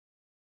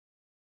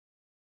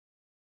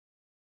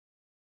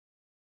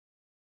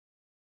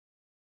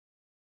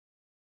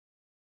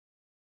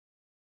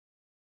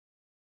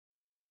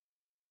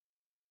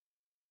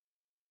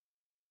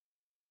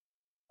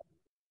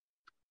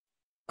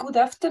Good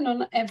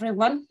afternoon,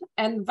 everyone,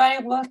 and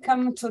very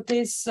welcome to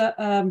this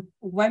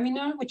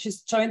webinar, which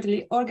is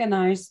jointly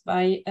organized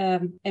by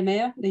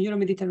EMEA, the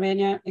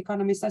Euro-Mediterranean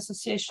Economists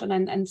Association,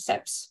 and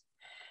CEPS.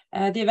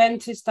 The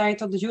event is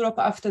titled Europe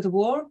After the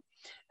War,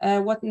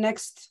 What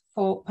Next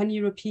for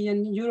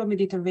Pan-European,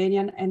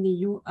 Euro-Mediterranean and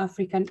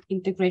EU-African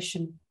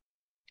Integration.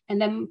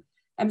 And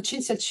I'm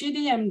Cinzia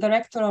Alcidi, I'm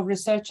Director of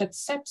Research at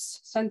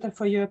CEPS, Center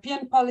for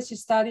European Policy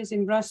Studies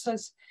in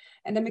Brussels,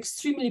 and I'm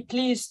extremely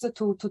pleased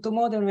to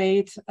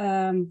moderate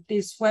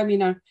this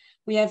webinar.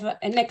 We have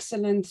an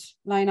excellent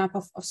lineup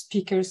of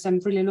speakers.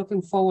 I'm really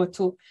looking forward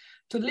to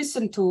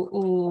listen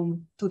to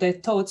their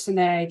thoughts and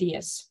their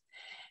ideas.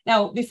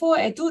 Now, before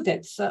I do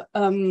that,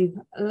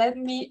 let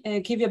me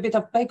give you a bit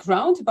of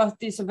background about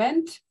this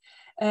event.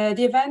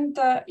 The event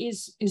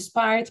is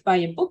inspired by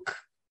a book.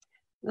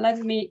 Let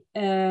me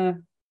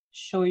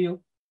show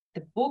you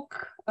the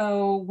book,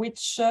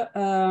 which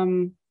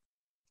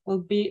will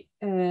be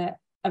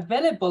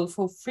available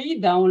for free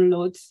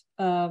download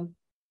on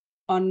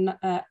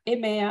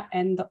EMEA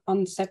and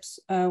on CEPS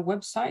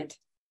website.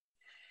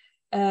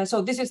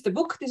 So this is the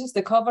book. This is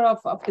the cover of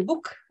the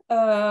book.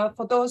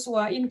 For those who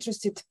are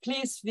interested,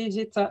 please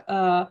visit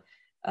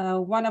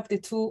one of the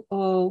two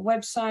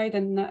websites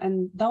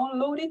and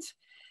download it.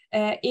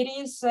 It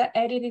is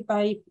edited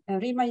by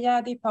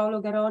Ayadi,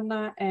 Paolo,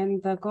 Garonna,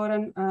 and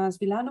Goran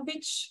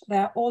Svilanović. They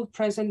are all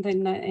present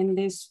in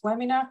this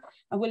webinar.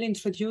 I will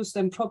introduce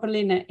them properly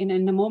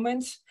in a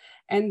moment,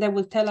 and they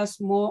will tell us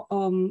more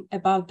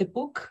about the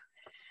book.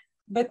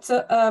 But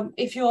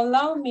if you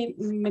allow me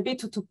maybe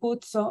to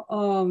put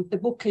the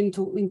book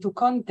into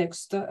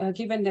context,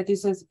 given that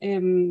this is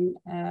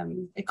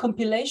a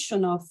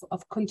compilation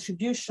of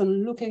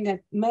contribution looking at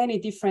many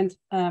different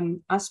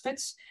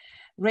aspects,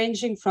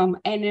 ranging from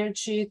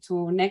energy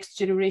to next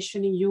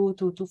generation EU,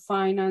 to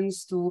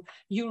finance, to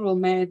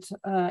Euromed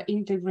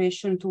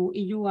integration, to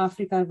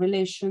EU-Africa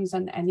relations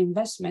and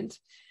investment.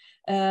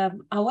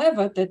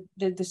 However,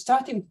 the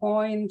starting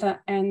point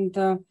and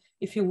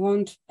if you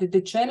want, the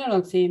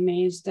general theme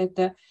is that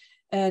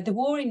the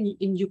war in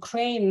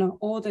Ukraine,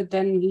 other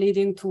than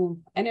leading to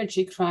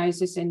energy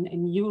crisis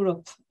in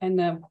Europe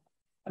and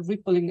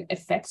rippling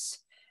effects,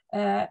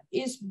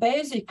 is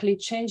basically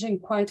changing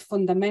quite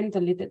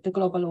fundamentally the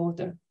global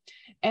order,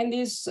 and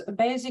is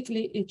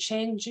basically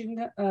changing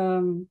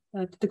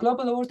the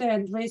global order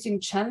and raising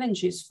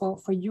challenges for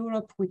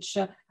Europe, which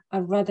are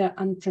rather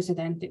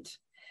unprecedented.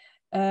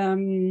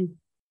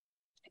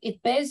 It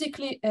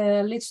basically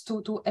leads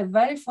to a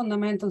very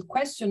fundamental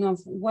question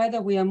of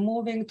whether we are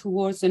moving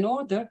towards an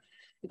order,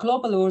 a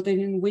global order,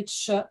 in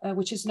which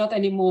is not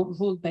anymore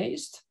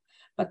rule-based,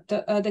 but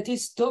that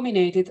is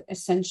dominated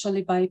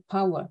essentially by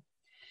power.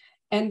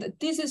 And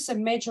this is a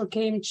major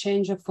game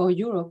changer for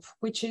Europe,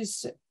 which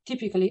is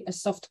typically a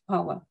soft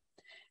power.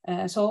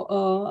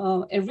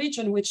 So a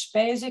region which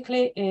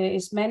basically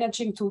is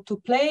managing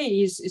to play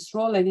its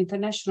role at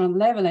international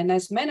level and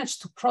has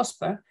managed to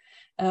prosper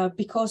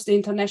because the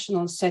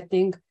international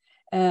setting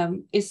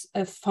is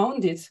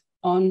founded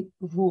on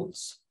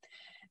rules.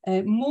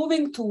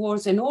 Moving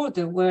towards an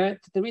order where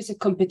there is a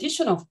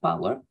competition of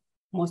power,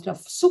 mostly of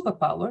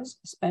superpowers,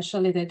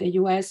 especially the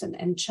US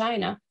and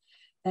China,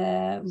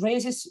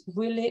 raises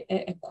really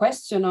a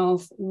question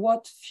of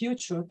what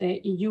future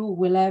the EU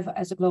will have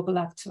as a global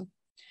actor.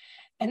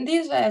 And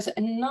this has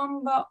a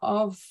number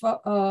of,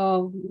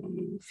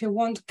 if you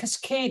want,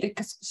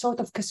 sort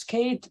of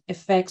cascade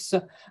effects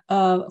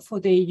for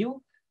the EU,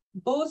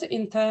 both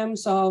in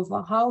terms of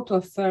how to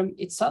affirm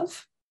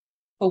itself,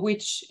 for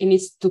which it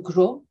needs to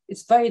grow.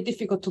 It's very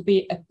difficult to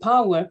be a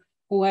power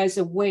who has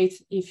a weight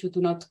if you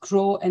do not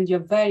grow and you're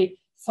very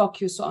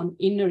focused on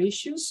inner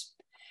issues.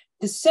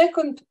 The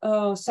second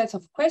set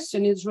of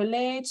questions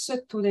relates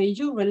to the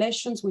EU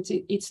relations with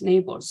its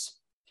neighbors,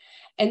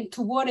 and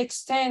to what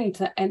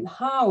extent and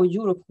how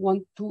Europe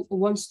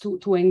wants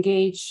to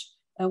engage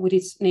with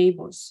its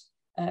neighbors,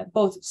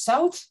 both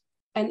South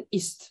and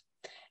East,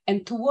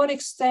 and to what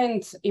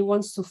extent it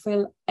wants to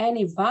fill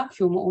any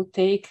vacuum or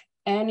take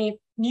any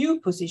new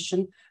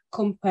position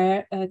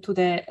compared to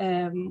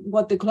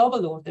what the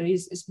global order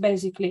is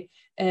basically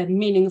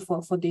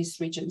meaningful for these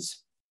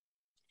regions.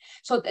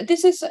 So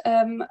this is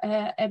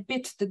a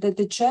bit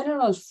the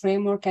general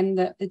framework and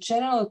the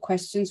general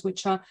questions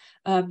which are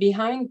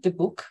behind the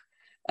book.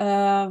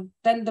 Then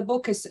the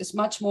book is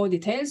much more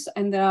details,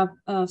 and there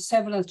are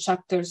several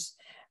chapters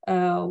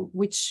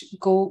which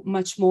go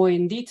much more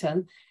in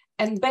detail.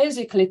 And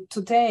basically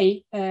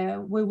today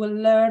we will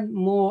learn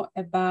more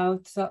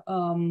about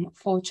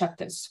 4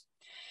 chapters.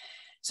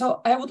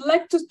 So I would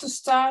like to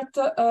start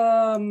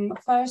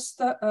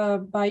first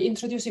by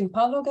introducing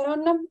Paolo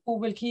Garonna, who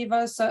will give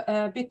us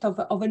a bit of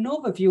an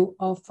overview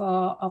of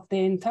the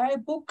entire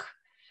book.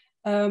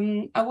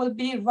 I will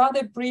be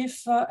rather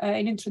brief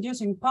in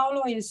introducing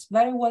Paolo. He is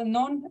very well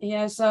known. He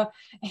has a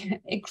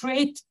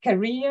great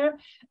career.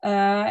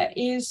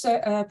 He is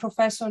a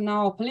professor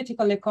now of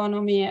political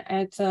economy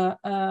at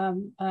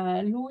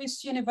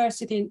Lewis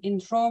University in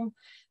Rome,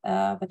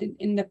 but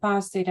in the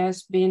past it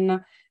has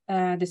been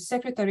the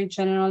Secretary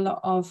General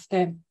of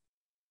the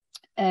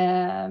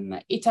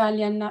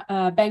Italian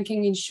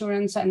Banking,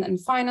 Insurance and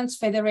Finance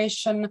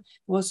Federation,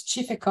 was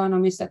chief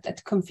economist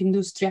at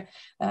Confindustria.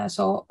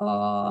 So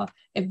a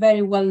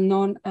very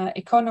well-known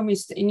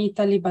economist in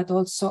Italy, but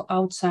also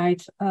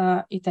outside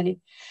Italy.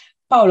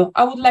 Paolo,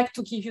 I would like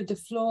to give you the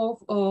floor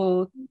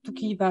to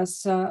give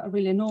us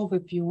really an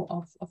overview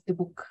of the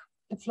book.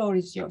 The floor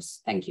is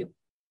yours. Thank you.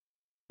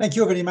 Thank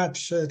you very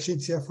much,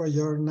 Cinzia, for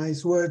your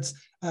nice words.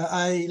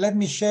 Let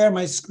me share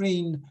my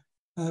screen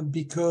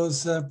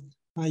because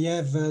I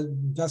have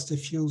just a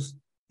few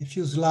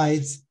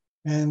slides,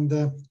 and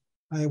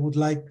I would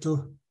like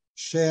to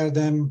share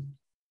them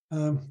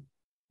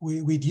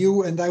with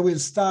you. And I will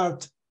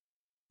start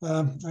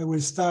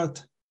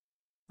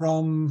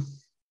from,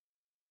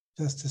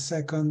 just a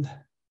second.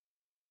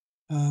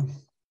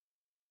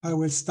 I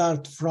will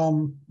start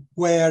from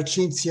where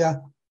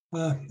Cinzia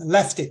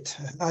left it,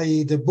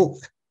 i.e. the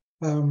book,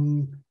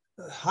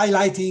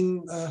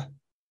 highlighting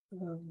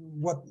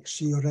what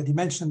she already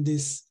mentioned,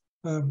 is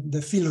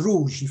the fil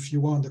rouge, if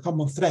you want, the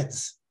common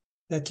threads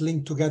that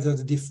link together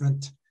the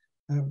different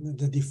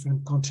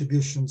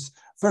contributions.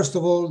 First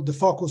of all, the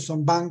focus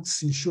on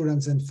banks,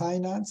 insurance, and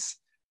finance,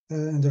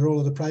 and the role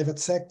of the private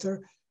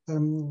sector.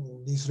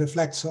 This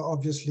reflects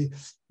obviously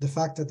the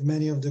fact that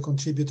many of the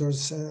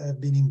contributors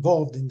have been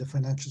involved in the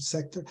financial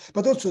sector,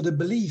 but also the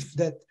belief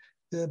that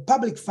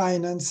public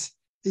finance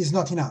is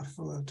not enough.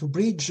 To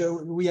bridge,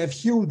 we have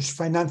huge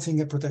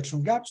financing and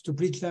protection gaps. To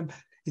bridge them,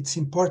 it's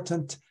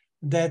important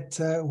that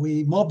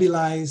we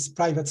mobilize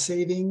private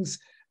savings,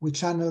 we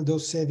channel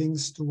those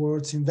savings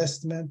towards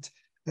investment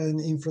and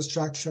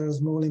infrastructure,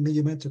 small and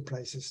medium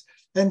enterprises.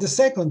 And the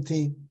second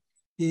thing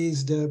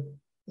is the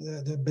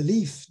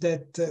belief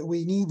that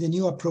we need a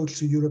new approach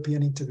to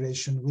European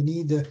integration. We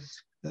need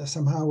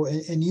somehow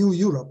a new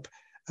Europe,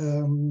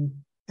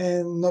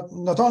 and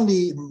not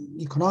only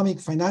economic,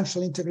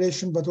 financial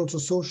integration, but also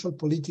social,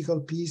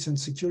 political, peace and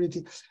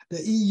security.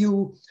 The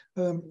EU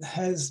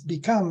has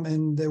become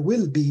and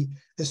will be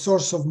a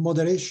source of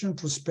moderation,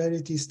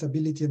 prosperity,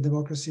 stability and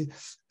democracy,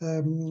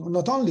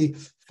 not only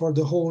for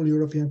the whole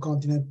European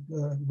continent,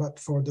 but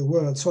for the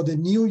world. So the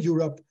new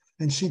Europe,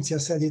 and Cinzia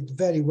said it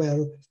very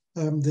well,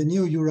 the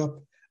new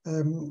Europe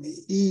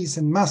is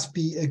and must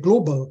be a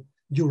global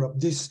Europe.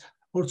 This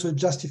also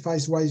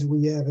justifies why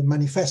we have a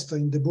manifesto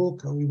in the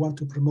book. We want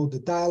to promote the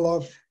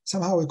dialogue,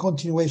 somehow a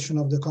continuation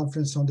of the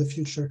Conference on the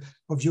Future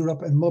of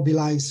Europe, and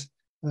mobilize,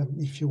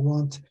 if you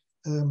want,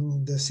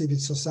 the civil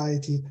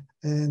society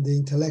and the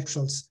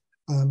intellectuals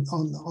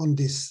on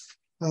this.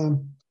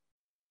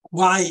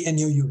 Why a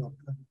new Europe?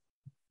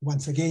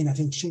 Once again, I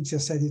think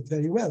Cinzia said it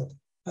very well.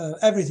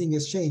 Everything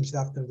has changed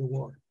after the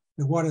war.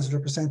 The war has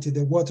represented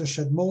a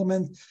watershed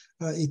moment.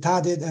 It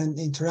added and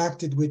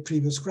interacted with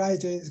previous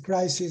crises,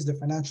 the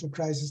financial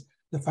crisis,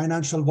 the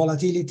financial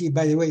volatility.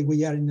 By the way,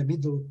 we are in the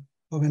middle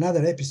of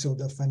another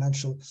episode of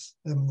financial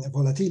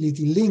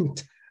volatility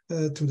linked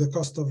to the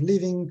cost of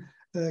living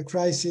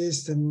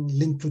crisis and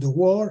linked to the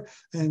war.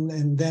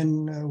 And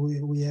then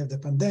we have the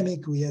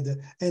pandemic, we had the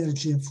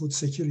energy and food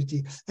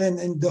security,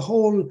 and the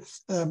whole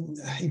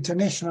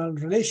international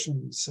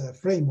relations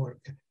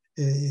framework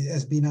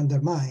has been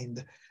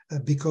undermined.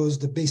 Because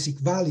the basic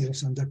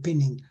values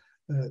underpinning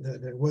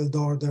the world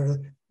order,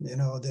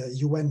 the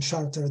UN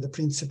Charter, the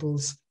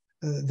principles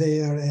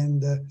there,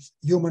 and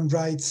human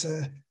rights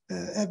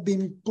have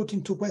been put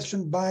into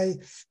question by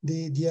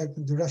the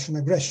Russian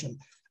aggression.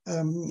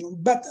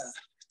 But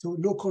to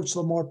look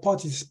also more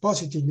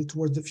positively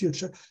toward the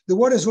future, the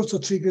war has also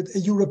triggered a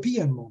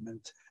European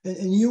moment,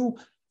 a new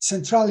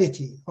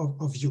centrality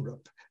of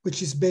Europe,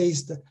 which is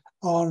based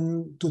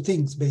on two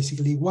things,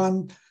 basically.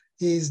 One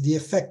is the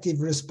effective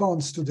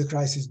response to the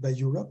crisis by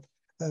Europe.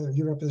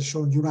 Europe has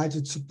shown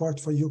united support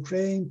for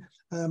Ukraine.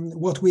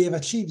 What we have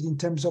achieved in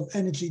terms of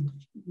energy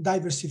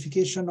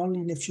diversification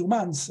only in a few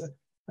months,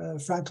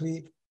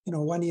 frankly,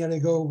 1 year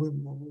ago,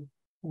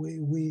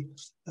 we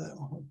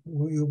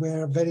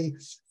were very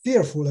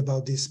fearful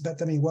about this.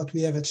 But I mean, what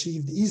we have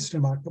achieved is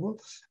remarkable.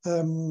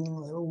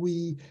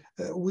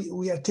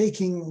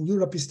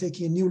 Europe is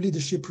taking a new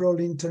leadership role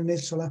in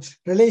international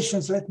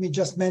relations. Let me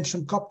just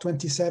mention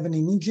COP27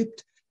 in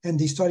Egypt, and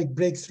the historic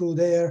breakthrough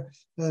there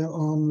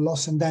on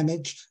loss and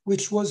damage,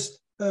 which was,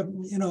 the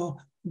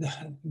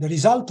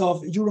result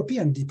of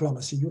European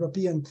diplomacy,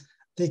 European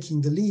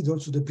taking the lead,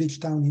 also the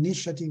Bridgetown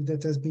initiative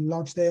that has been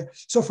launched there.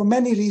 So for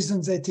many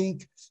reasons, I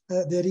think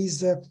there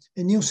is a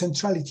new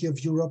centrality of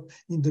Europe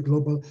in the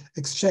global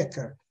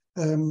exchequer.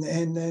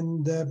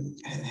 And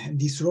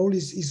this role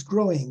is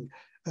growing.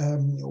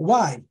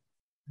 Why?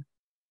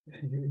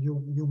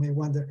 You may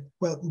wonder.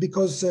 Well,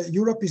 because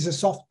Europe is a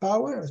soft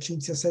power.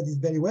 Cinzia said it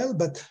very well,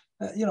 but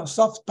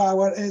soft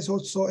power has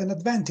also an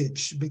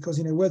advantage, because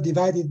in a world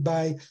divided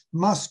by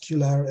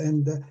muscular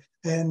and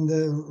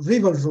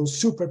rivalrous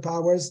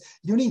superpowers,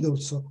 you need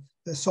also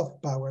the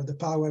soft power, the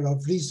power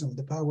of reason,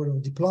 the power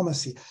of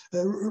diplomacy.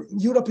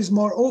 Europe is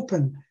more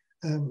open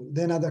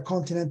than other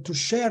continents to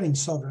sharing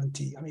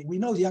sovereignty. I mean, we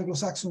know the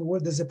Anglo-Saxon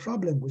world has a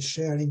problem with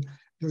sharing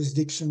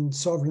jurisdiction,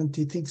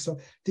 sovereignty. Think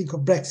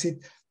of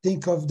Brexit.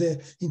 Think of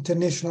the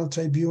international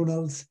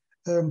tribunals.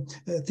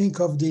 Think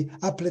of the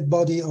appellate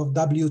body of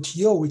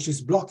WTO, which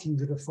is blocking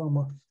the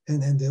reform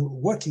and the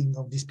working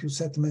of dispute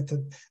settlement at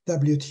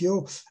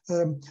WTO.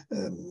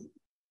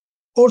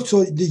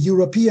 Also, the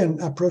European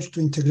approach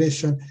to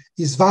integration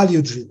is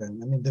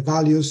value-driven. I mean, the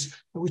values,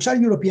 which are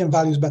European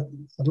values, but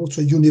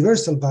also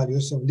universal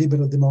values of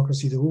liberal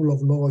democracy, the rule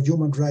of law,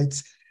 human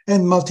rights,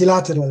 and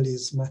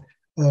multilateralism,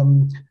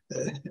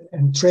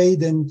 and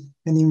trade and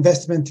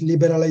investment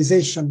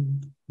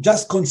liberalization.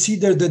 Just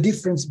consider the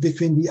difference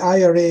between the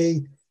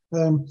IRA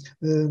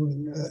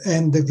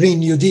and the Green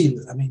New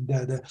Deal. I mean,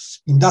 the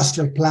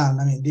industrial plan.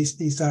 I mean,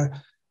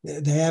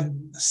 they have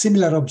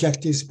similar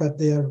objectives, but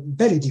they are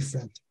very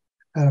different.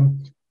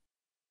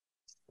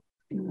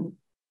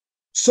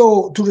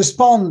 So to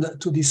respond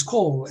to this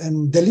call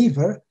and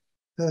deliver,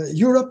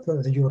 Europe,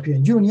 the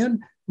European Union,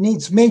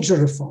 needs major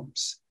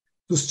reforms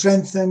to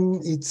strengthen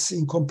its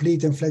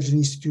incomplete and fledgling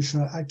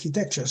institutional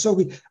architecture. So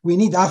we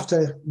need,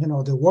 after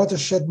the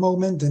watershed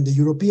moment and the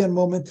European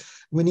moment,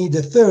 we need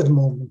a third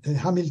moment, a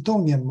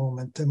Hamiltonian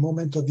moment, a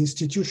moment of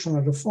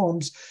institutional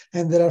reforms.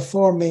 And there are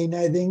four main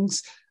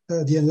headings: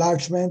 the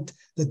enlargement,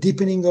 the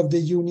deepening of the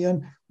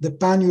Union, the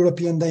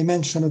pan-European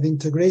dimension of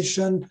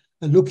integration,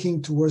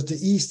 looking towards the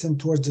East and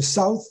towards the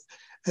South,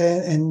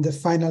 and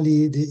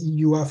finally the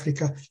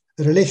EU-Africa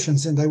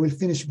relations. And I will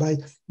finish by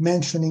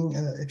mentioning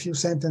a few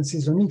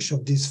sentences on each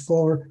of these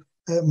four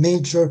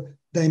major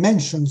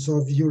dimensions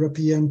of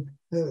European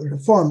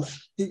reform.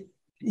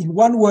 In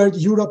one word,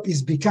 Europe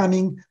is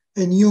becoming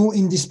a new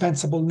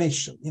indispensable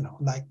nation,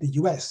 like the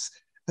US,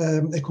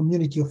 a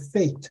community of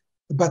faith.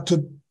 But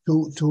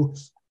to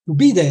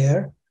be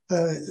there,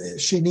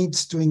 she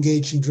needs to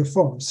engage in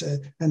reforms.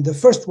 And the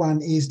first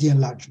one is the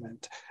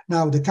enlargement.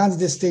 Now, the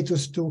candidate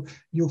status to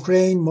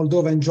Ukraine,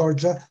 Moldova, and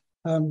Georgia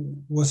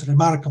was a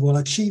remarkable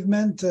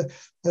achievement.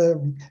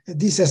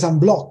 This has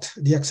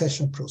unblocked the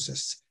accession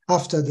process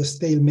after the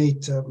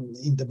stalemate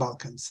in the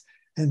Balkans.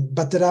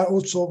 But there are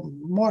also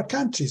more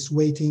countries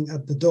waiting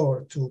at the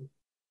door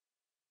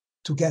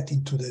to get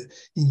into the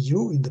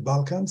EU, in the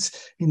Balkans,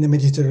 in the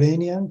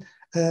Mediterranean,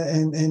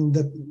 and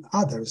the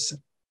others.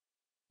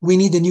 We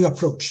need a new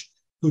approach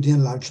to the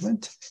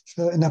enlargement,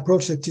 an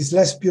approach that is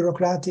less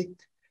bureaucratic,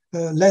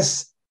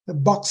 less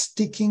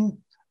box-ticking,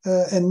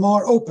 and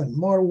more open,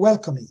 more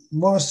welcoming,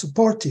 more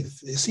supportive.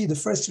 You see, the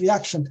first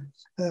reaction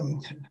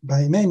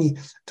by many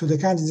to the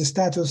candidate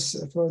status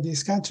for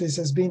these countries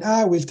has been,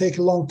 will take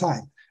a long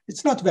time.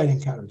 It's not very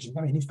encouraging.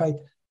 I mean, if I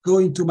go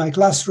into my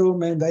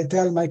classroom and I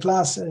tell my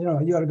class,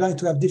 you are going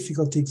to have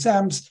difficult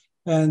exams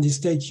and this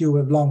takes you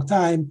a long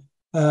time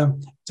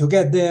to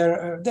get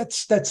there,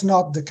 that's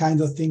not the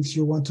kind of things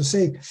you want to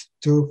say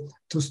to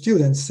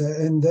students.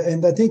 And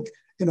I think,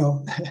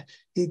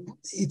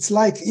 it's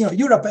like,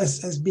 Europe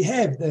has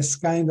behaved as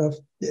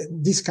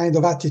this kind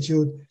of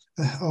attitude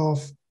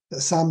of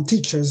some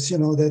teachers,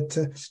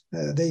 that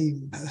they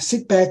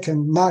sit back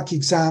and mark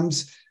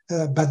exams,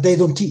 but they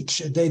don't teach,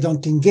 they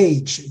don't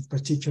engage,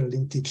 particularly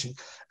in teaching.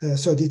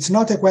 So it's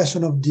not a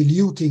question of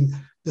diluting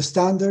the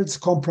standards,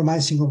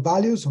 compromising on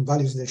values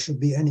there should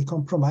be any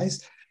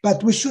compromise,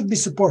 but we should be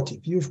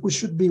supportive, we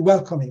should be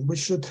welcoming, we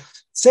should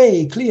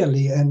say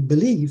clearly and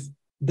believe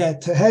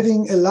that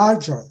having a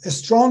larger, a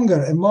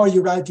stronger, and more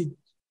united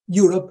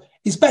Europe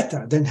is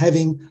better than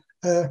having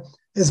a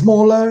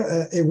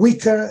smaller, a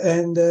weaker,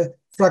 and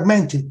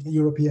fragmented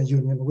European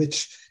Union,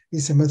 which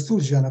is a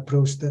Malthusian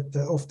approach that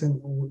often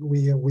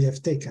we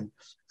have taken.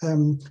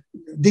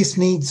 This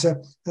needs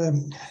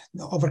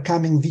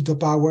overcoming veto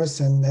powers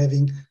and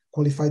having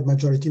qualified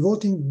majority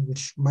voting,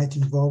 which might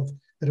involve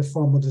a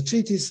reform of the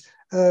treaties,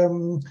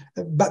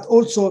 but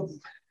also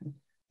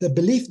the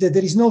belief that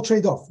there is no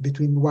trade-off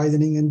between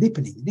widening and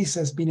deepening. This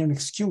has been an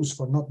excuse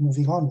for not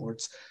moving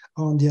onwards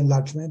on the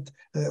enlargement.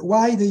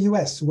 Why the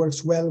US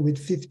works well with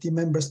 50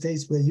 member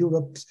states where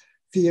Europe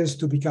fears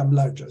to become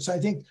larger. So I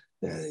think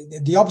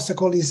the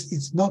obstacle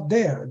is not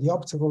there. The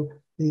obstacle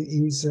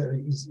is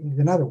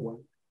another one.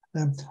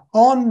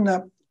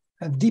 On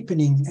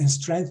deepening and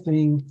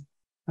strengthening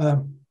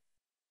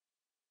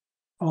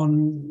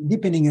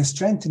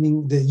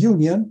the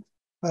union,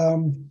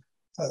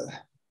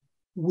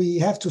 we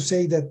have to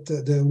say that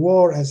the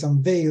war has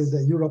unveiled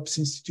Europe's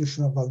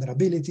institutional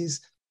vulnerabilities,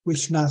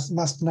 which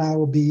must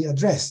now be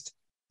addressed.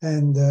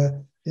 And,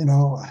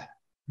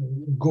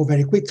 go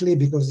very quickly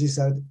because these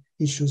are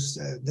issues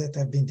that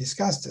have been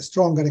discussed: a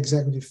stronger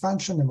executive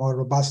function, a more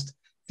robust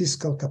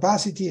fiscal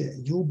capacity, a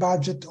EU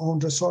budget, own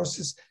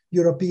resources,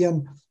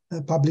 European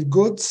public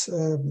goods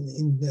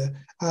in the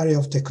area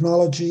of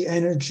technology,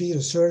 energy,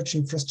 research,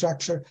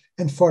 infrastructure,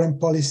 and foreign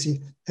policy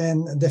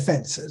and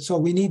defense. So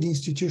we need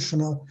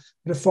institutional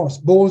reforms,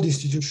 bold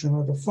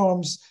institutional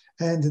reforms,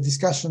 and the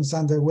discussions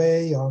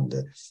underway on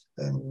the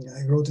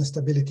Growth and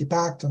Stability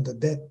Pact, on the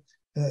debt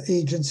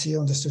agency,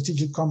 on the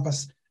strategic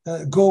compass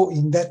go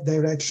in that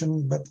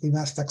direction, but we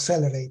must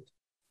accelerate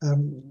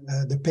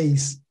the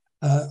pace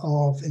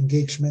of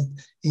engagement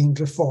in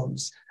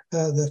reforms.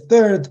 The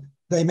third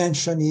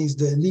dimension is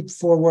the leap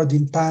forward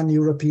in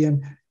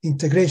pan-European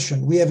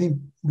integration. We have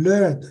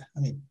learned,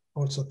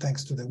 also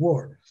thanks to the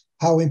war,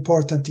 how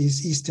important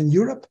is Eastern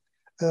Europe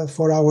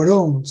for our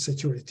own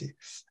security,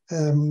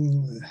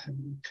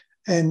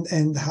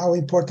 and how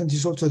important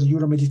is also the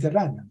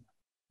Euro-Mediterranean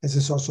as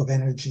a source of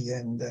energy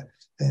and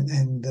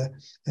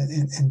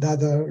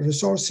other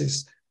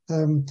resources.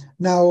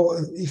 Now,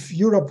 if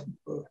Europe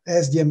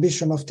has the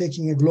ambition of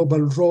taking a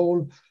global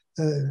role,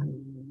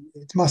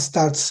 it must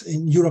start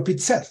in Europe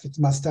itself. It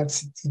must start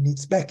in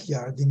its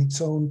backyard, in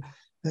its own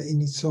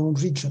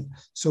region.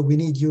 So we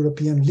need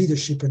European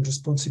leadership and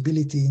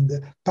responsibility in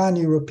the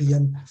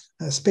pan-European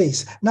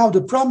space. Now,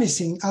 the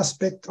promising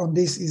aspect on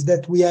this is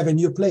that we have a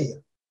new player.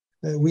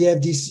 We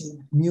have this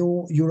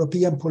new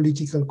European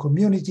political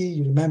community.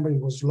 You remember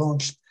it was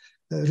launched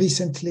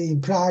recently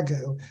in Prague.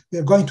 We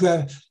are going to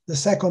have the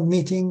second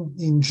meeting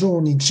in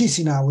June in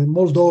Chisinau in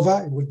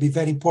Moldova. It will be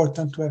very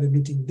important to have a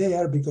meeting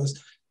there because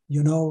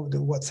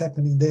what's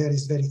happening there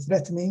is very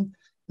threatening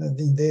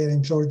there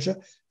in Georgia.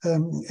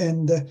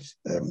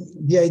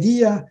 The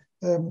idea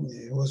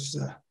was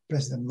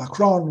President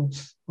Macron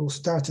who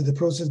started the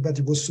process, but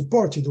it was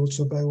supported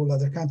also by all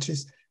other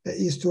countries,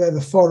 is to have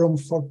a forum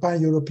for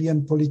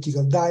pan-European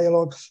political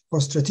dialogue,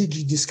 for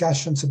strategic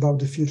discussions about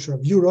the future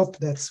of Europe.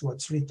 That's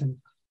what's written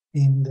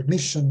in the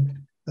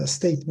mission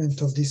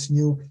statement of this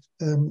new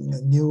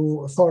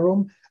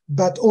forum,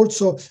 but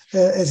also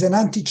as an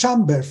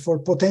anti-chamber for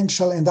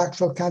potential and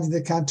actual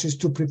candidate countries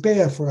to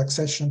prepare for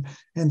accession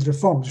and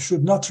reform. We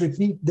should not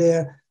repeat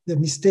the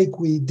mistake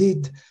we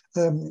did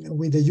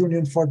with the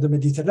Union for the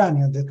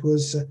Mediterranean that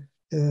was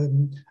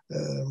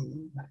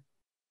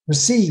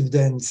received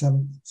and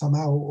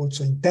somehow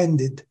also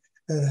intended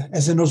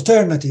as an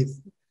alternative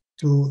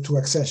to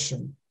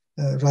accession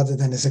rather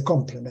than as a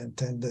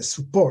complement and a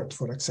support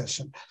for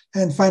accession.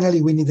 And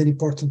finally, we need an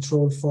important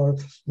role for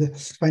the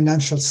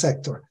financial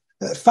sector.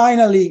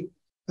 Finally,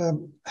 the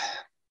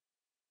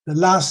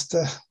last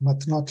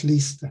but not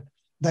least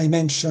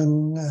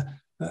dimension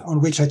on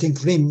which I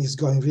think RIM is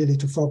going really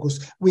to focus,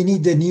 we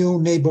need a new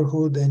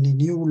neighborhood and a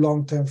new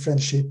long-term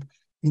friendship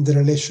in the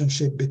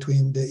relationship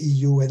between the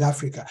EU and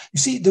Africa. You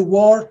see, the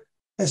war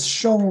has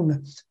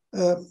shown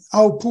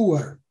how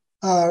poor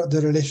are the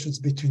relations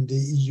between the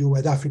EU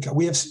and Africa.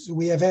 We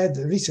have had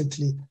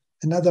recently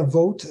another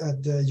vote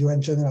at the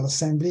UN General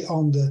Assembly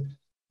on the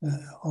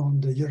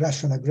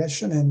Russian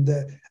aggression, and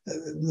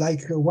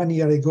like 1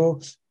 year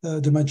ago,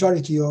 the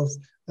majority of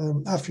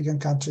African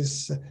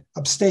countries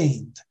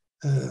abstained,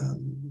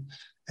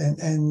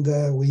 and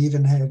we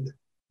even had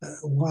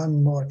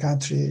one more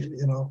country,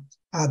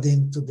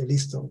 adding to the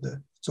list of the.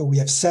 So we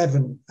have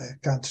 7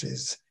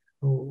 countries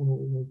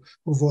who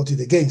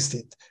voted against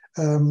it.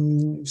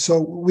 So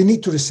we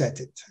need to reset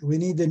it. We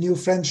need a new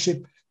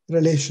friendship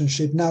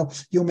relationship. Now,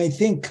 you may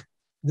think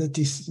that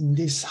in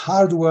this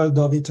hard world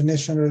of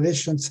international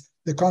relations,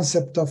 the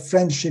concept of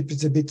friendship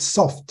is a bit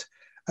soft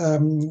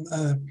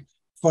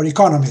for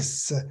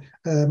economists.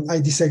 I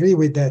disagree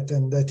with that.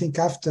 And I think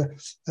after,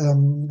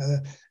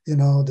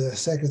 the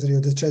Secretary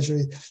of the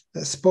Treasury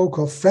spoke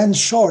of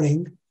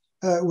friendshoring,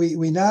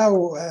 we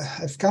now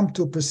have come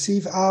to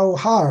perceive how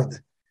hard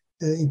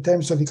in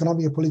terms of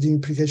economic and political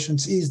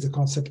implications is the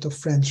concept of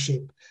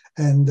friendship,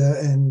 and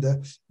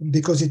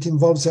because it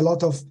involves a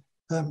lot of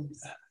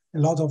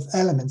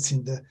elements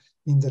in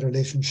the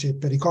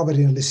relationship: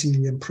 recovery and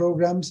resilience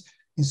programs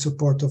in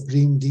support of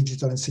green,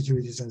 digital, and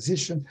security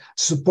transition,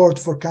 support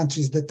for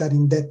countries that are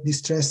in debt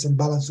distress and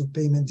balance of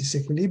payment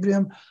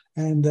disequilibrium,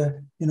 and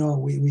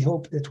we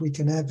hope that we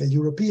can have a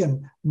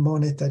European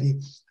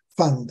monetary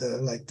fund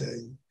like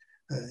the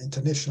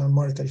International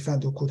Monetary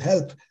Fund who could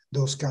help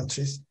those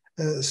countries.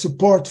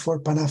 Support for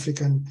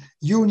Pan-African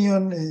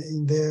Union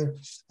in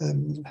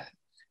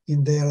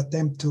their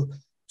attempt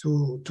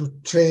to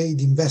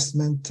trade,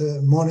 investment,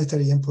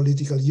 monetary and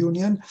political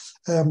union,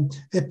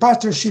 a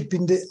partnership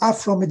in the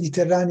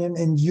Afro-Mediterranean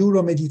and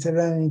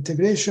Euro-Mediterranean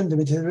integration. The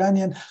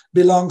Mediterranean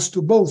belongs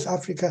to both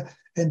Africa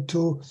and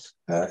to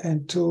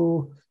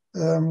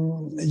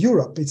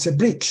Europe. It's a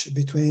bridge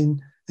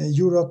between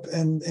Europe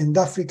and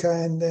Africa,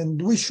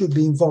 and we should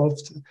be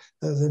involved,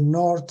 the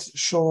North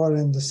Shore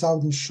and the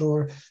Southern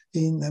Shore,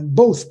 in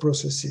both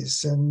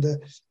processes. And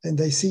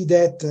I see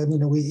that,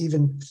 we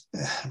even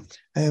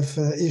have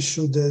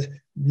issued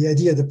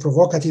the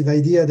provocative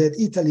idea that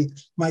Italy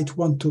might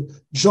want to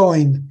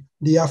join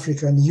the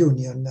African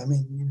Union.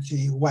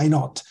 Why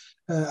not?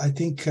 I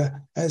think,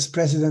 as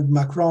President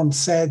Macron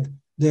said,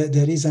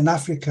 there is an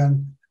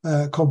African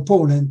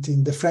component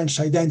in the French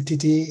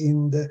identity,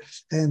 and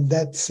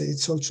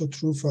it's also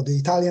true for the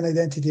Italian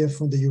identity and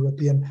for the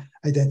European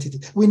identity.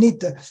 We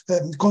need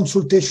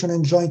consultation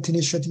and joint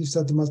initiatives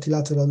at the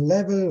multilateral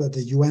level, at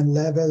the UN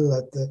level,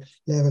 at the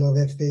level of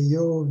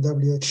FAO,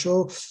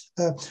 WHO.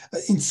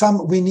 In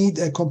some, we need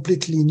a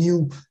completely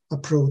new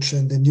approach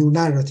and a new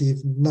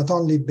narrative, not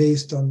only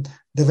based on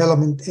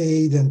development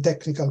aid and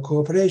technical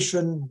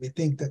cooperation. We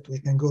think that we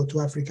can go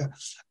to Africa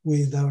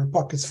with our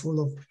pockets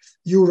full of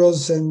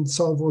euros and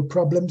solve all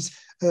problems,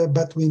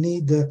 but we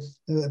need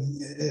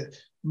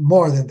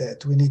more than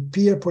that. We need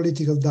peer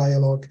political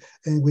dialogue,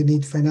 and we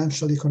need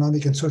financial,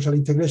 economic, and social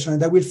integration.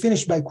 And I will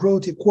finish by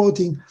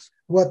quoting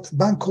what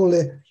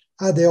Bankole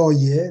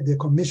Adeoye, the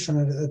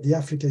commissioner at the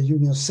African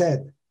Union,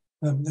 said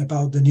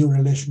about the new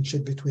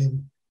relationship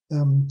between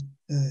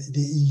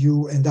the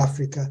EU and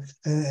Africa.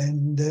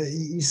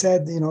 He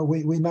said,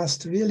 we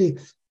must really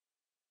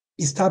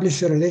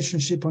establish a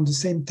relationship on the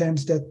same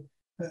terms that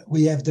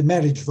we have the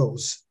marriage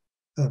vows,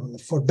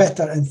 for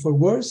better and for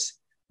worse,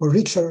 for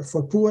richer,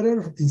 for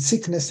poorer, in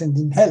sickness and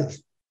in health.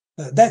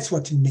 That's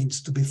what it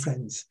means to be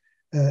friends,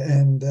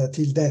 and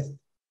till death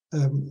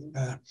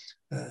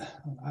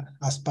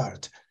us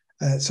part.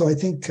 So I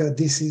think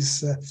this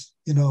is,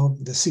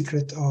 the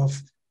secret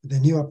of the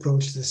new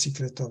approach, the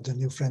secret of the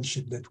new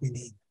friendship that we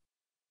need.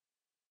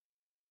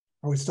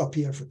 I will stop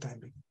here for time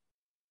being.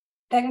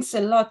 Thanks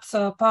a lot,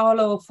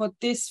 Paolo, for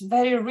this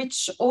very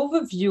rich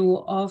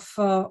overview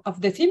of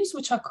the themes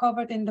which are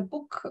covered in the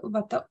book,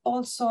 but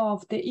also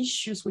of the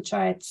issues which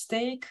are at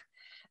stake.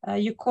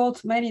 You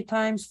called many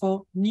times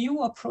for new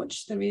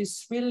approach. There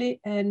is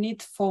really a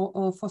need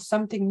for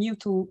something new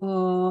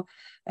to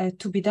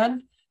be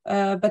done.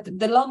 But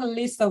the long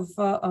list of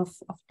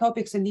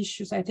topics and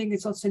issues, I think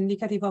it's also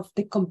indicative of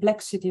the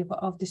complexity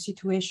of the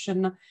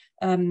situation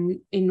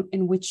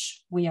in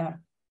which we are.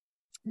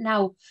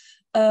 Now,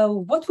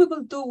 what we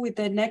will do with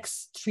the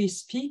next three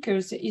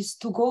speakers is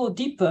to go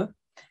deeper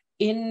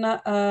in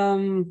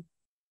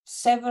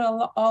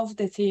several of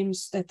the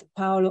themes that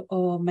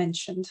Paolo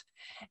mentioned.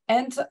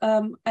 And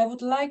I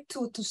would like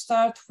to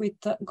start with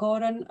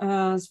Goran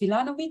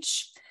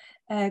Svilanović.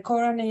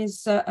 Goran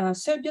is a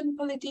Serbian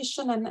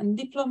politician and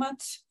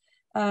diplomat.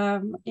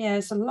 He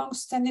has a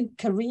long-standing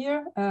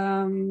career.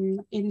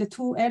 In the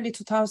early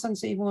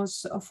 2000s, he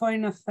was a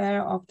foreign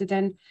affairs of the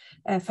then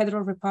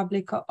Federal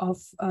Republic of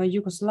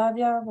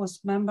Yugoslavia, was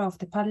member of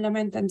the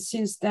parliament, and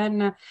since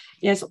then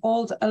he has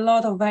held a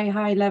lot of very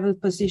high-level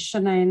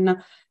position in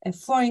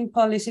foreign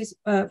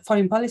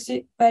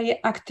policy, very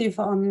active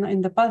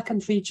in the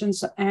Balkan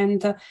regions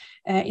and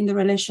in the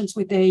relations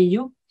with the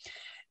EU.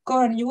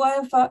 Goran, you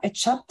have a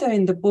chapter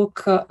in the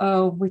book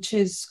which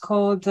is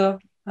called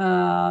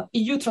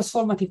EU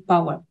Transformative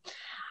Power.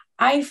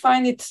 I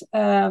find it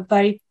a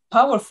very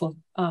powerful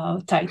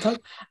title.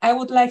 I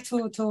would like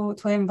to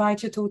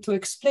invite you to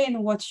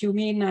explain what you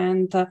mean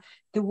and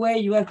the way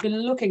you have been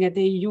looking at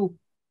the EU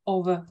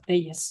over the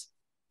years.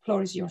 The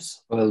floor is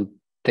yours. Well,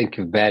 thank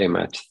you very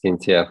much,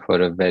 Cinzia, for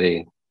a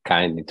very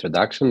kind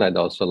introduction. I'd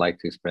also like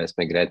to express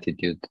my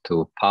gratitude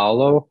to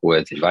Paolo, who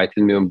has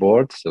invited me on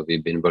board. So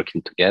we've been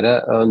working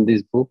together on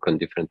this book, on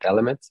different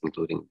elements,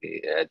 including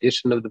the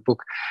edition of the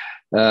book.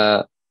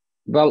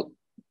 Well,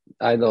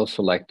 I'd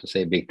also like to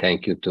say a big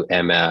thank you to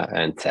EMEA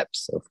and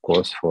CEPS, of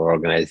course, for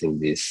organizing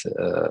this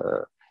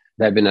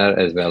webinar,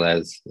 as well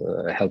as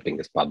helping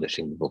us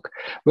publishing the book.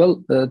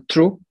 Well,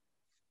 true,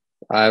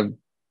 I've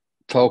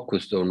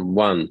focused on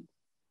one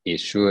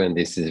issue, and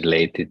this is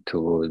related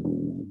to,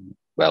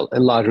 well,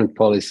 enlargement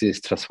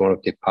policies,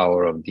 transformative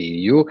power of the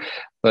EU.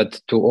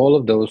 But to all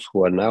of those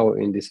who are now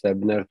in this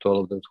webinar, to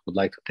all of those who would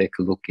like to take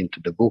a look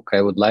into the book,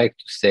 I would like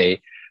to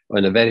say,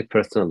 on a very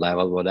personal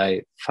level, what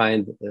I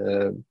find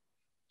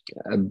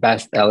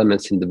best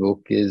elements in the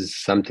book is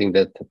something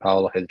that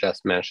Paolo has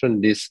just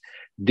mentioned, this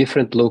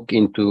different look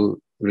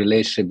into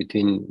relationship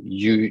between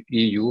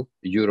EU,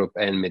 Europe,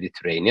 and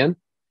Mediterranean,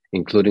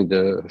 including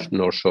the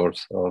north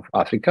shores of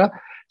Africa.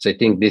 So I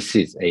think this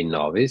is a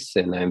novice,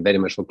 and I'm very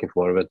much looking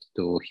forward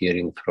to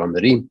hearing from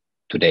Rim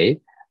today.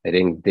 I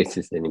think this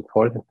is an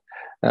important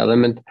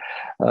element.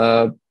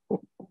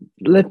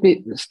 Let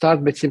me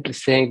start by simply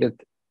saying that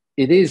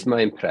it is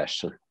my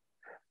impression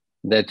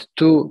that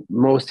two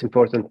most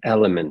important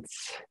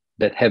elements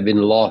that have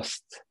been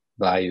lost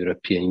by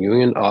European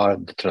Union are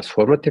the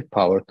transformative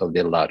power of the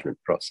enlargement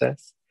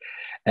process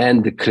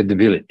and the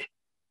credibility.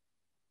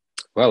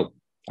 Well,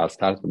 I'll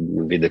start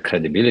with the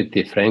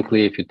credibility.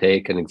 Frankly, if you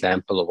take an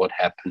example of what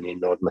happened in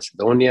North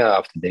Macedonia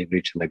after they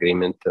reached an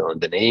agreement on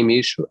the name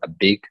issue, a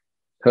big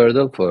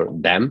hurdle for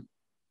them,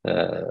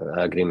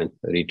 agreement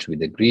reached with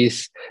the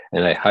Greece,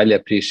 and I highly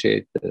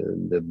appreciate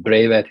the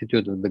brave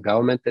attitude of the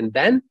government. And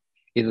then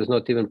it was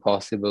not even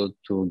possible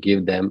to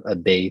give them a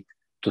date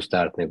to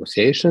start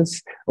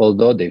negotiations,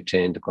 although they've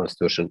changed the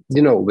constitution.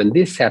 You know, when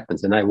this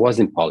happens, and I was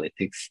in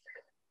politics,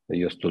 I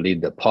used to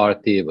lead the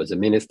party, was a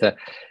minister,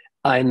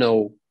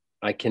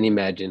 I can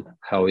imagine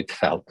how it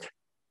felt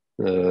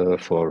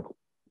for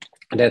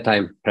at that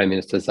time, Prime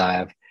Minister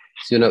Zaev.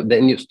 So, you know,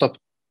 then you stop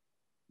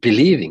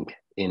believing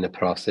in the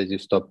process, you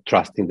stop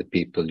trusting the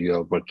people you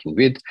are working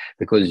with,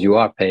 because you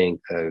are paying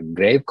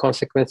grave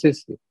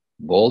consequences,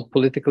 bold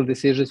political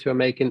decisions you are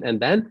making, and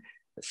then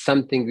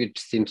something which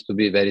seems to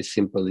be very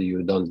simple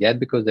you don't get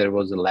because there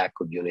was a lack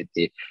of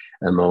unity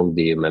among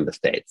the member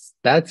states.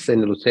 That's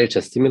an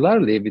illustration.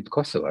 Similarly with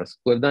Kosovars,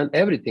 who have done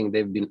everything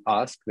they've been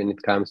asked when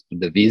it comes to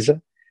the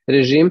visa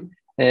regime,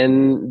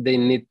 and they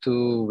need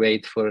to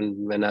wait for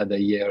another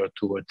year or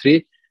two or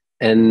three.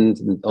 And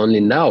only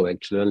now,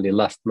 actually, only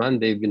last month,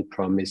 they've been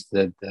promised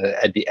that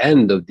at the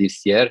end of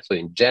this year, so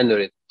in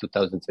January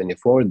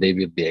 2024, they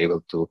will be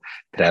able to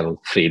travel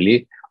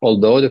freely,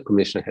 although the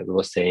commissioner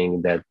was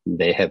saying that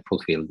they have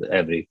fulfilled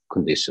every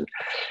condition.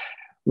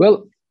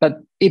 Well,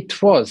 but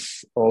it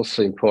was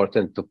also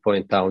important to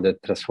point out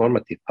that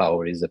transformative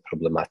power is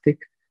problematic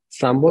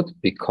somewhat,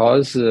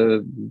 because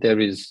there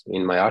is,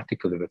 in my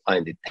article, you will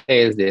find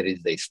details, there is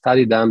a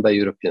study done by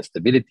European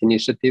Stability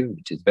Initiative,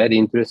 which is very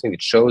interesting.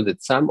 It shows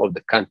that some of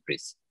the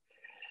countries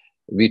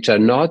which are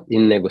not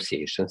in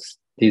negotiations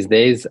these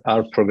days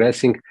are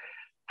progressing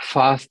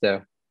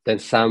faster than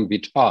some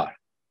which are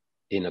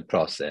in a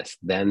process.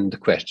 Then the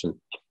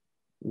question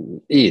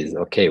is,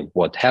 okay,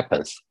 what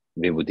happens?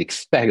 We would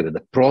expect that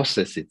the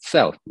process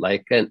itself,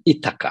 like an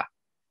Ithaca,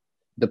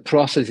 the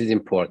process is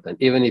important,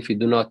 even if you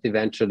do not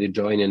eventually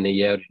join in a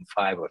year, in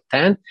 5 or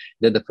 10,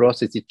 that the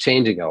process is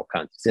changing our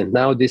countries. And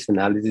now this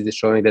analysis is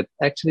showing that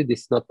actually this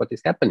is not what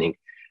is happening.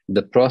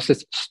 The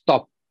process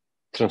stopped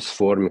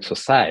transforming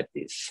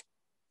societies.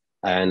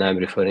 And I'm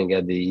referring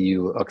at the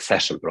EU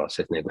accession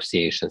process,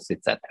 negotiations,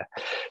 etc.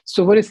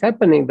 So what is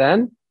happening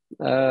then?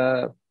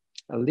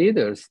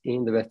 Leaders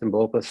in the Western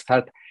Balkans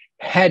start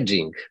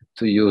hedging,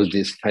 to use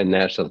this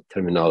financial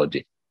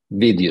terminology,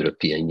 with the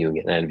European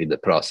Union and with the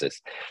process.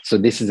 So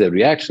this is a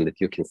reaction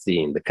that you can see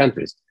in the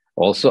countries.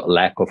 Also, a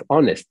lack of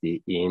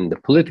honesty in the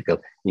political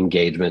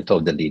engagement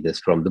of the leaders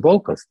from the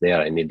Balkans.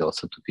 There I need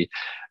also to be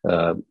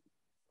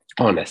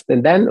honest.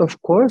 And then,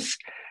 of course,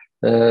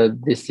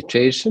 this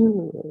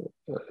situation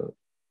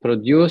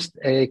produced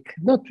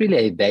not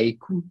really a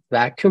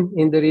vacuum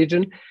in the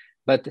region,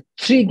 but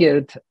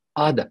triggered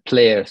other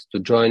players to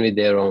join with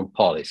their own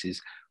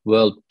policies.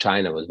 Well,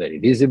 China was very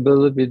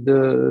visible with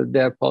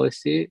their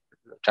policy,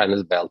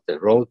 China's Belt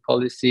and Road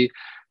policy.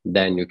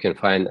 Then you can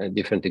find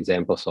different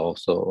examples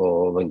also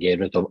of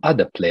engagement of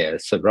other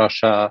players, so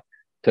Russia,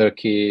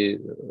 Turkey,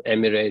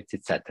 Emirates,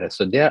 etc.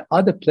 So there are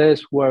other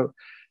players who are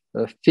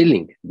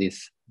filling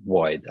this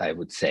void, I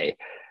would say.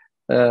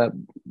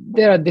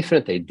 There are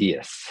different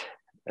ideas.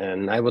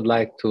 And I would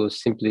like to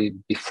simply,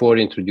 before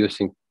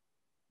introducing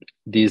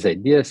these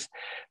ideas,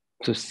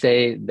 to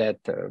say that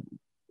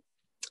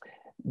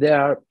there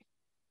are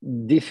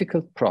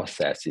difficult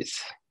processes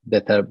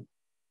that are,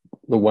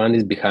 the one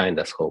is behind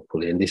us,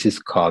 hopefully, and this is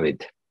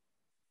COVID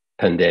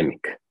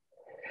pandemic,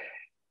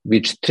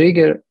 which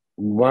trigger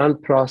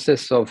one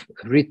process of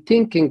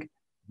rethinking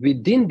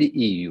within the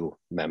EU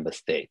member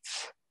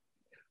states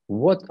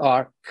what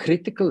are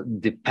critical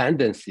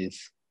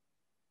dependencies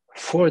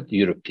for the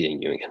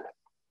European Union.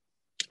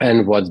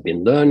 And what's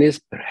been learned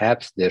is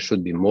perhaps there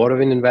should be more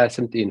of an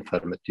investment in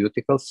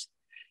pharmaceuticals,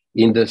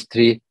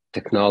 industry,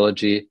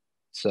 technology.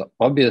 So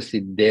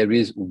obviously there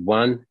is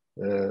one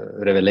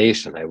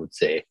revelation, I would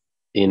say,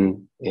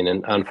 in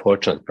an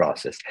unfortunate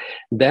process.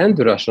 Then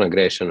the Russian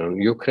aggression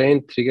on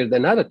Ukraine triggered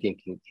another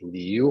thinking in the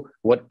EU,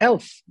 what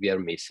else we are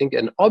missing?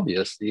 And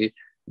obviously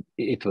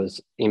it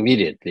was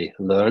immediately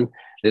learned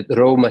that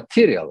raw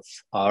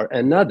materials are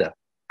another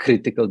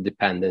critical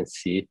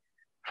dependency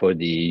for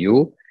the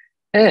EU.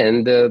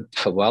 And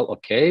well,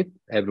 okay,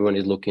 everyone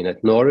is looking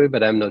at Norway,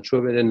 but I'm not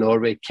sure whether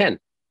Norway can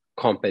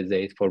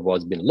compensate for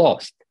what's been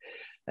lost.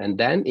 And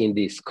then in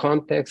this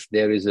context,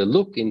 there is a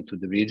look into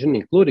the region,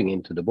 including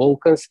into the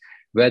Balkans,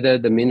 whether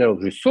the mineral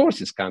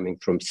resources coming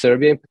from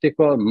Serbia in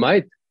particular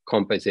might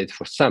compensate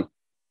for some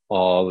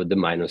of the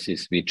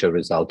minuses which are a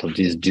result of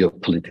these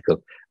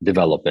geopolitical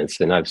developments.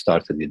 And I've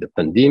started with the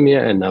pandemic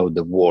and now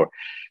the war.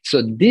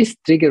 So this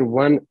triggered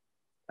one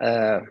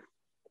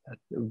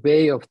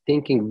way of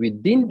thinking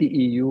within the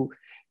EU,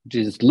 which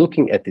is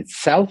looking at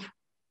itself,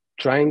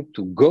 trying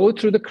to go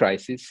through the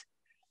crisis,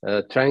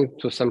 trying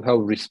to somehow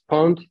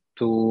respond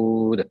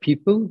to the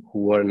people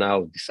who are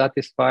now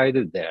dissatisfied.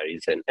 There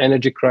is an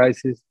energy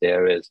crisis.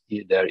 There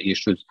are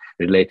issues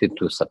related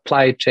to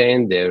supply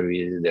chain. There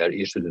are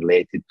issues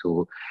related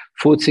to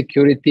food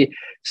security.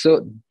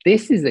 So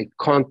this is a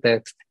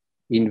context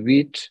in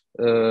which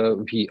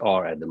we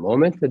are at the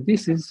moment. But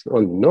this is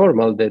only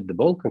normal that the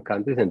Balkan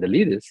countries and the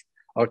leaders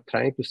are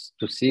trying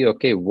to see,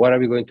 okay, what are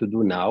we going to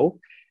do now?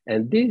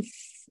 And this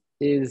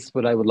is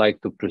what I would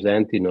like to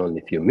present in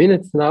only a few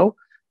minutes now.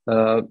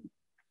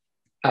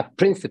 Are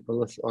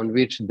principles on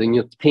which the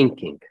new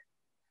thinking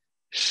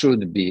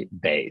should be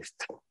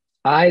based.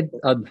 I'd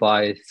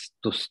advise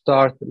to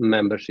start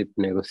membership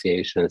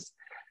negotiations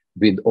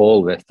with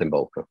all Western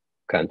Balkan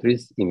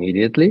countries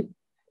immediately.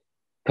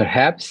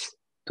 Perhaps,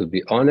 to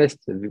be honest,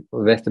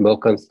 Western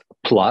Balkans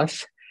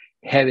plus,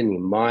 having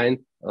in mind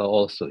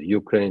also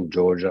Ukraine,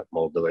 Georgia,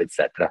 Moldova,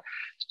 etc.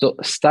 So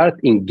start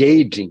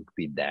engaging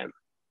with them.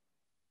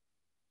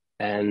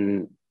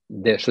 And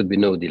there should be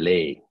no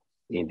delay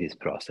in this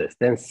process.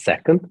 Then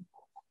second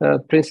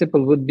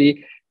principle would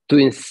be to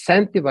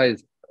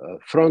incentivize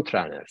front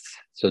runners.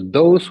 So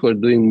those who are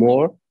doing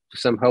more to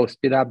somehow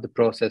speed up the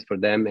process for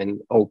them and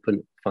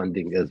open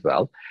funding as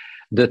well.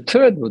 The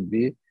third would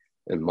be,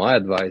 in my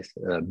advice,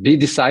 be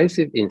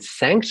decisive in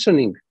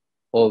sanctioning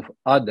of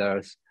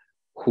others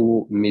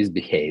who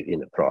misbehave in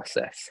the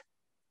process.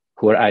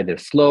 who are either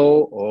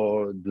slow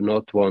or do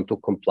not want to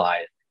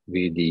comply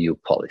with the EU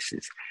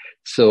policies.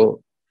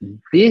 So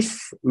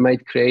this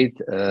might create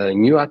a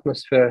new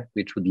atmosphere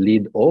which would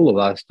lead all of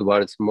us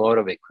towards more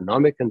of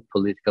economic and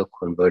political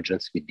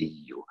convergence with the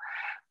EU.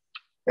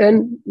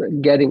 And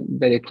getting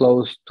very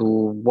close to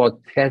what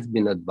has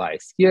been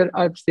advised here,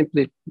 I've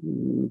simply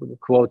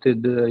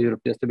quoted the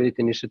European Stability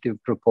Initiative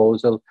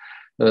proposal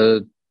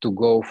to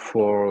go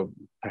for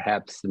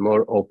perhaps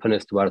more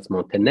openness towards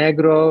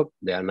Montenegro.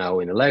 They are now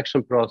in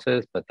election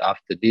process, but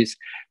after this,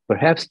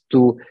 perhaps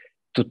to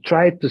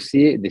try to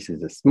see, this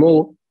is a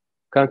small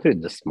country,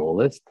 the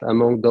smallest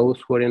among those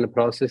who are in the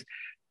process,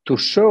 to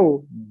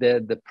show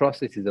that the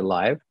process is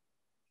alive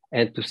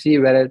and to see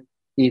whether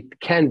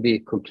it can be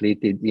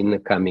completed in the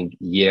coming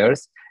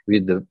years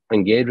with the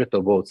engagement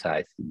of both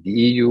sides, the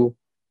EU,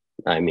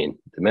 I mean,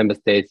 the member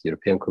states,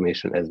 European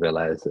Commission, as well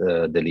as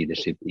the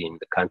leadership in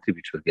the country,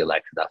 which will be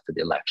elected after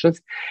the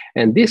elections.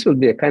 And this will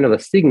be a kind of a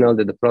signal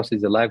that the process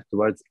is alive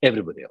towards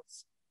everybody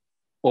else.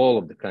 All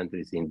of the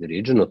countries in the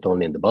region, not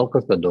only in the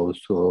Balkans, but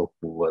those who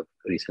have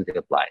recently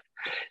applied.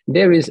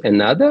 There is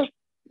another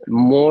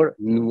more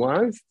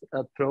nuanced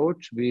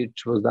approach,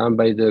 which was done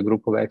by the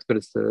group of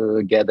experts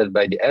gathered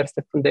by the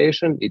Erste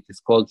Foundation. It is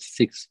called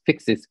 6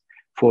 Fixes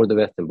for the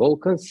Western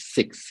Balkans,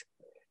 6,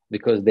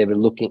 because they were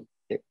looking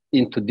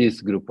into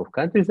this group of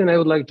countries, and I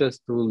would like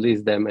just to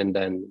list them and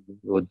then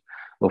would,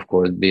 of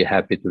course, be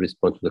happy to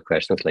respond to the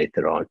questions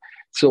later on.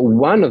 So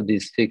one of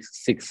these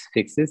 6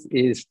 fixes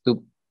is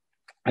to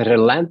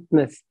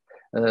relentless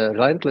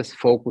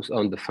focus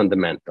on the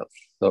fundamentals.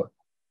 So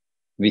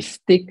we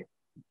stick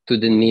to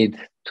the need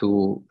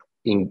to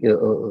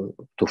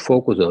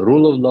focus on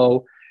rule of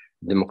law,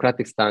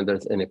 democratic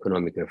standards, and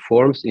economic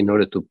reforms in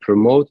order to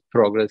promote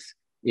progress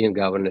in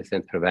governance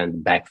and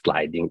prevent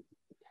backsliding.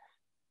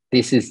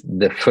 This is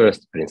the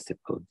first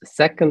principle. The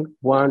second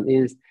one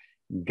is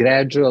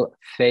gradual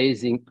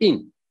phasing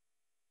in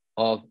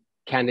of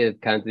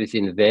candidate countries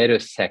in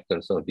various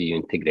sectors of EU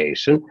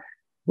integration.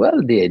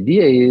 Well, the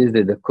idea is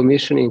that the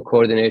Commission, in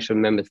coordination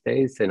with member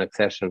states and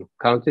accession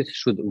countries,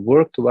 should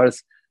work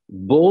towards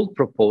bold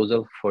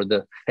proposal for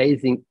the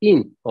phasing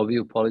in of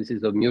EU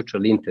policies of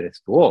mutual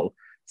interest to all,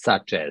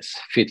 such as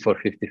Fit for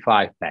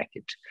 55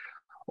 package,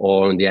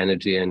 or on the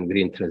energy and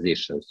green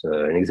transitions.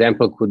 An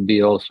example could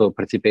be also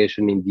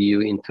participation in the EU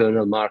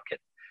internal market.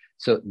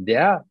 So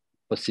there are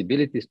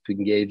possibilities to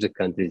engage the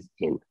countries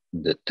in.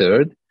 The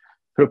third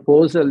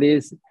proposal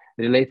is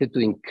related to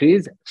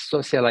increased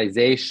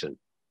socialization,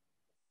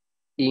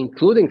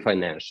 including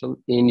financial,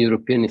 in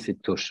European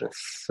institutions.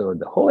 So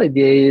the whole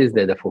idea is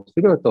that the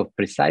fulfillment of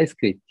precise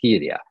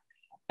criteria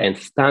and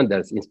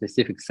standards in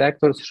specific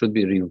sectors should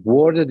be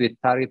rewarded with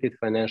targeted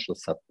financial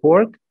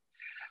support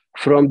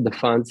from the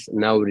funds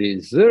now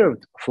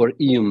reserved for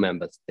EU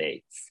member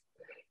states.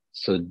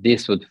 So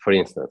this would, for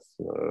instance,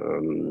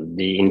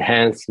 be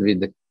enhanced with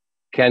the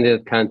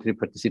candidate country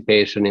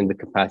participation in the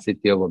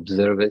capacity of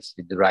observers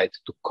with the right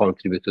to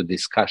contribute to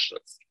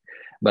discussions,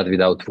 but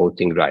without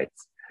voting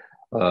rights.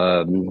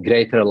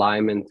 Greater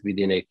alignment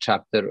within a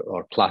chapter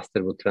or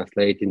cluster will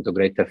translate into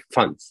greater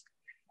funds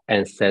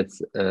and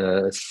sets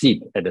a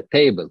seat at the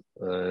table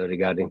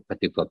regarding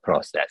particular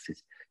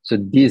processes. So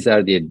these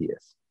are the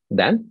ideas.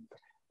 Then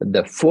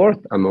the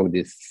fourth among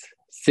these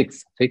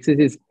 6 fixes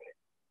is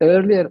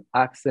earlier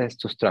access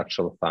to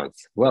structural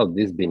funds. Well,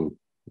 this has been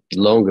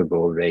long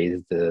ago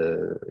raised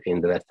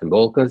in the Western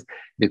Balkans,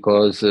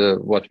 because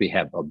what we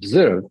have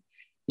observed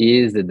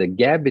is that the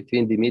gap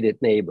between the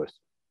immediate neighbors,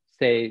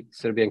 say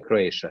Serbia and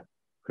Croatia.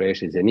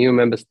 Croatia is a new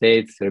member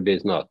state, Serbia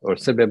is not, or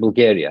Serbia,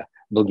 Bulgaria.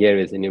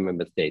 Bulgaria is a new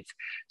member state.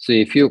 So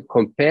if you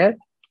compare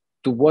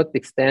to what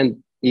extent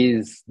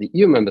is the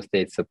EU member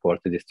state support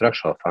to the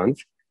structural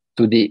funds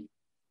to the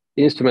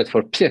instrument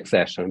for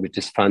pre-accession, which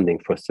is funding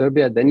for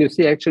Serbia, then you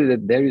see actually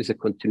that there is a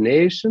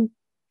continuation.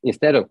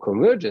 Instead of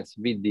convergence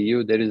with the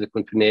EU, there is a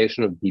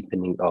continuation of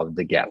deepening of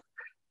the gap.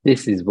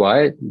 This is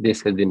why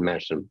this has been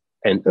mentioned.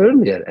 An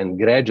earlier and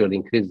gradual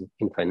increase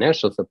in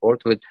financial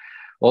support would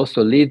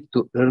also lead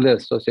to earlier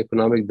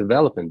socioeconomic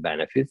development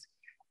benefits,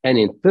 and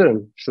in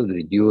turn should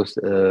reduce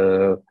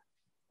the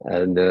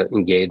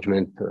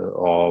engagement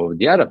of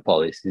the other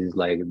policies,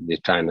 like the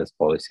China's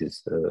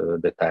policies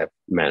that I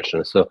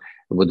mentioned. So it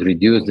would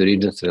reduce the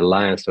region's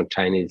reliance on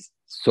Chinese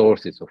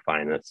sources of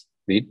finance,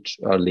 which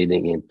are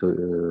leading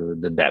into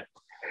the debt.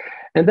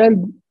 And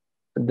then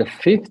the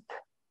fifth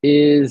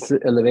is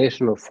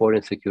elevation of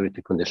foreign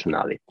security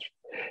conditionality.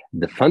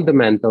 The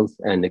fundamentals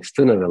and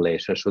external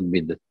relations should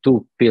be the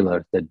 2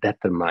 pillars that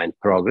determine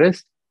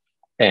progress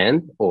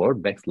and or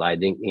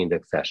backsliding in the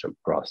accession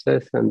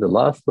process. And the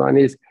last one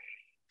is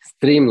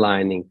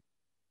streamlining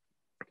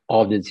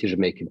of the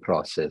decision-making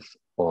process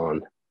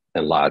on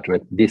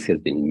enlargement. This has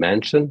been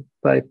mentioned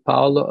by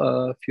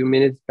Paolo a few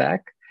minutes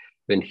back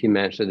when he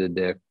mentioned that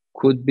there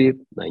could be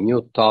a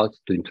new thought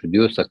to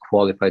introduce a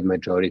qualified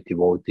majority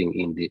voting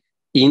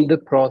in the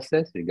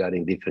process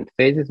regarding different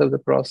phases of the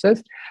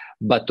process.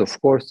 But of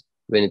course,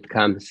 when it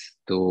comes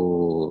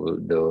to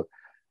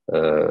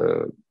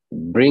the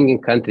bringing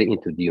country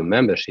into the EU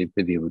membership,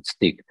 we would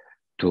stick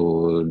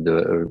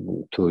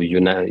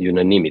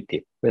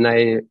unanimity. When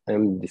I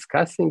am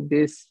discussing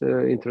this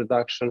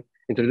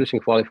introducing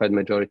qualified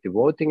majority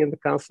voting in the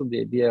Council,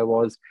 the idea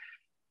was,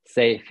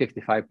 say,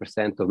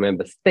 55% of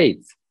member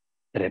states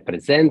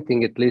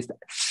representing at least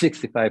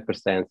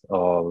 65%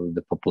 of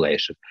the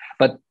population.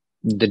 But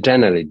the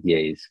general idea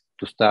is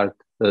to start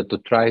to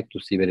try to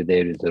see whether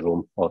there is a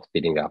room of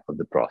speeding up of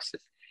the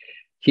process.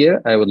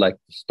 Here, I would like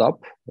to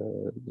stop,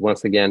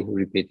 once again,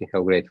 repeating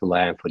how grateful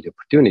I am for the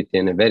opportunity,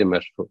 and I'm very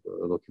much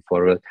looking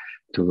forward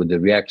to the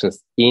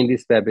reactions in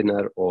this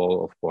webinar,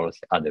 or, of course,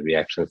 other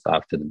reactions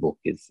after the book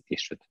is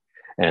issued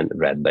and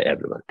read by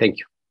everyone. Thank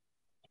you.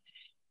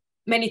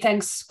 Many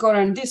thanks,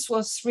 Goran. This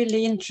was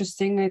really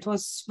interesting. It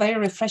was very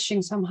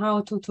refreshing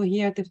somehow to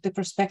hear the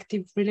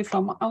perspective really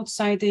from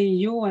outside the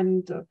EU,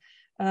 and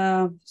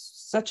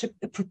such a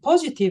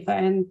positive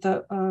and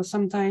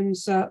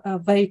sometimes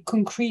very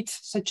concrete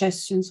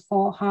suggestions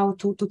for how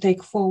to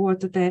take forward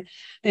the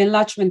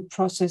enlargement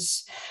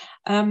process.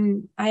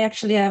 I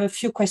actually have a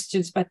few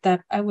questions, but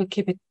I will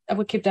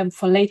keep them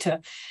for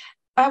later.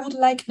 I would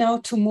like now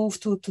to move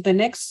to the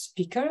next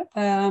speaker,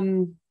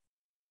 Carlo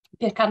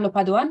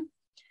Padoan.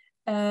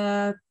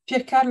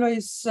 Carlo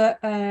is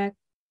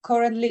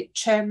currently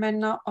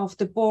chairman of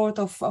the board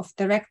of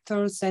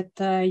directors at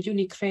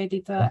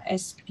Unicredit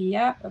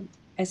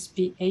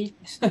S.p.A.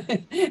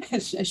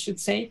 I should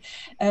say.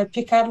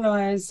 Carlo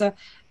has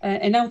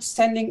an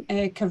outstanding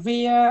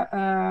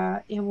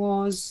career. He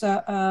was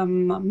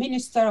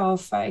Minister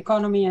of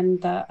Economy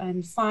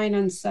and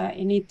Finance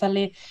in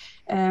Italy.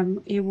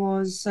 He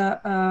was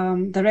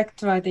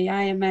director at the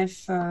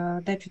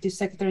IMF, Deputy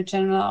Secretary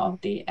General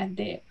of the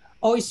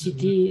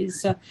OECD,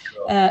 is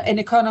an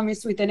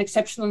economist with an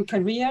exceptional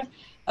career.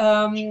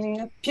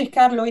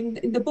 Carlo,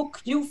 in the book,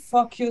 you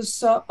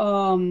focus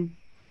on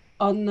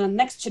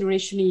Next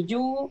Generation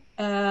EU,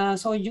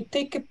 so you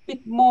take a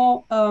bit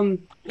more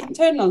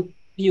internal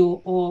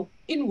view or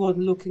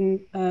inward-looking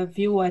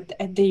view at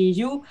the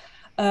EU,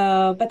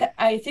 but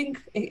I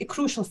think a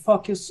crucial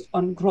focus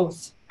on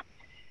growth.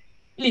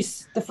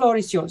 Please, the floor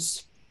is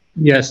yours.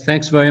 Yes,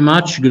 thanks very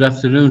much. Good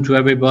afternoon to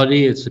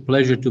everybody. It's a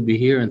pleasure to be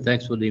here, and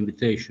thanks for the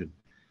invitation.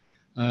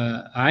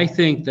 I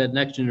think that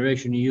Next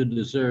Generation EU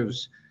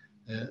deserves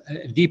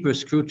a deeper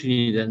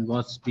scrutiny than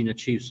what's been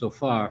achieved so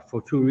far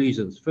for two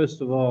reasons.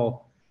 First of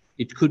all,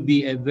 it could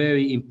be a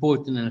very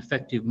important and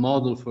effective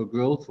model for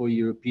growth for the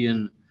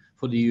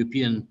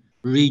European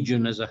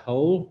region as a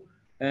whole.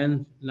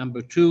 And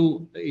number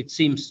two, it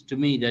seems to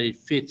me that it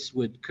fits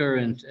with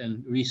current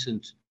and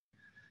recent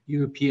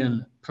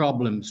European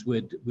problems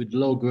with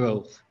low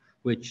growth,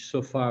 which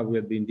so far we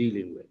have been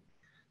dealing with.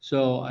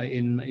 So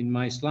in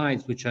my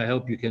slides, which I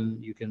hope you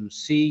can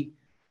see,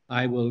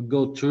 I will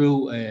go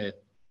through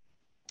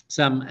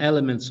some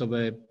elements of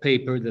a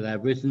paper that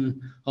I've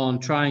written on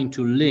trying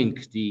to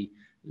link the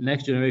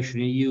Next Generation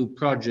EU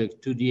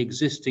project to the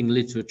existing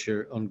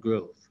literature on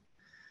growth.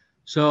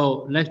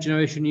 So Next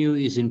Generation EU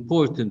is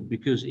important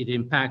because it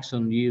impacts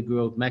on the EU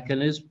growth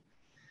mechanism.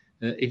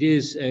 It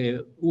is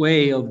a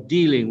way of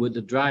dealing with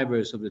the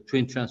drivers of the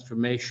twin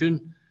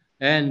transformation,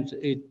 and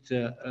it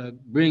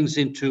brings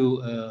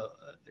into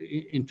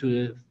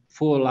the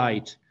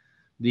forelight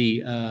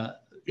the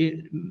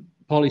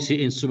policy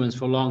instruments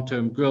for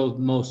long-term growth,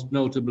 most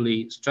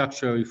notably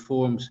structural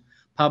reforms,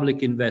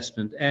 public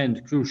investment,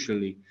 and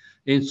crucially,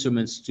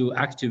 instruments to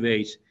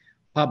activate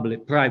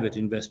private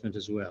investment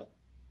as well.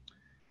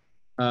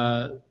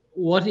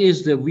 What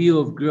is the view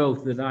of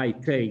growth that I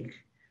take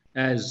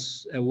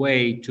as a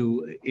way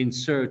to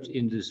insert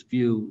in this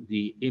view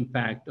the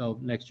impact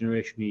of Next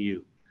Generation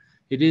EU?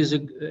 It is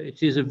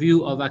a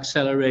view of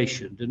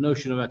acceleration. The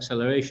notion of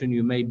acceleration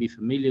you may be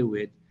familiar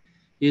with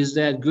is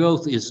that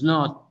growth is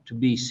not to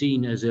be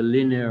seen as a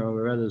linear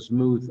or rather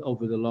smooth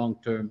over the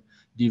long-term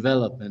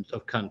development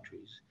of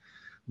countries.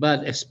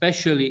 But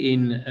especially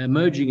in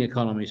emerging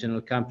economies, and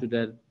I'll come to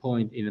that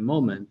point in a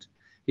moment,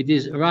 it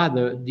is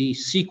rather the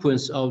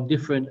sequence of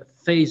different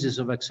phases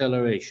of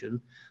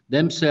acceleration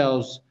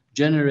themselves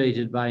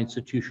generated by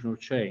institutional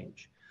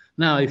change.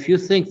 Now, if you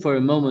think for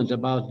a moment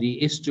about the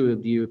history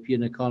of the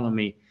European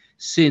economy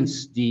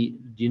since the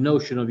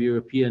notion of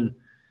European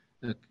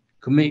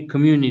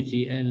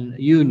community and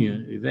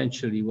union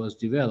eventually was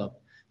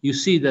developed, you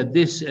see that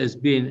this has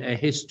been a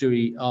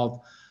history of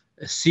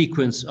a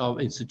sequence of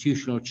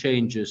institutional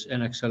changes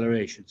and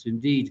accelerations.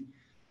 Indeed,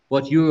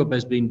 what Europe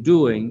has been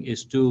doing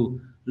is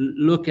to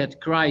look at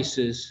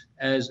crisis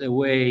as a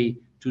way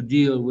to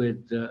deal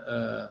with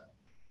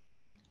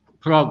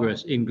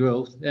progress in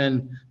growth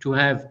and to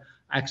have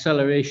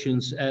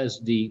accelerations as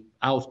the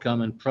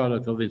outcome and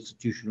product of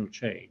institutional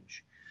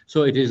change.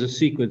 So it is a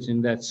sequence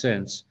in that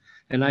sense,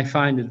 and I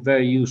find it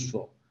very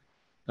useful.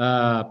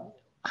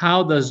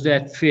 How does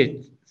that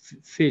fit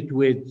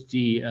with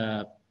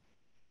the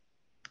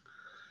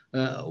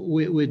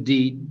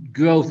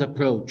growth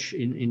approach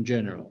in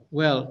general?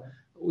 Well,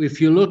 if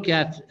you look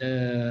at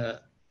a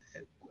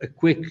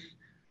quick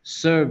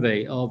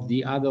survey of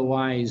the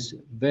otherwise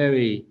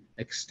very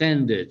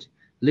extended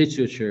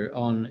literature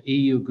on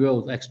EU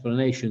growth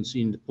explanations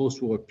in the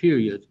post-war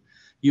period,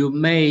 you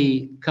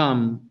may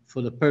come,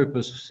 for the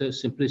purpose of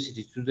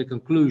simplicity, to the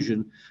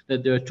conclusion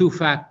that there are two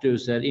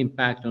factors that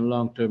impact on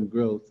long-term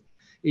growth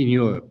in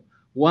Europe.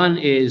 One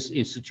is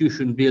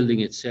institution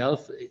building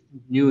itself,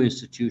 new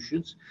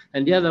institutions,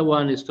 and the other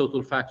one is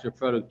total factor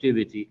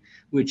productivity,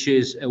 which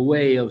is a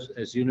way of,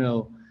 as you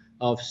know,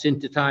 of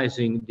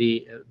synthesizing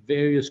the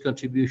various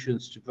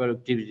contributions to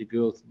productivity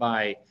growth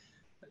by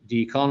the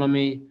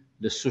economy,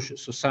 the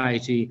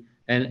society,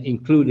 and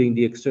including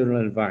the external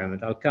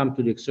environment. I'll come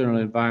to the external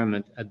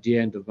environment at the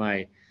end of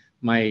my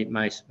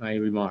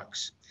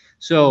remarks.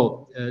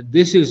 So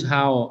this is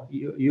how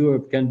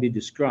Europe can be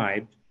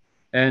described.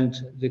 And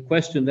the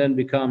question then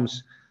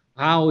becomes,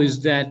 how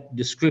is that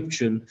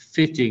description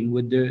fitting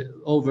with the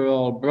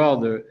overall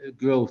broader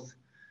growth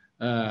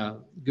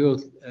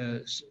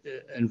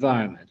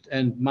environment?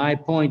 And my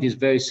point is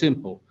very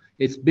simple.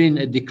 It's been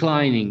a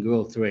declining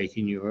growth rate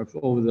in Europe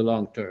over the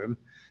long term,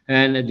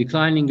 and a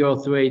declining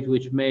growth rate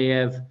which may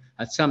have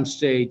at some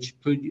stage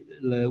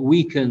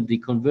weakened the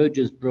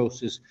convergence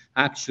process,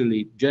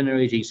 actually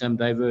generating some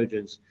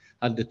divergence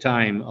at the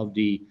time of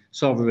the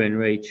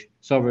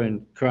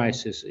sovereign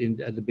crisis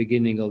at the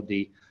beginning of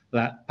the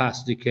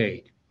past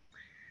decade.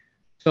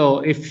 So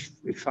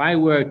if I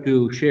were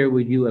to share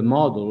with you a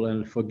model,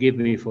 and forgive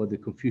me for the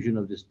confusion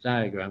of this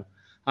diagram,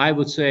 I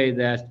would say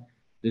that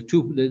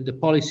the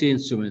policy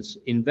instruments,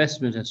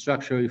 investment and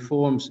structural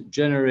reforms,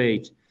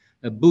 generate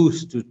a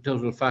boost to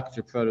total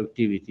factor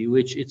productivity,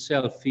 which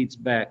itself feeds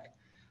back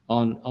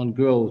on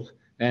growth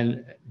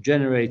and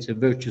generates a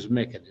virtuous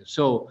mechanism.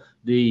 So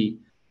the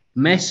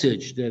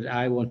message that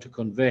I want to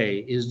convey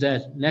is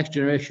that Next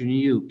Generation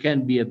EU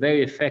can be a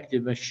very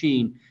effective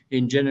machine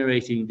in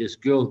generating this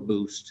growth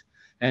boost,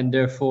 and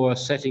therefore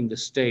setting the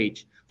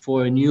stage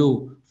for a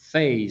new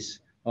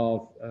phase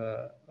of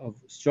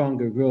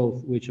stronger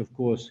growth, which of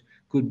course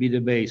could be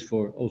the base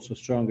for also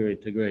stronger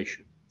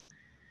integration.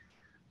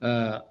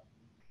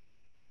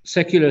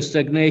 Secular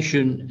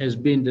stagnation has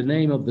been the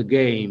name of the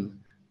game,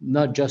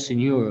 not just in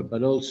Europe,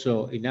 but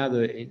also in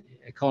other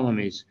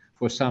economies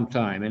for some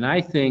time. And I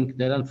think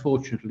that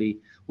unfortunately,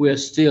 we are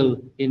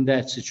still in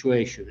that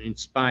situation in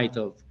spite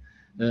of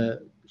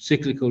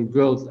cyclical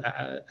growth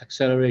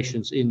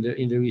accelerations in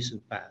the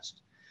recent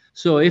past.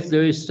 So if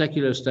there is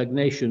secular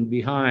stagnation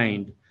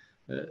behind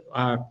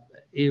our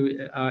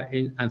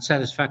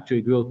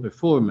unsatisfactory growth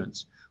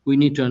performance, we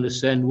need to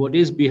understand what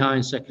is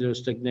behind secular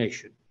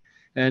stagnation.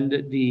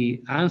 And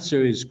the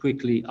answer is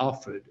quickly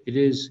offered. It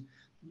is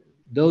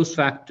those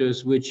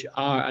factors which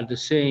are at the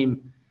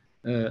same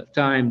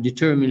time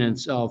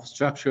determinants of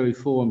structural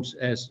reforms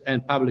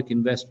and public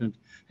investment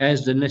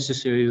as the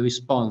necessary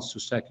response to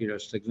secular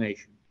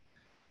stagnation.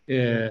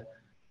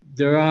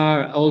 There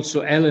are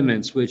also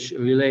elements which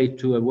relate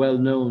to a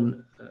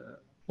well-known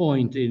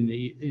point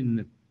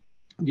in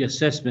the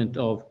assessment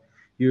of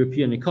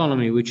European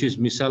economy, which is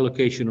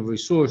misallocation of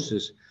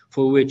resources,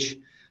 for which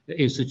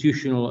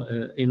institutional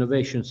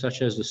innovations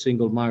such as the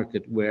single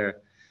market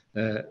were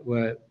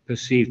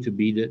perceived to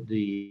be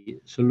the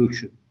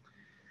solution.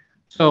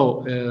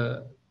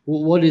 So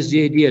what is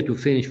the idea to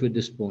finish with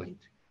this point?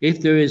 If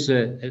there is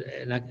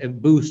a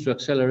boost to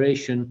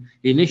acceleration,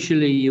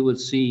 initially you will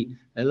see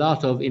a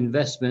lot of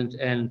investment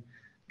and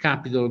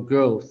capital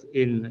growth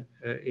in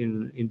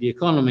the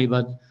economy,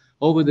 but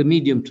over the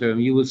medium term,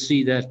 you will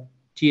see that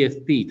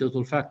TFP,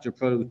 total factor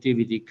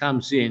productivity,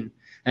 comes in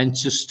and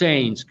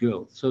sustains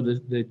growth. So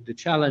the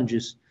challenge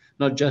is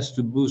not just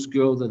to boost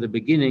growth at the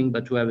beginning,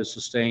 but to have a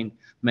sustained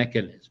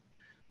mechanism.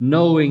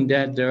 Knowing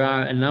that there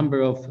are a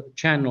number of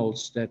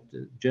channels that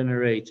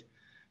generate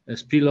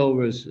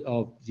spillovers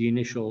of the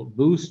initial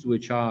boost,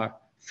 which are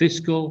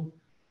fiscal,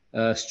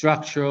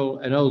 structural,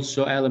 and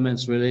also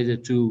elements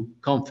related to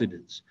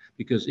confidence.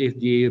 Because if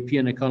the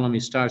European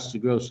economy starts to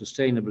grow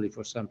sustainably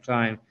for some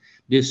time,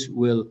 this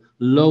will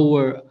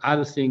lower,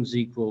 other things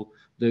equal,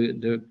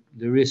 the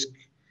risk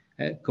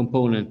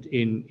component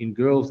in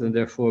growth, and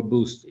therefore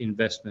boost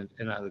investment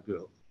and other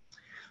growth.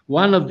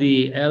 One of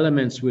the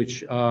elements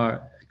which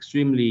are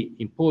extremely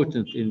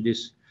important in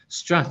this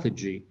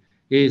strategy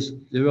is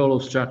the role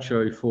of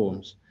structural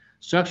reforms.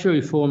 Structural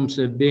reforms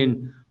have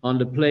been on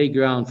the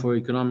playground for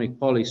economic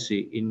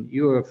policy in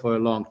Europe for a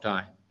long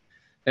time.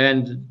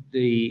 And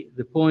the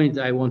point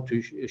I want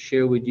to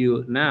share with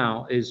you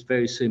now is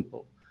very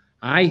simple.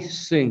 I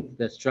think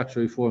that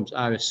structural reforms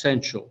are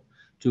essential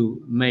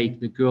to make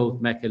the growth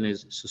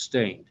mechanism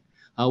sustained.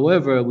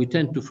 However, we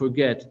tend to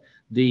forget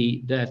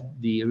that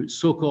the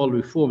so-called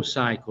reform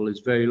cycle is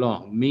very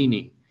long,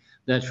 meaning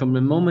that from the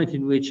moment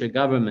in which a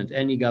government,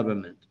 any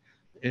government,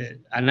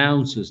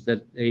 announces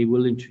that they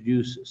will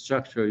introduce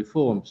structural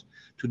reforms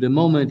to the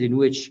moment in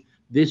which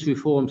these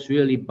reforms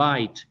really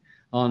bite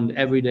on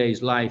everyday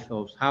life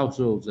of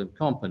households and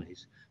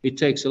companies, it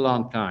takes a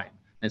long time.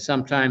 And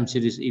sometimes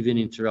it is even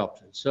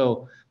interrupted.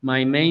 So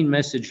my main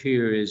message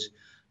here is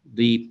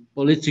the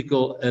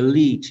political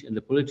elite and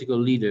the political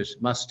leaders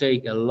must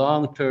take a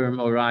long-term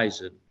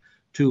horizon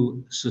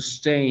to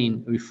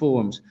sustain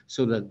reforms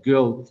so that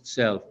growth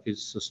itself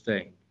is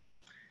sustained.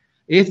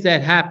 If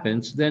that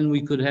happens, then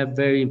we could have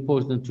very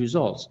important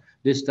results.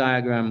 This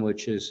diagram,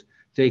 which is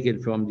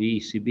taken from the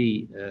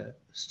ECB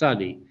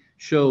study,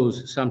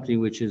 shows something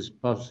which is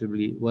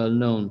possibly well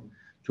known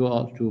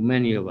to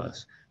many of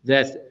us,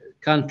 that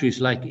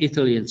countries like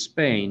Italy and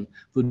Spain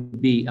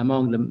would be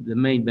among the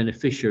main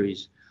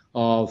beneficiaries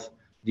of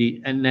the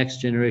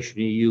Next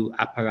Generation EU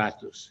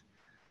apparatus.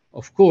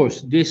 Of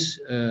course, this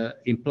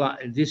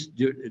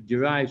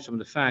derives from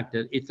the fact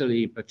that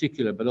Italy in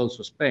particular, but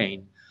also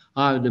Spain,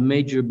 are the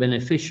major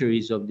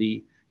beneficiaries of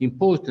the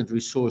important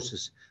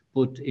resources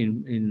put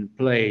in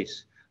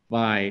place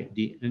by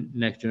the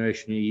Next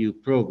Generation EU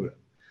program.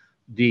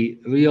 The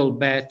real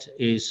bet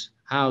is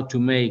how to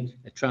make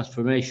a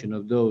transformation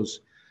of those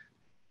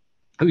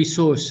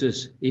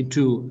resources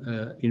into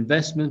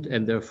investment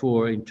and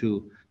therefore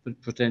into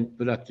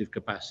productive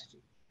capacity.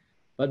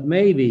 But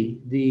maybe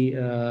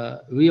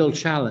the real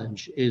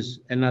challenge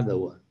is another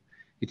one.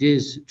 It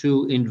is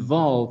to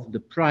involve the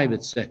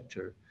private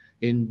sector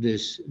in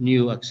this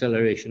new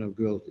acceleration of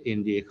growth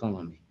in the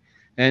economy.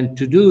 And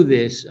to do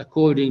this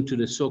according to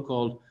the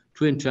so-called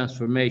twin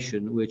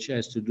transformation, which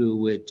has to do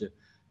with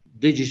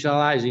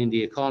digitalizing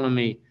the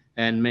economy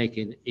and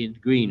making it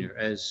greener.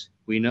 As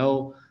we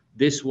know,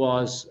 this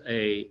was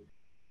a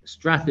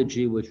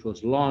strategy which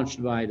was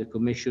launched by the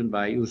Commission,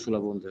 by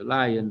Ursula von der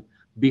Leyen,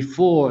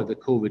 before the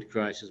COVID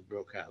crisis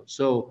broke out.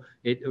 So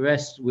it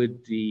rests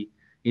with the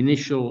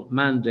initial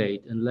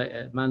mandate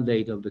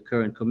of the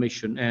current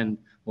Commission and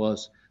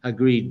was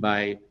agreed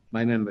by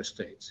member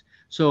states.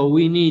 So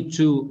we need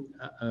to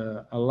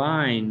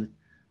align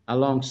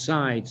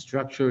alongside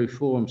structural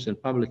reforms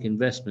and public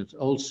investments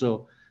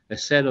also a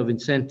set of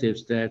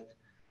incentives that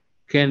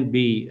can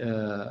be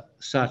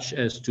such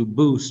as to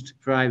boost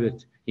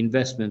private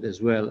investment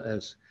as well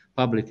as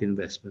public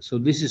investment. So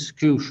this is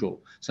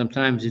crucial.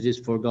 Sometimes it is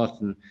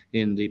forgotten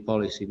in the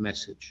policy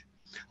message.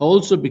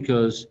 Also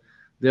because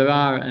there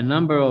are a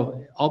number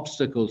of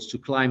obstacles to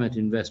climate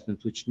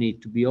investment which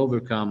need to be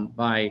overcome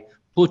by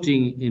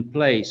putting in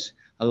place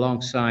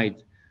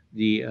alongside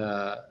the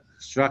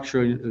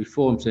structural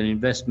reforms and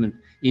investment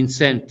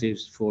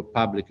incentives for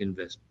public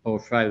investment or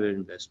private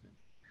investment.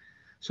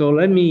 So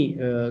let me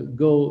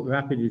go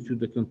rapidly to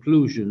the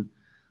conclusion,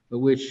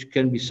 which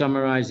can be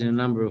summarized in a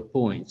number of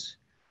points.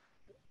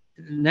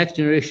 Next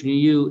Generation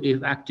EU,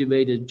 if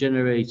activated,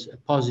 generates a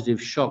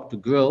positive shock to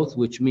growth,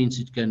 which means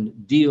it can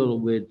deal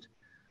with,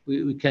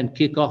 we can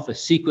kick off a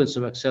sequence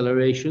of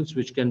accelerations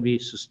which can be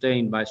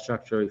sustained by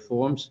structural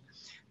reforms.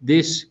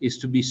 This is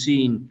to be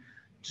seen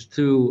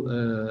through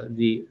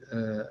the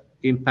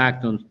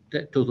impact on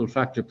total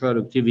factor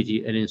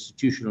productivity and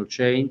institutional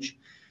change.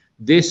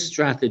 This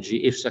strategy,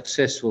 if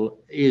successful,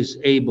 is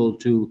able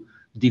to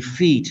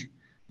defeat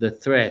the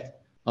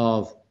threat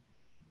of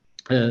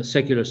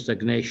secular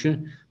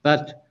stagnation.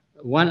 But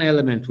one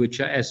element which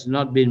has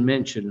not been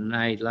mentioned, and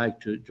I'd like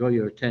to draw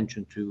your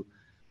attention to,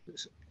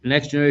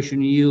 Next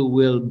Generation EU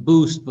will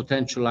boost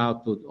potential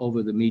output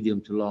over the medium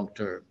to long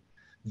term.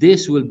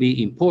 This will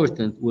be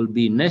important, will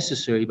be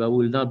necessary, but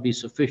will not be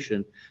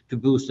sufficient to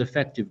boost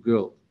effective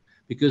growth,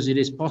 because it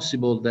is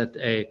possible that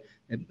a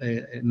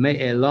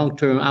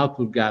long-term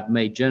output gap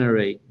may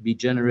be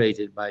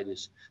generated by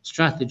this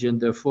strategy, and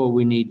therefore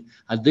we need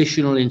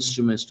additional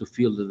instruments to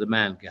fill the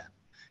demand gap.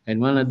 And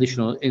one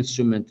additional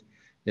instrument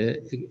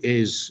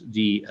is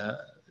the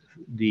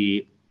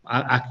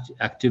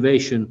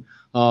activation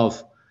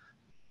of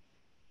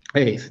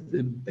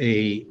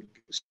a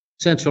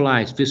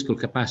centralized fiscal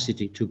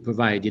capacity to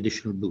provide the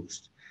additional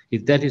boost.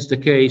 If that is the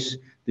case,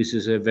 this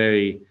is a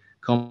very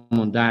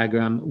common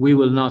diagram. We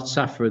will not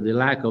suffer the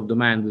lack of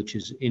demand which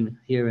is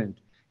inherent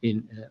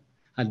in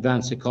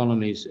advanced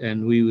economies,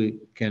 and we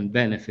can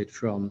benefit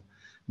from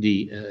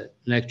the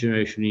Next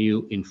Generation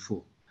EU in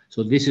full.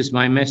 So this is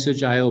my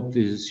message. I hope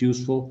this is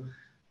useful.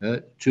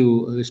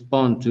 To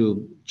respond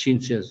to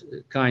Cinzia's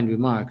kind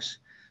remarks,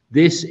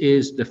 this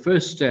is the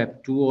first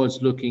step towards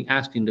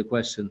asking the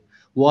question,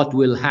 what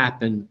will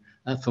happen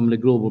from the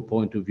global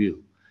point of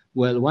view?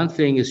 Well, one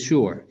thing is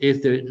sure,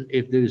 if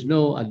there is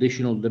no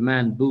additional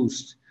demand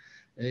boost,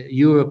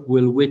 Europe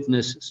will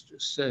witness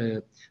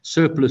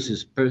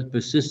surpluses,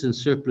 persistent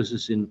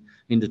surpluses in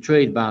the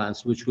trade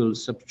balance, which will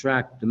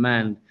subtract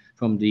demand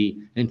from the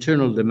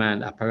internal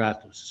demand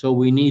apparatus. So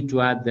we need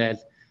to add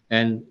that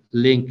and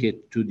link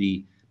it to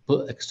the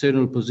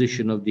external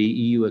position of the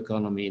EU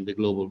economy in the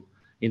global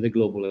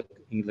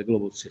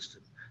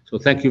system. So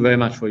thank you very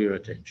much for your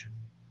attention.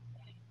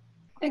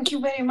 Thank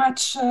you very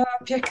much,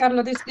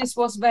 Piercarlo. This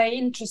was very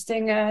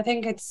interesting. I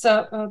think it's,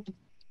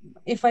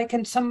 if I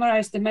can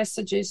summarize the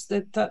messages,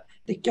 that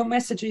your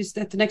message is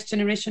that the Next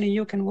Generation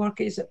EU can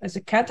work as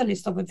a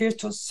catalyst of a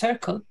virtuous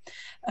circle.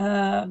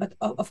 But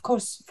of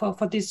course,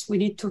 for this, we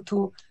need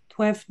to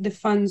have the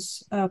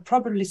funds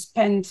properly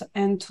spent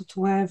and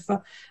to have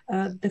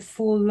the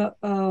full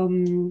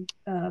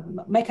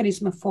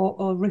mechanism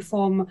for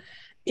reform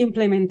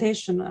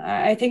implementation.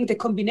 I think the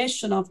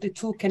combination of the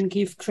two can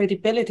give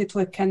credibility to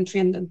a country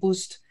and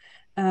boost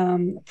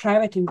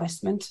private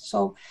investment.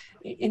 So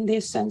in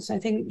this sense, I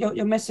think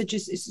your message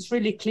is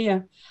really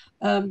clear.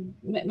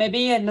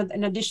 Maybe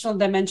an additional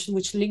dimension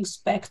which links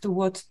back to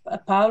what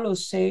Paolo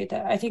said.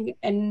 I think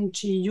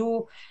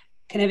NGU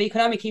can have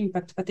economic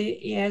impact, but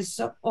it has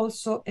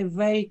also a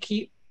very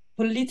key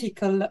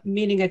political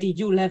meaning at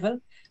EU level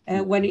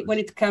when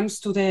it comes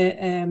to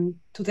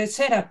the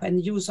setup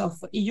and use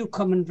of EU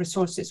common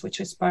resources, which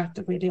is part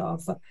really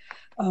of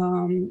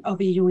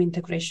EU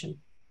integration.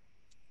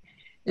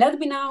 Let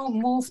me now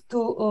move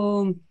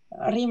to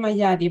Rim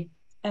Ayadi.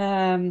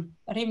 Rim,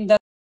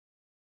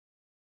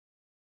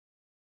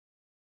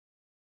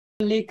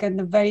 colleague and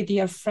a very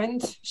dear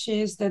friend.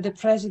 She is the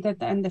president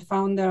and the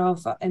founder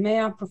of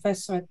EMEA,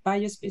 professor at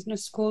Bayes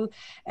Business School,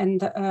 and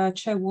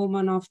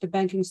chairwoman of the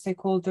banking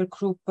stakeholder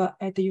group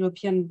at the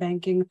European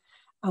Banking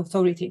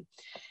Authority.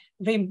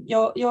 Rim,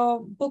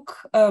 your book,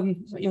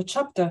 your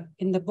chapter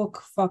in the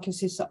book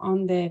focuses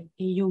on the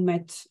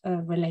EU-Med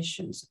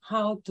relations.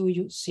 How do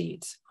you see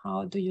it?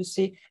 How do you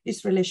see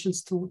these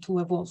relations to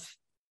evolve?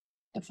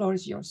 The floor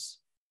is yours.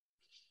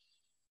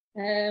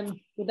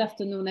 Good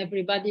afternoon,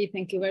 everybody.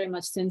 Thank you very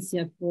much,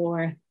 Cinzia,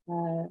 for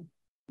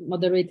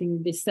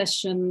moderating this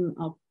session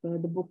of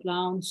the book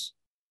launch.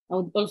 I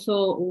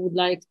would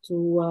like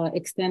to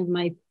extend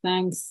my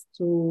thanks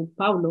to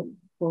Paolo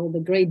for the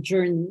great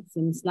journey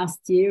since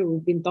last year.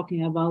 We've been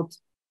talking about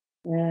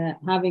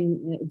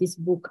having this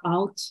book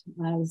out,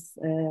 as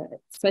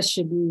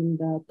especially in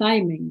the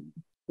timing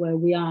where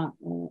we are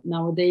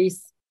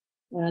nowadays.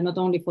 Not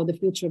only for the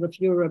future of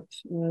Europe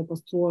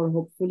post-war,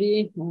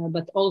 hopefully,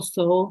 but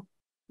also,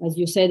 as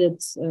you said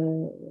it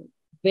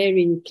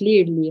very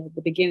clearly at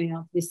the beginning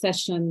of this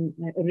session,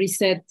 a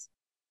reset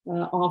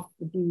of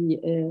the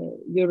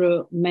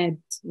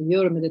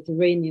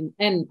Euro-Mediterranean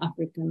and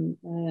African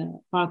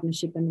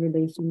partnership and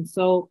relations.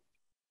 So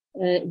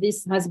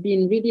this has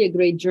been really a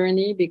great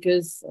journey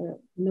because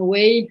in a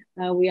way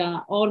we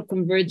are all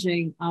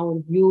converging our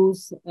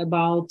views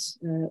about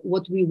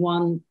what we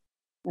want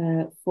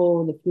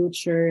for the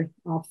future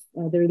of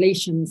the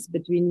relations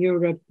between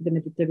Europe, the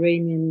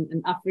Mediterranean,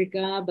 and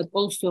Africa, but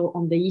also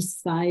on the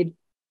east side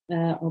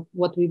of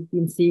what we've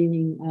been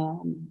seeing,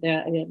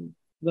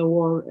 the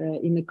war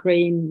in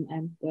Ukraine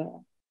and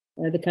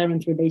the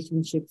current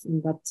relationships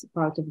in that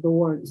part of the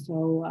world.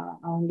 So I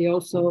only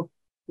also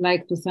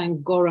like to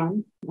thank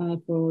Goran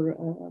for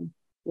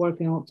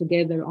working all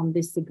together on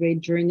this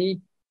great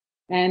journey.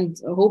 And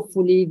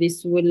hopefully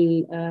this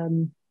will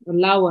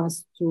allow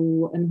us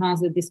to enhance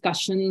the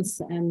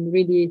discussions and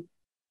really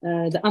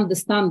the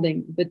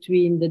understanding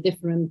between the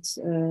different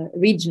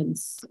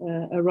regions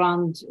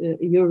around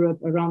Europe,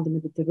 around the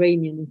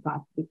Mediterranean, in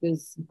fact,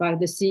 because by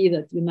the sea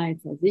that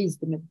unites us is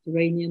the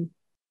Mediterranean.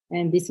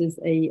 And this is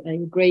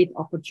a great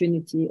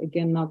opportunity.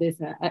 Again, now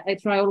I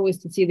try always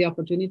to see the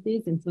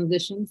opportunities in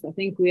transitions. I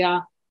think we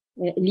are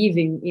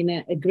living in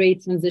a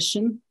great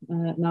transition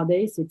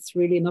nowadays. It's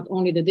really not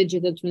only the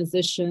digital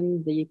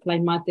transition, the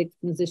climatic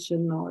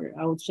transition, or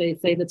I would say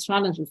the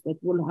challenges that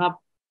will have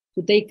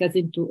to take us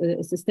into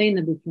a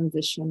sustainable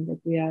transition that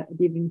we are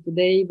living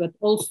today, but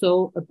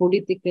also a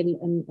political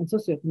and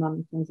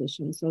socioeconomic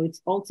transition. So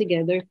it's all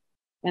together.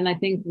 And I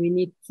think we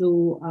need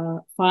to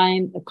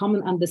find a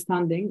common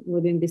understanding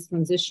within this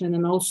transition,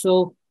 and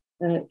also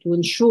to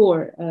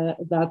ensure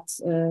that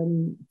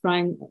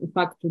trying, in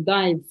fact, to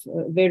dive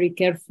very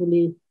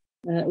carefully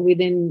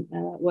within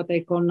what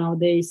I call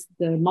nowadays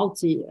the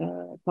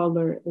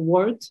multi-polar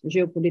world,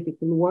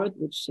 geopolitical world,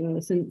 which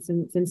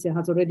Cinzia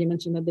has already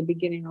mentioned at the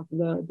beginning of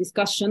the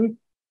discussion.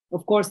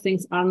 Of course,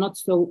 things are not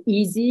so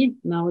easy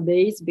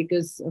nowadays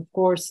because, of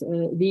course,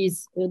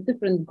 these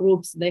different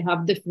groups, they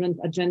have different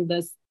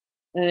agendas,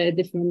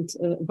 different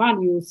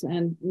values,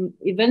 and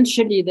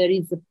eventually there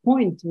is a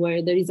point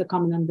where there is a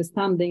common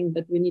understanding,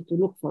 but we need to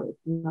look for it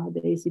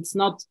nowadays. It's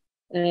not,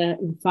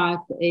 in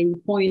fact, a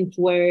point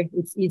where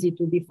it's easy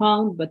to be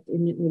found, but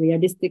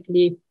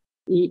realistically,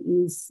 we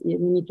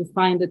need to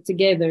find it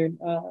together,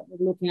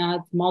 looking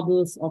at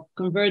models of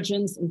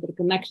convergence,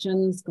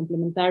 interconnections,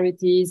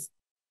 complementarities,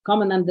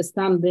 common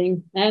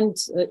understanding, and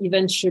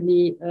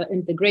eventually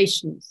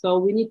integration. So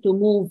we need to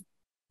move,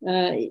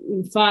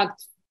 in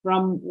fact,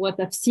 from what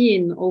I've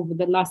seen over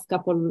the last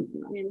couple,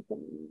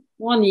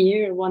 1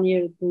 year,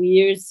 2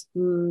 years,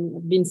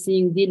 I've been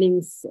seeing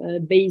dealings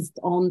based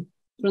on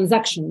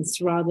transactions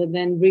rather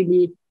than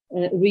really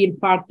real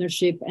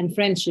partnership and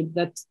friendship.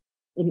 That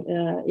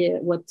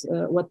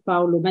what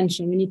Paolo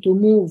mentioned. We need to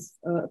move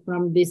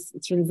from this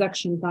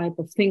transaction type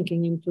of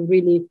thinking into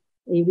really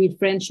a real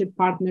friendship,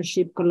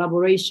 partnership,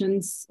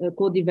 collaborations,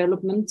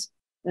 co-development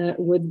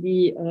with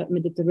the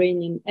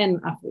Mediterranean and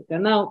Africa.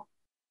 Now,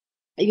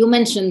 you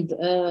mentioned,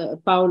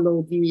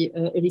 Paolo, the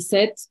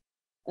reset.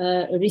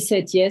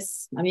 Reset,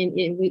 yes. I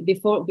mean,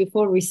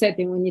 before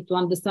resetting, we need to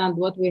understand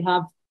what we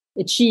have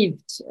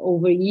achieved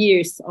over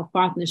years of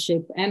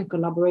partnership and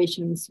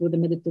collaborations with the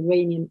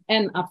Mediterranean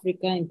and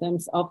Africa in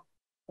terms of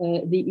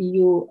the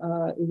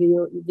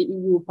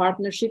EU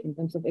partnership, in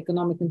terms of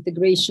economic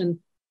integration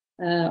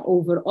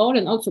overall,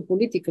 and also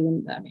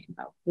political. I mean,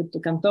 we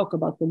can talk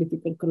about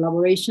political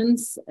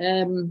collaborations.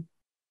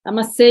 I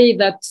must say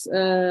that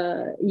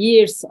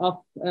years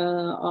of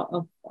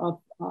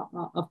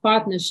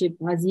partnership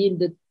has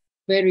yielded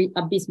very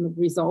abysmal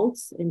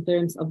results in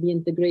terms of the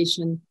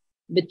integration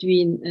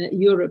between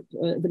Europe,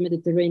 the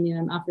Mediterranean,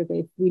 and Africa.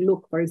 If we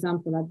look, for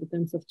example, at the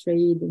terms of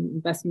trade and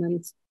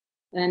investments,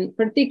 and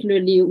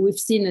particularly we've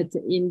seen it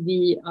in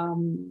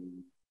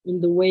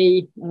the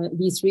way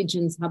these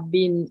regions have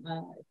been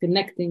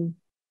connecting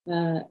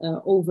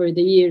over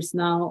the years.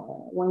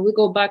 Now, when we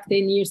go back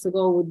 10 years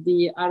ago with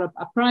the Arab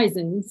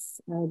uprisings,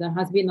 there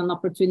has been an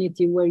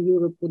opportunity where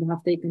Europe would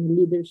have taken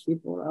leadership,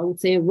 or I would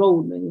say a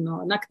role,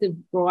 an active,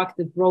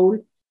 proactive role.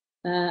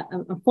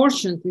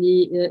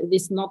 Unfortunately,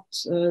 this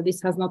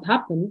has not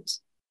happened.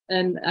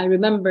 And I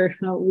remember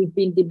we've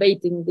been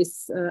debating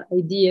this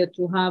idea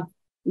to have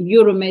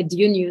Euromed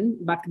Union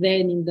back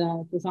then in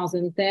the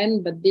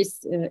 2010, but this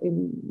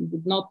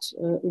did not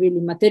really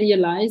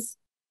materialize.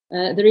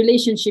 The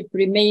relationship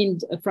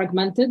remained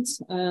fragmented,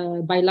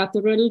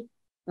 bilateral,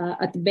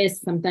 at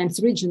best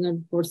sometimes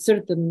regional for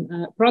certain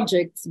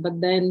projects, but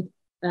then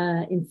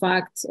in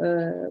fact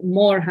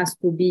more has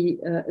to be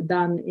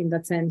done in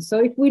that sense. So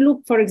if we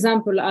look, for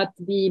example, at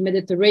the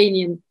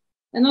Mediterranean,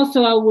 and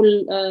also I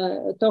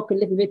will talk a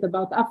little bit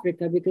about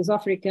Africa, because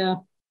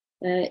Africa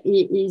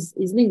is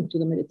linked to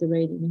the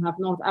Mediterranean. You have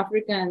North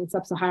Africa and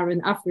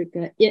Sub-Saharan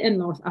Africa. In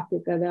North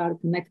Africa, they are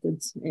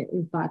connected,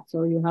 in fact.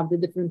 So you have the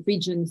different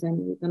regions,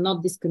 and you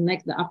cannot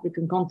disconnect the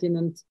African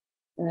continent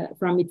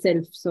from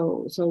itself.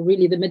 So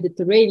really the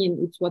Mediterranean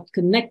is what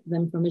connects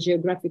them from a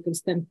geographical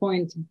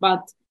standpoint.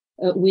 But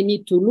we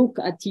need to look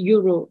at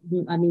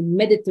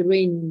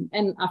Mediterranean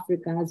and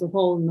Africa as a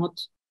whole, not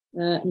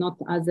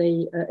as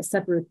a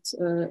separate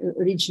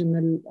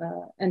regional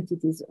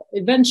entities.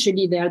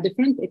 Eventually, they are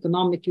different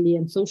economically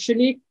and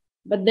socially,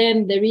 but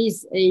then there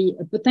is a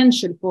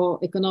potential for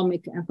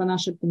economic and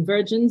financial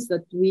convergence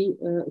that we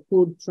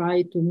could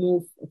try to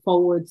move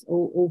forwards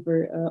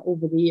over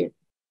the year.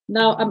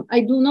 Now,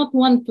 I do not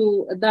want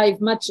to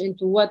dive much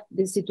into what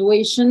the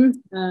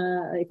situation,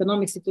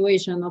 economic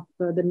situation of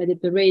the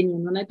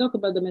Mediterranean. When I talk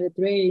about the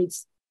Mediterranean,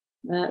 it's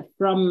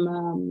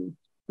from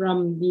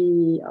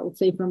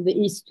the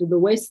east to the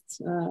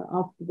west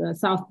of the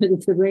South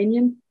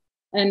Mediterranean.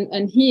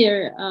 And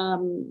here,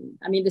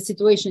 the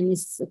situation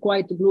is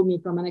quite gloomy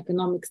from an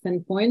economic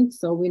standpoint.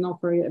 So we know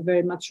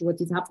very much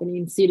what is happening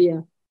in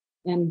Syria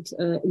and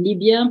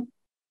Libya.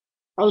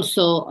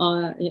 Also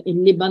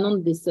in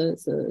Lebanon,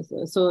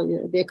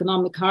 the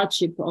economic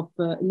hardship of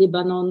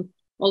Lebanon,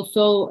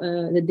 also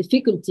the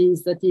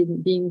difficulties that are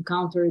being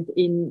encountered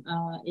in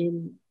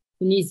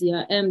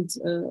Tunisia and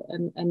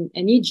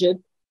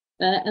Egypt.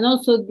 And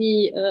also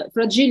the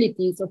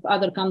fragilities of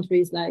other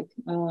countries like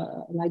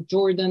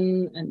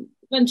Jordan, and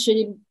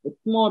eventually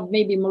more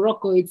maybe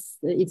Morocco. It's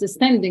a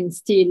standing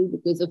still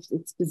because of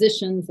its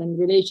positions and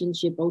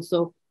relationship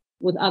also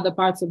with other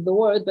parts of the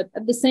world. But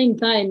at the same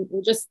time,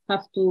 we just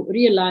have to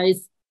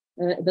realize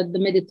that the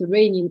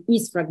Mediterranean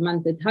is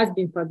fragmented, has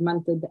been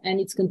fragmented, and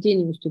it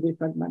continues to be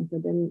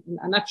fragmented. And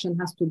an action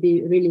has to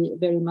be really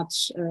very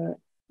much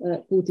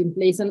put in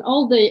place. And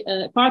all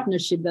the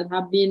partnerships that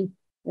have been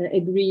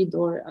agreed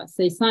or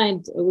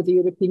signed with the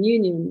European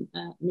Union,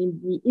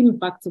 the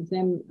impact of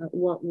them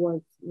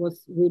was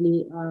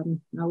really,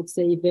 I would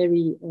say,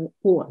 very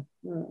poor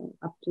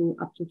up to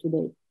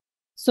today.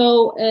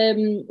 So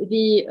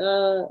the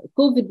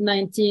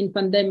COVID-19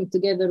 pandemic,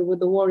 together with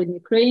the war in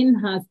Ukraine,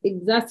 has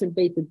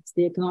exacerbated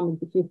the economic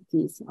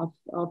difficulties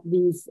of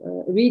these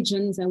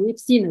regions, and we've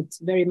seen it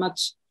very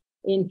much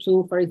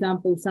into, for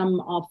example,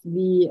 some of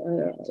the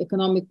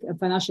economic and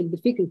financial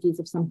difficulties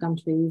of some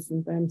countries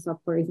in terms of,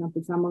 for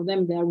example, some of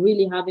them, they are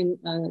really having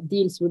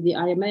deals with the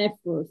IMF,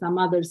 or some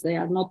others, they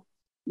are not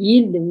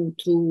yielding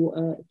to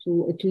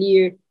a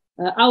clear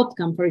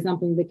outcome, for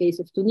example, in the case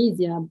of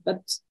Tunisia.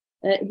 But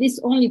this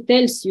only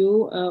tells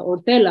you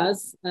or tell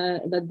us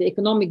that the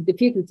economic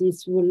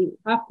difficulties will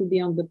have to be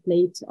on the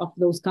plate of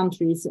those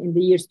countries in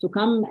the years to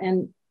come.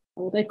 And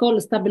what I call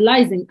a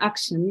stabilizing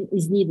action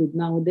is needed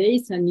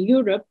nowadays, and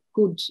Europe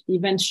could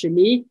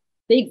eventually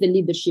take the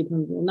leadership.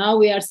 Now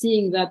we are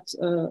seeing that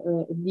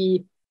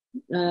the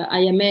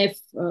IMF,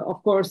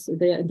 of course,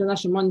 the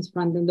International Monetary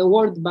Fund and the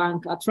World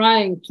Bank are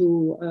trying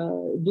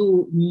to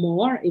do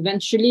more.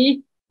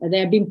 Eventually,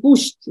 they are being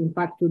pushed, in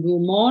fact, to do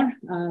more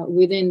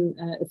within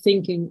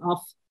thinking of,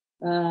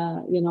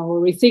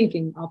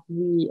 rethinking of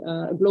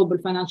the global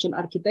financial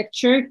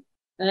architecture.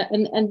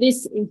 And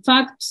this, in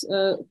fact,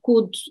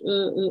 could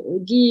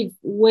give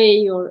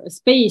way or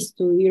space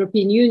to the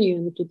European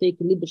Union to take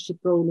a leadership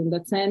role in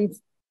that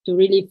sense, to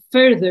really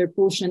further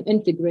push and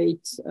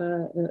integrate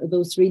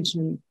those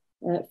regions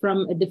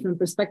from a different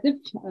perspective.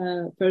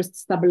 First,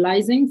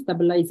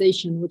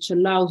 stabilization, which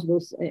allows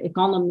those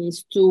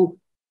economies to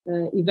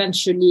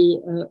eventually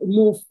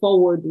move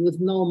forward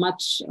with no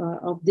much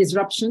of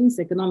disruptions,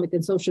 economic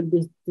and social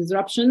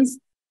disruptions.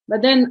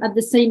 But then at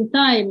the same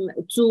time,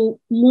 to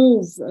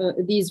move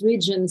these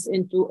regions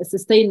into a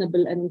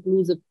sustainable and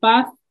inclusive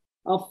path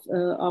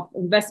of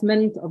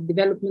investment, of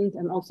development,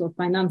 and also of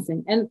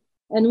financing.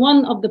 And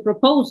one of the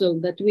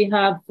proposals that we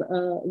have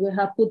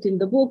put in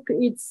the book,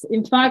 it's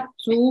in fact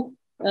to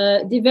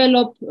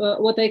develop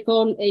what I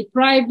call a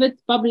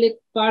private-public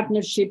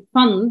partnership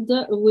fund,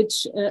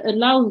 which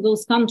allows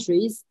those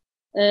countries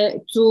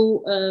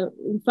to,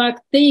 in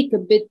fact, take a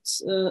bit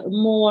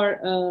more,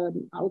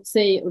 I would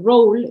say,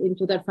 role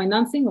into their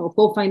financing or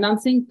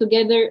co-financing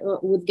together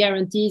with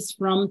guarantees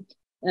from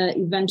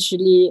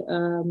eventually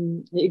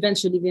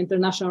the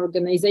international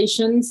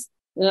organizations,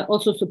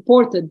 also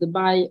supported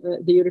by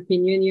the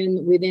European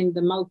Union within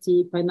the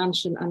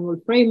multi-financial annual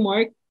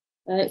framework.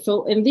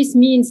 And this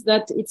means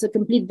that it's a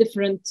complete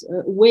different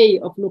way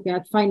of looking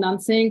at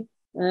financing,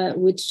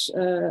 which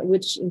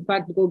in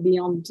fact go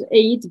beyond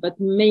aid, but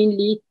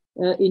mainly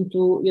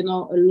into a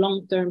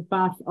long-term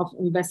path of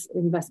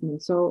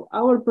investment. So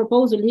our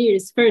proposal here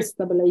is first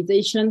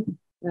stabilization,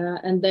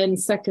 and then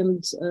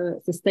second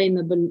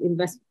sustainable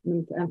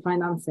investment and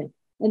financing.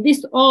 And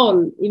this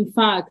all, in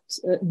fact,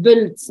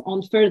 builds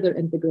on further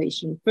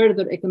integration,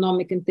 further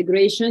economic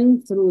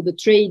integration through the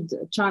trade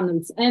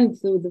channels and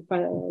through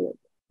the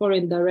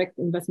foreign direct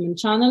investment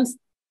channels,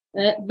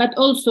 but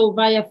also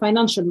via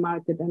financial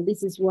market. And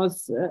this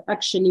was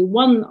actually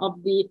one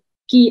of the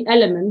key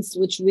elements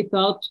which we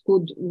thought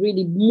could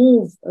really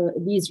move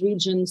these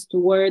regions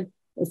toward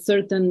a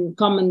certain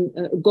common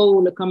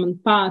goal, a common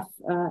path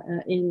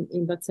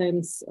in that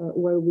sense,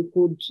 where we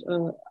could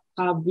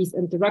have these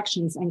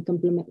interactions and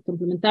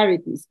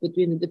complementarities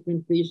between the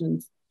different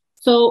regions.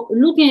 So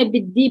looking a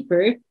bit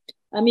deeper,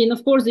 I mean,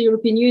 of course, the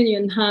European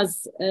Union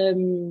has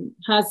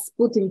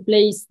put in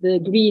place the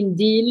Green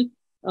Deal.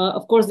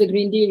 Of course, the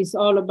Green Deal is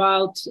all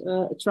about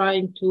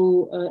trying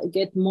to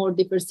get more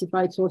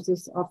diversified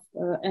sources of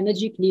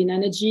energy, clean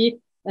energy,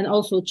 and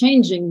also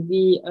changing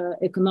the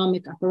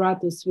economic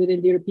apparatus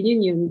within the European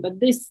Union. But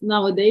this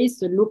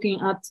nowadays, looking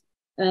at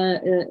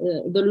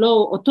the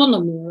low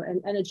autonomy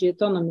and energy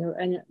autonomy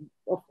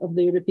of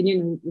the European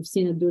Union, we've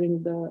seen it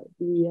during the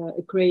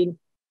Ukraine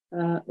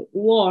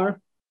war.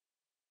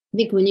 I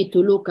think we need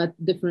to look at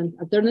different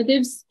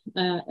alternatives,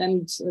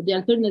 and the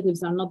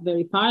alternatives are not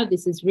very far.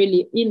 This is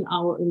really in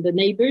the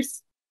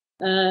neighbors,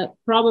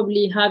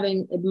 probably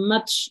having a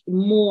much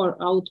more,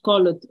 I would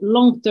call it,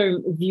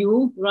 long-term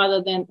view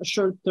rather than a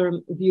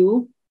short-term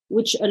view,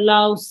 which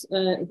allows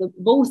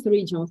both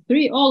regions,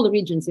 all the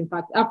regions, in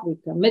fact,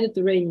 Africa,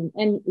 Mediterranean,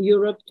 and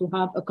Europe to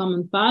have a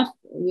common path.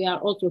 We are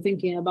also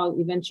thinking about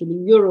eventually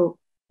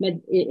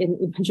Euromed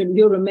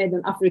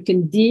and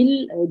African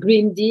deal,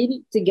 Green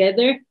Deal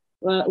together,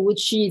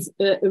 which is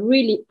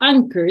really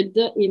anchored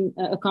in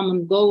a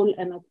common goal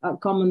and a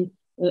common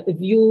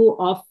view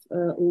of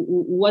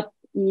what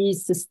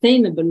is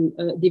sustainable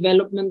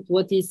development,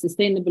 what is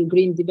sustainable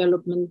green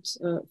development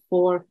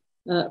for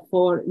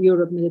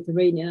Europe,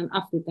 Mediterranean, and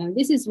Africa. And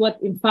this is what,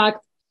 in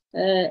fact,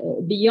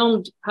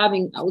 beyond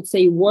having, I would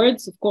say,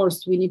 words, of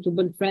course, we need to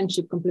build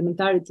friendship,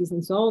 complementarities,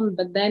 and so on,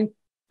 but then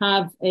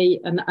have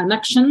an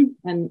action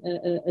and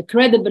a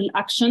credible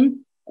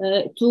action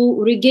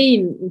to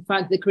regain, in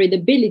fact, the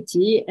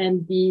credibility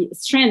and the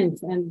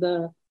strength and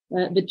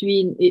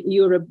between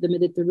Europe, the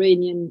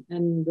Mediterranean,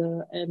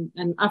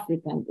 and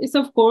Africa. It's,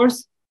 of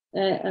course,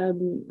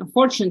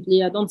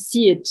 unfortunately, I don't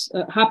see it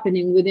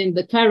happening within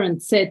the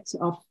current set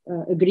of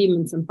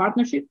agreements and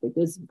partnership,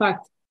 because, in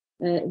fact,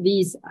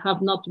 these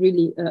have not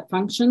really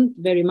functioned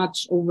very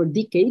much over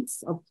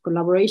decades of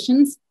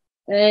collaborations.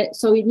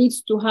 So it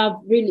needs to have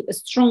really a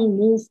strong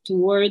move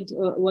toward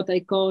what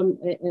I call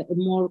a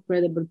more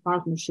credible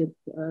partnership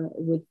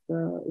with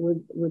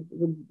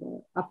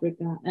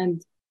Africa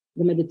and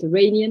the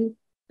Mediterranean.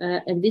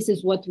 And this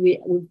is what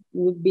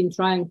we've been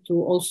trying to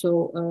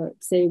also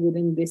say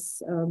within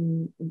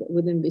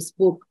this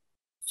book.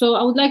 So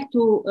I would like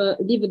to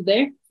leave it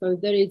there. So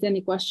if there is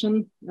any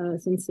question,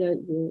 Cinzia,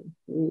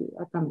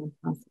 I can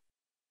answer.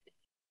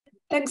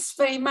 Thanks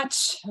very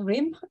much,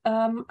 Rim.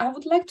 I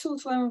would like to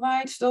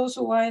invite those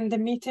who are in the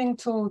meeting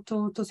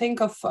to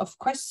think of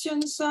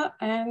questions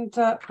and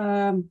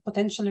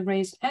potentially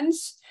raise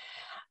hands.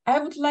 I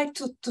would like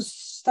to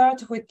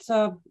start with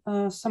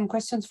some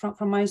questions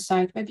from my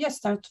side. Maybe I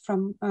start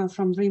from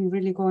Rim,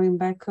 really going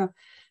back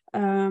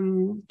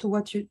to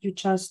what you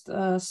just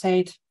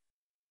said.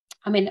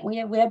 I mean, we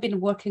have been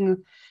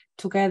working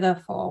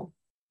together for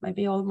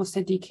maybe almost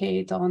a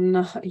decade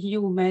on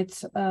EU-Med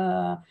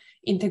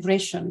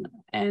integration.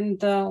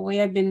 And we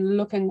have been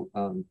looking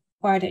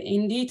quite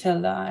in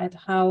detail at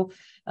how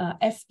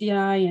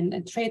FDI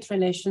and trade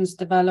relations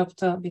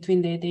developed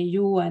between the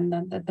EU and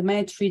the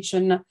Med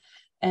region,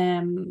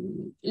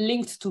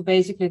 linked to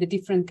basically the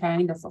different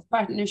kind of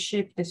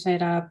partnership, the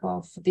setup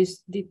of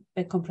these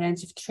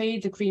comprehensive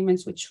trade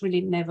agreements, which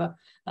really never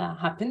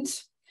happened.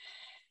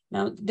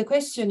 Now, the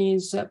question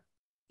is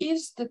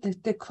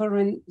the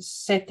current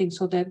setting,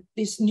 so that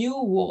this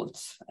new world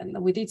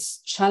and with its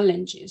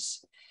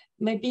challenges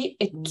may be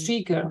a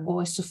trigger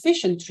or a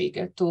sufficient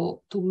trigger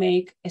to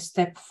make a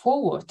step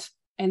forward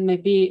and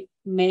maybe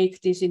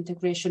make this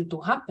integration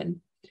to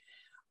happen?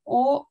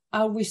 Or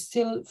are we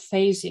still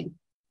facing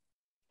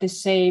the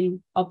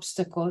same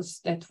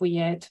obstacles that we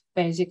had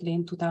basically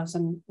in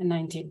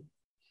 2019.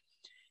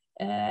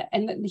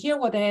 And here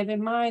what I have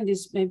in mind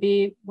is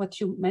maybe what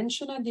you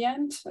mentioned at the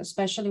end,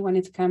 especially when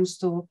it comes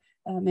to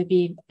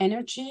maybe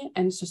energy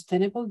and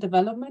sustainable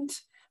development,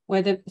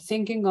 where they're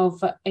thinking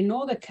of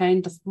another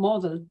kind of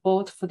model,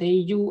 both for the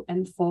EU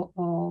and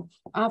for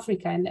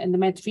Africa and the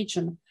Med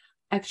region,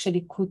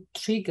 actually could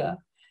trigger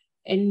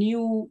a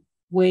new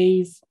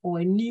wave or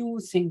a new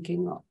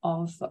thinking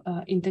of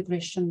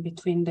integration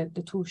between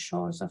the two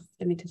shores of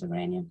the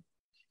Mediterranean.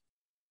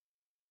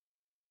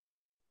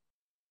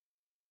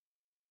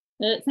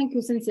 Thank you,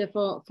 Cinzia,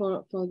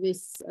 for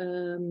this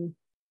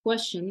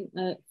question.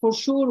 For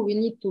sure, we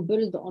need to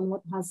build on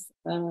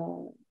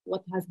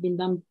what has been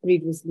done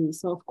previously.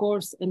 So, of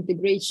course,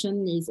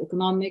 integration is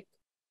economic,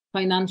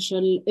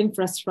 financial,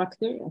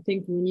 infrastructure. I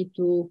think we need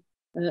to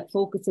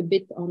focus a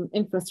bit on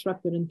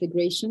infrastructure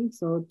integration.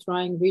 So,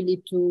 trying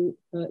really to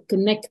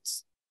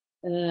connect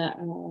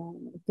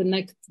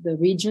the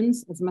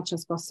regions as much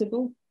as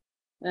possible.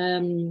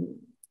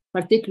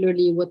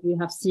 Particularly what we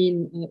have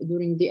seen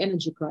during the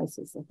energy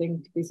crisis. I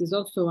think this is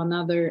also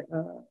another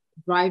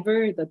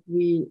driver that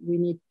we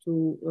need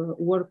to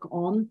work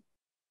on.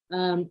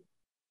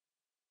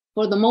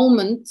 For the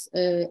moment,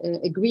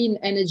 a green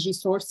energy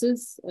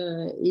sources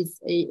is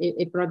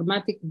a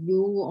pragmatic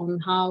view on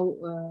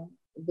how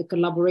the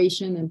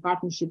collaboration and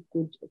partnership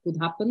could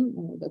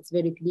happen. That's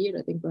very clear.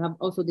 I think we have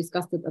also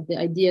discussed it at the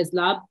Ideas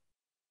Lab.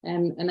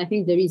 And I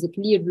think there is a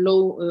clear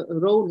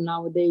role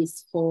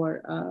nowadays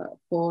for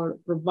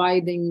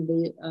providing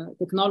the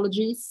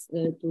technologies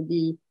to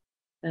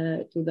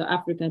the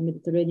African and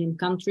Mediterranean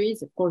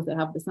countries. Of course, they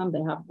have the sun,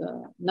 they have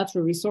the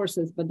natural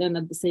resources, but then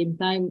at the same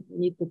time, you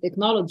need the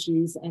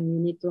technologies and you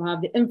need to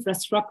have the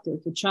infrastructure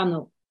to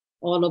channel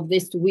all of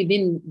this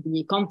within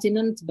the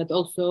continent, but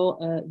also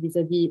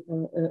vis-a-vis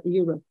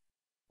Europe.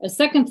 A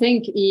second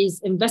thing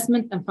is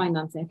investment and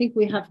financing. I think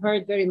we have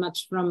heard very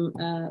much from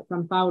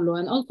Paolo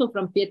and also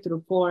from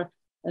Pietro for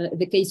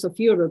the case of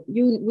Europe.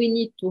 We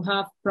need to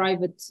have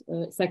private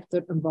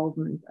sector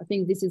involvement. I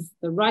think this is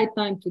the right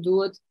time to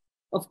do it.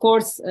 Of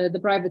course, the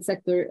private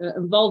sector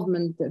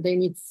involvement, they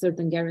need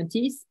certain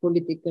guarantees,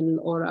 political,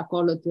 or I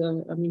call it,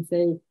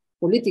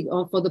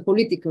 political, for the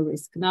political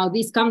risk. Now,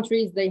 these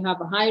countries, they have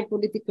a higher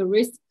political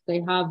risk,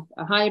 they have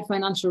a higher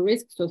financial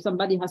risk, so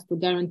somebody has to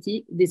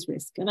guarantee this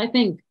risk. And I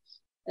think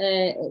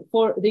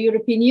for the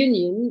European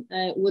Union,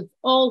 with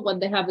all what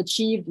they have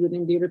achieved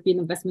within the European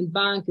Investment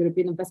Bank,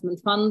 European Investment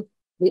Fund,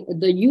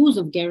 the use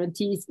of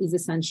guarantees is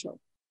essential.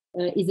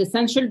 Is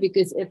essential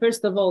because,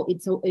 first of all,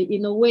 it's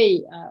in a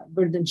way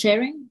burden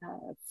sharing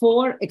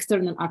for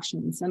external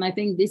actions. And I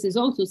think this is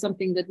also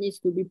something that needs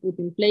to be put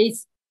in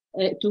place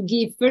to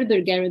give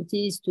further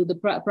guarantees to the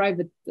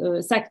private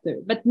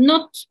sector, but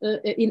not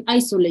in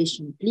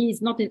isolation,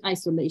 please, not in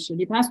isolation.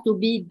 It has to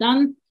be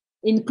done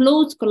in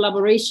close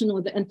collaboration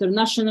with the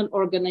international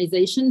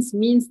organizations,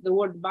 means the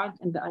World Bank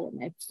and the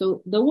IMF.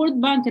 So the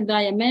World Bank and the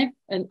IMF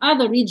and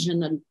other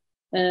regional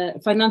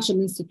financial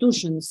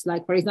institutions,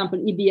 like, for example,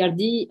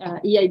 EBRD,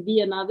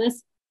 EIB and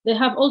others, they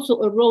have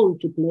also a role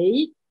to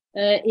play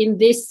in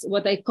this,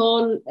 what I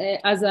call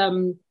as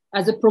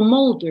a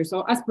promoters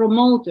or as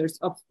promoters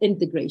of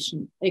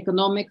integration,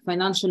 economic,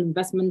 financial,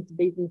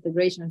 investment-based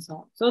integration and so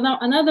on. So now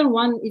another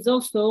one is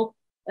also,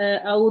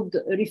 I would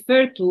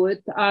refer to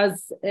it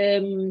as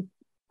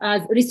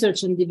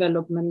research and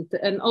development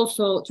and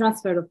also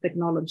transfer of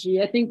technology.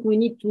 I think we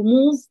need to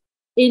move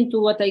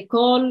into what I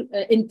call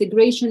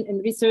integration in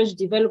research,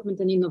 development,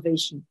 and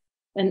innovation.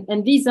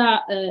 And these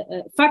are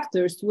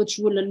factors which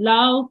will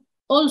allow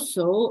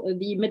also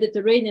the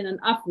Mediterranean and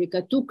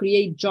Africa to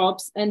create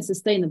jobs and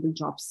sustainable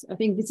jobs. I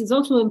think this is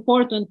also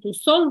important to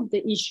solve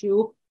the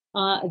issue.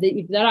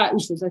 If there are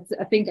issues,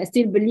 I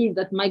still believe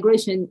that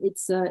migration,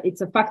 it's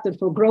a factor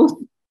for growth.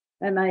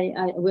 And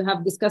we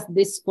have discussed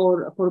this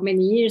for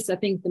many years. I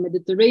think the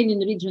Mediterranean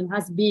region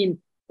has been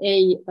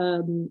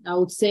I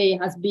would say,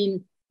 has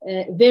been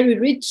very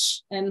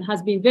rich and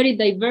has been very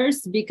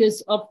diverse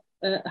because of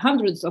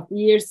hundreds of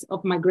years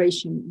of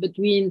migration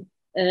between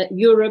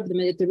Europe, the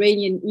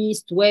Mediterranean,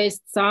 East,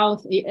 West,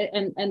 South,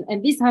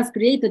 and this has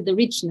created the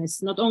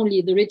richness, not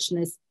only the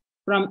richness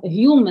from a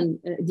human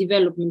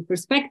development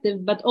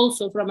perspective, but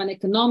also from an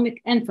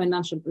economic and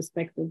financial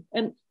perspective.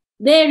 And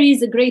there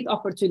is a great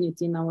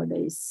opportunity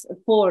nowadays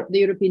for the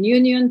European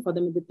Union, for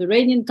the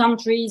Mediterranean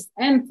countries,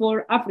 and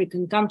for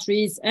African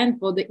countries, and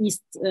for the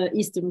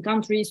Eastern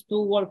countries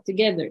to work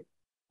together.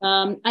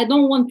 I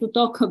don't want to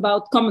talk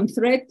about common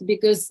threat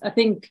because I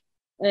think,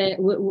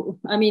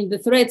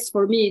 the threats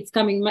for me, it's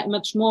coming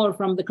much more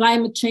from the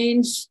climate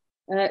change,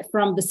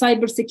 from the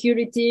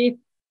cybersecurity,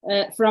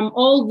 from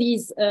all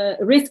these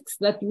risks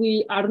that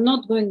we are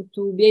not going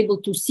to be able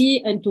to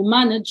see and to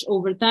manage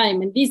over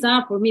time. And these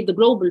are, for me, the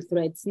global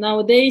threats.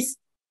 Nowadays,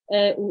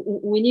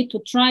 we need to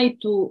try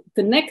to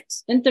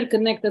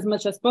interconnect as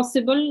much as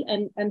possible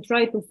and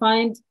try to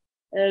find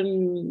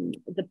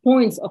the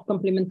points of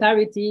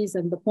complementarities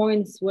and the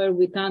points where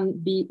we can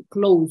be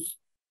close.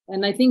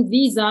 And I think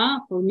these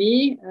are, for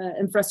me,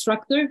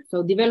 infrastructure.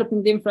 So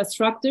developing the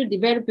infrastructure,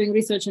 developing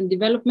research and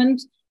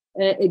development,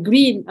 a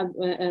green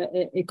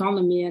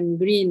economy and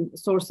green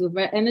source of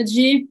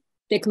energy,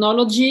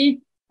 technology,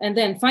 and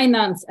then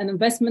finance and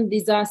investment.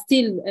 These are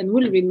still and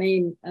will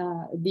remain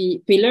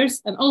the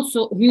pillars, and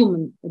also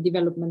human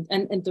development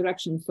and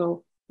interaction.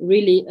 So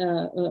really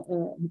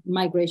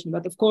migration.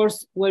 But of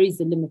course, where is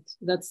the limit?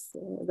 That's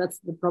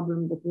the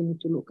problem that we need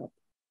to look at.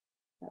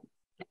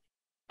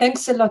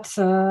 Thanks a lot,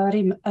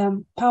 Rim.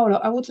 Paolo,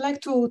 I would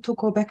like to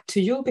go back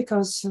to you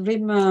because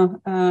Rim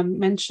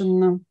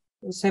mentioned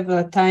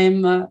several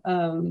times,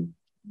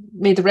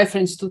 made a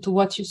reference to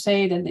what you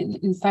said, and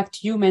in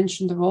fact, you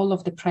mentioned the role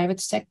of the private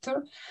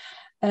sector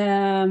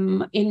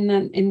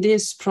in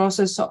this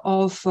process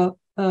of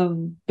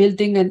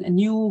building a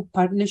new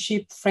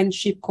partnership,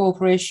 friendship,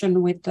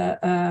 cooperation with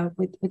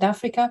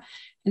Africa.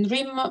 And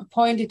Rim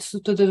pointed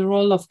to the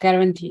role of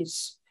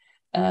guarantees,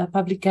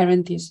 public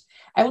guarantees.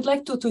 I would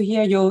like to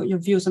hear your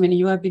views. I mean,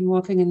 you have been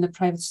working in the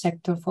private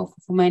sector for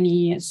many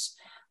years.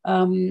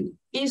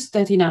 Is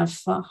that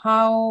enough?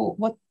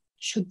 What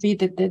should be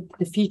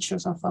the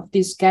features of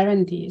these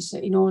guarantees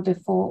in order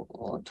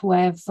to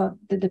have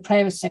the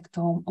private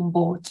sector on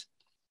board?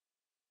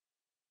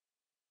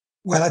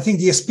 Well, I think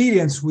the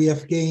experience we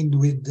have gained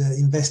with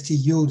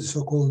InvestEU, the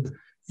so-called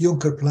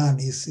Juncker plan,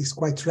 is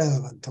quite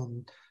relevant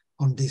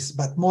on this.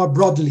 But more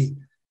broadly,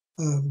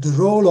 the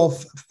role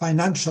of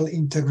financial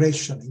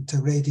integration,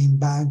 integrating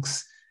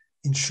banks,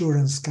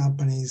 insurance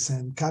companies,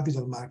 and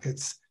capital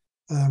markets,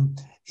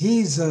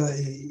 is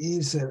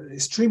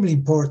extremely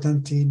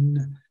important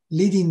in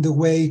leading the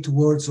way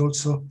towards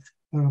also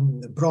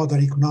broader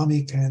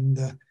economic and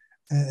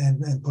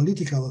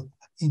political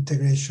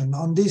integration.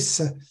 On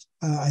this,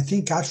 I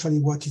think actually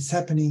what is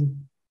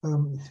happening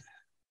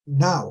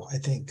now, I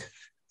think,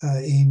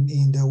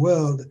 in the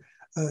world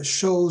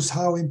shows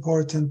how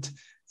important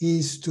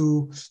is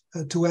to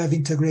have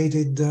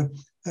integrated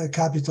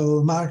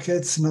capital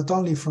markets, not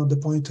only from the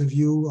point of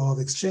view of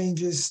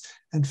exchanges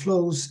and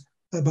flows,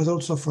 but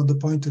also from the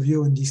point of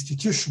view in the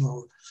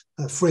institutional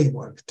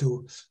framework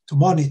to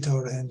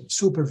monitor and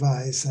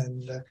supervise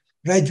and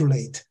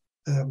regulate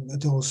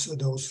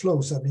those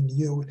flows. I mean,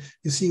 you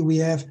see, we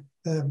have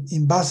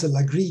in Basel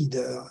agreed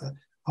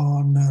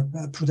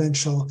on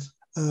prudential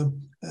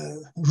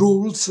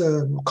rules,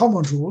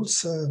 common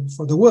rules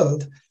for the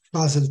world,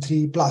 Basel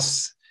III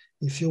plus,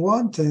 if you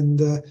want,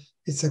 and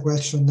it's a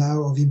question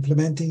now of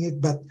implementing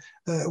it. But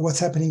what's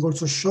happening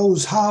also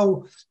shows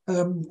how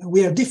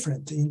we are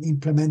different in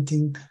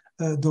implementing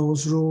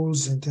those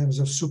rules in terms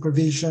of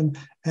supervision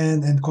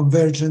and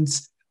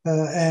convergence.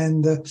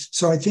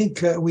 So I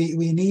think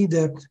we need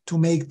to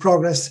make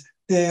progress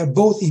there,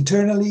 both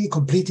internally,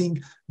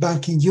 completing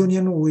banking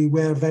union. We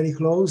were very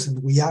close,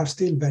 and we are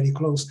still very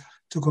close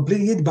to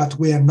completing it, but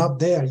we are not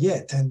there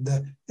yet.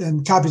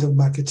 And capital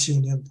markets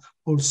union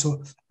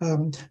also.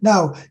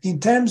 Now, in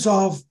terms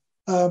of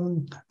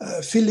bridging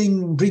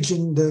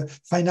the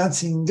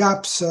financing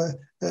gaps,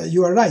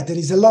 you are right. There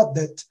is a lot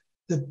that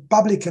the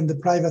public and the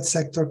private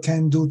sector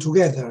can do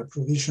together.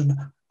 Provision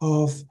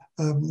of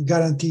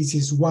guarantees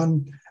is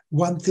one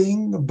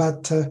thing,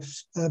 but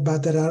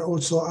there are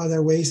also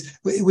other ways.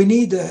 We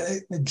need a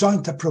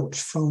joint approach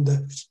from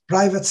the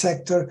private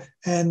sector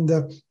and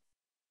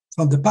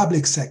from the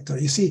public sector.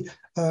 You see,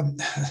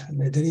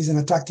 there is an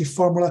attractive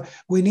formula.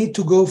 We need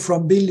to go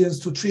from billions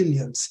to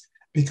trillions,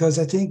 because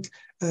I think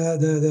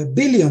the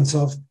billions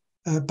of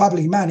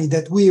public money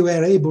that we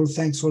were able,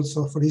 thanks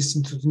also, for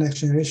instance, to the Next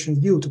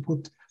Generation EU, to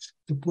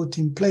put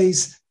in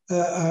place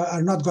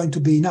are not going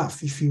to be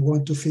enough if you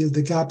want to fill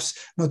the gaps,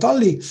 not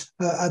only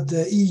at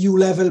the EU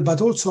level,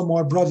 but also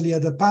more broadly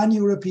at the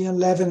pan-European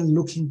level,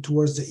 looking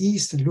towards the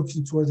East and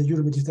looking towards the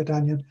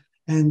Euro-Mediterranean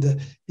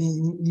and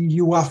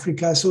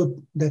EU-Africa,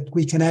 so that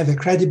we can have a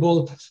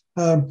credible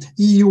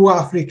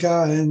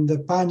EU-Africa and the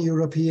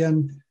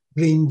pan-European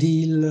Green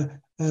Deal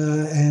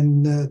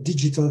and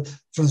digital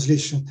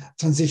transition.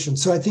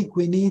 So I think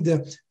we need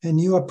a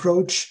new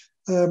approach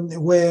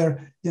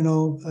where,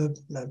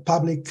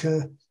 public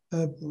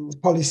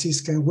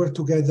policies can work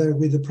together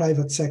with the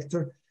private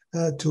sector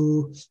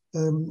to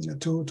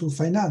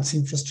finance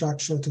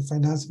infrastructure, to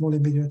finance small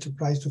and medium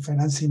enterprise, to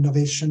finance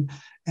innovation,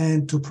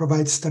 and to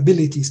provide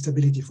stability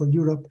for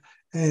Europe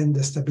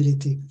and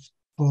stability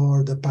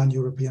for the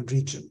pan-European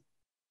region.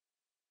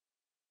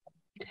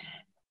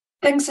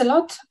 Thanks a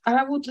lot.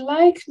 I would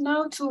like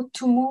now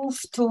to move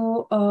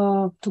to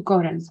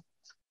Goran.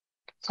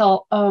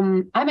 So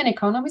I'm an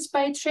economist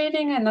by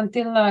training, and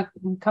until a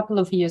couple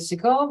of years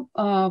ago,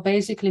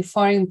 basically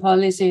foreign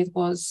policy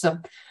was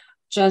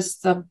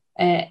just an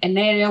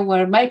area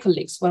where my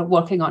colleagues were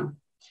working on.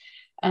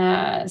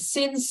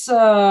 Since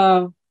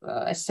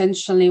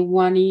essentially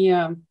 1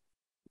 year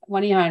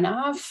and a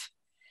half,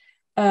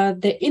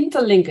 the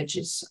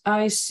interlinkages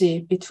I see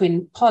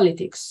between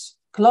politics,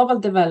 global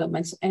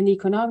developments, and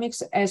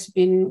economics has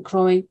been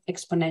growing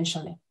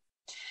exponentially.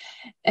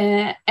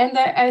 And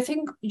I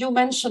think you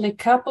mentioned a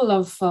couple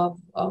of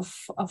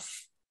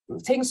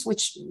things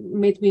which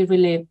made me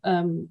really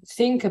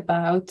think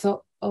about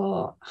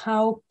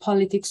how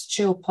politics,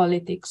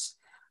 geopolitics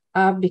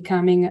are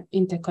becoming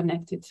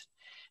interconnected.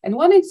 And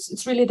one is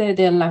it's really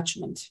the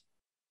enlargement.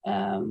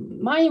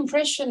 My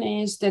impression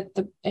is that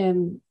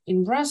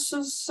in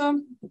Brussels,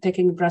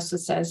 taking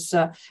Brussels as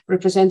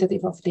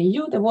representative of the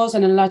EU, there was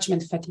an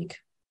enlargement fatigue.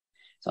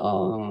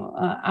 So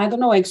I don't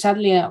know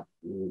exactly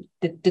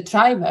the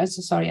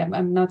drivers. Sorry,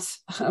 I'm not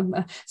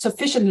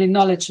sufficiently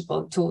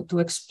knowledgeable to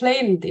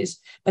explain this,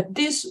 but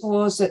this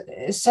was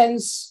a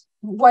sense,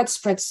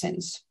 widespread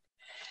sense.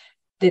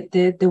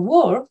 The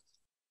war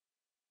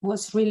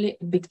was really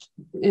a big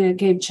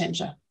game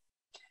changer.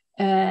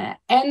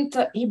 And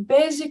it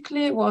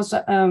basically was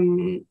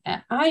an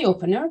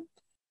eye-opener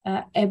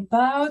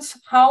about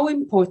how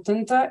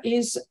important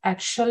is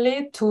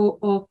actually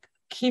to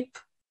keep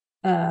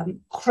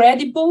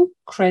credible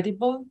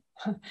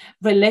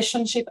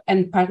relationship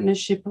and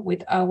partnership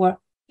with our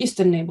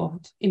Eastern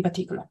neighborhood in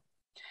particular.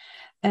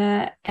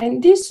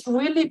 And this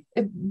really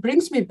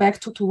brings me back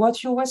to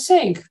what you were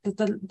saying,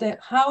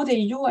 how the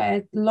EU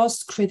had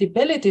lost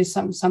credibility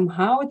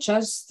somehow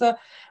just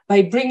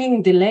by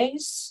bringing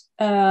delays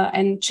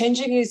and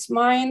changing its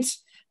mind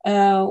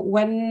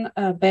when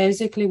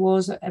basically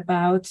was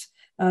about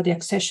the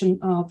accession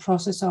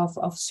process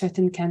of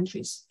certain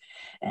countries.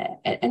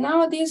 And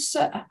now this,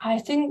 I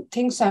think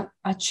things are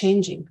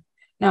changing.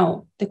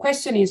 Now, the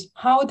question is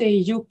how the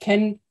EU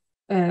can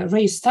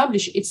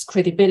reestablish its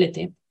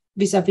credibility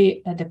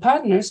vis-a-vis the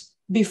partners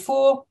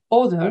before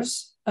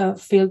others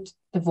filled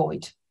the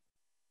void.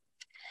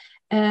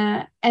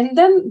 And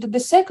then the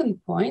second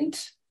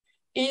point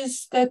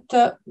is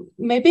that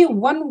maybe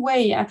one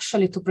way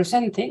actually to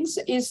present things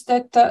is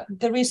that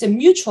there is a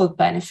mutual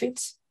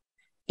benefit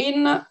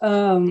in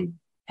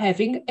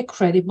having a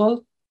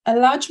credible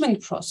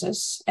enlargement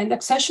process and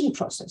accession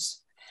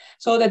process,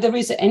 so that there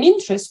is an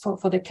interest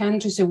for the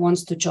countries who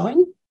wants to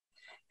join,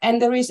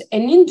 and there is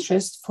an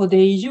interest for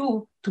the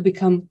EU to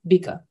become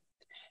bigger.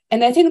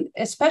 And I think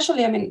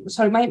especially,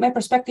 my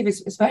perspective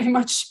is very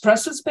much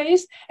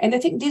Brussels-based, and I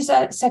think this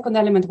second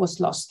element was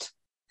lost.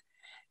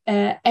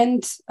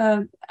 And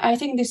I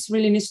think this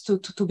really needs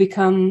to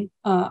become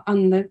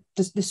under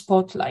the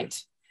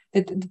spotlight,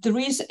 that there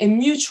is a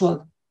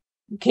mutual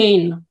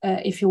gain,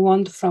 if you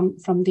want,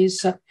 from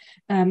this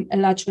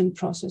enlargement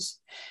process.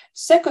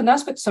 Second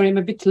aspect, sorry, I'm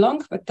a bit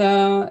long, but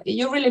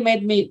you really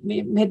made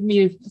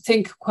me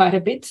think quite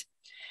a bit.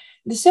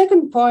 The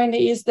second point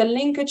is the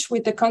linkage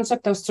with the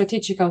concept of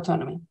strategic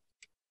autonomy.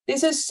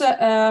 This is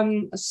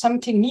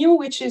something new,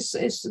 which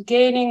is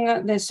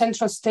gaining the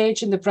central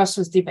stage in the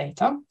Brussels debate.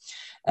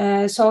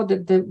 So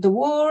the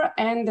war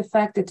and the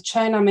fact that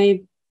China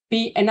may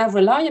be an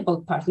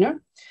unreliable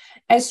partner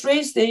has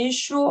raised the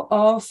issue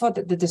of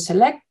the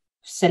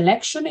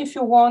selection, if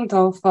you want,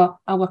 of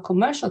our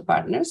commercial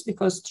partners,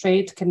 because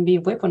trade can be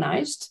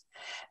weaponized,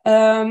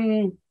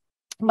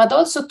 but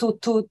also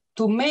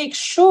to make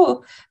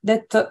sure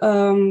that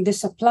the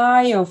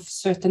supply of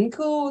certain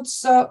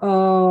goods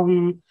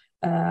or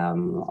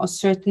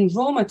certain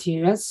raw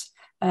materials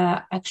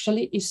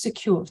actually is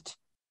secured.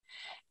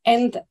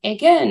 And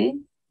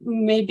again,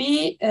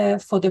 maybe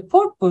for the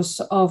purpose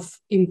of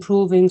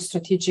improving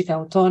strategic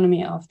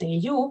autonomy of the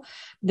EU,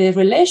 the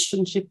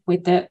relationship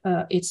with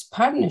its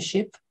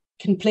partnership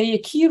can play a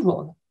key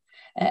role.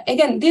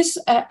 Again, this,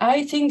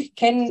 I think,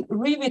 can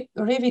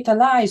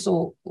revitalize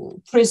or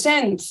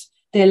present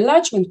the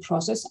enlargement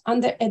process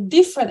under a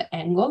different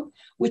angle,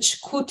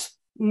 which could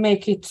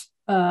make it,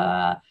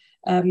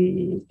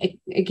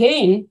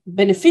 again,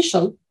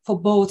 beneficial for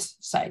both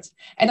sides.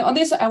 And on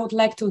this, I would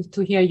like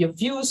to hear your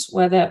views,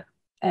 whether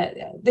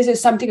this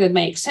is something that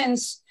makes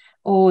sense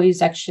or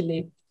is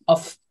actually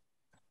off.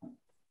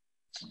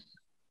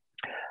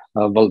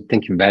 Well,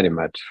 thank you very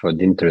much for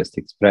the interest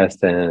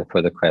expressed and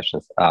for the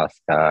questions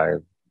asked. I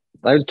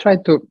will try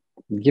to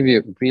give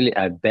you really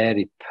a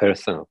very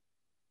personal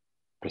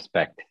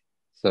perspective.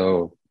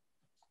 So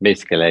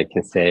basically, I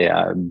can say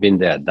I've been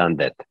there, done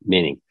that,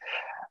 meaning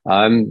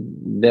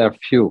there are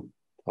few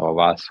of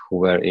us who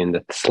were in the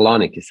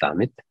Thessaloniki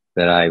summit,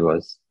 where I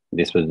was.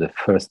 This was the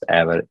first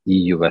ever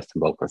EU Western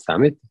Balkan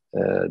summit.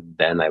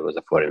 Then I was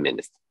a foreign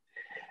minister.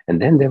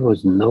 And then there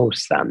was no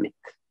summit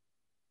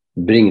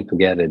bringing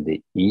together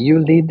the EU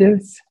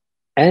leaders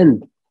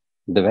and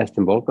the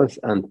Western Balkans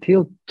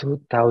until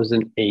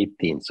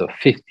 2018, so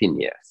 15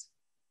 years.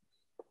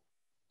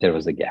 There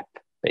was a gap,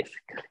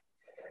 basically.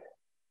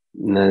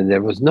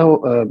 There was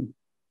no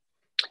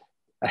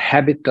a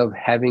habit of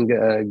having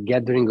a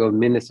gathering of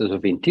ministers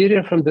of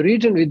interior from the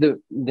region with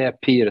their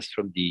peers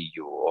from the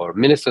EU, or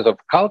ministers of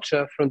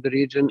culture from the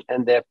region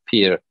and their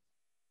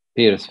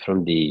peers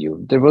from the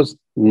EU. There was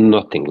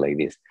nothing like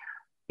this.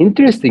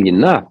 Interesting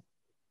enough,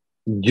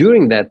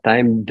 during that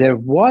time, there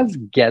was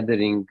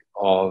gathering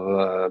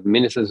of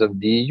ministers of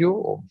the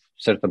EU of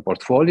certain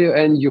portfolio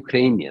and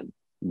Ukrainian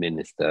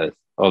ministers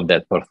of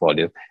that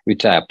portfolio,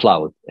 which I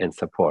applaud and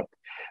support.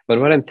 But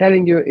what I'm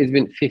telling you, it's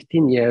been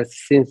 15 years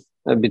since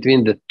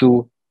between the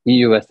two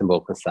EU Western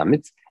Balkan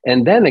summits.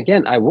 And then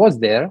again, I was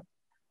there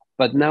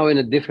But now in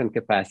a different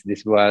capacity.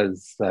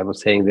 I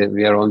was saying that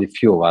we are only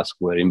few of us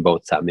who were in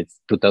both summits,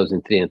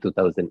 2003 and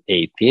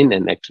 2018,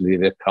 and actually we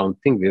were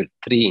counting, we were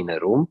 3 in a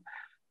room.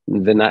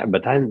 Then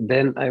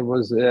I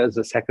was as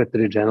a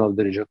Secretary General of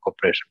the Regional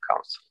Cooperation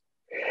Council.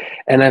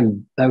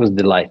 And I was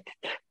delighted.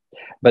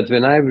 But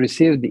when I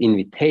received the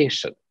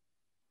invitation,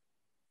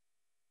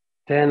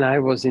 then I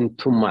was in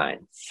 2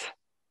 minds.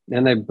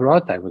 And I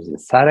was in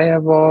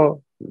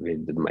Sarajevo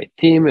with my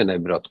team, and I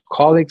brought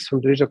colleagues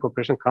from the Regional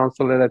Cooperation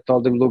Council, and I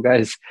told them, look,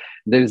 guys,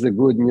 there is a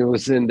good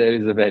news and there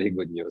is a very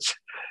good news.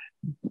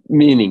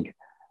 Meaning,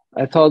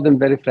 I told them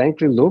very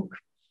frankly, look,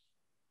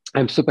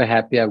 I'm super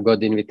happy I've got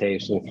the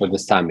invitation for the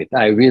summit.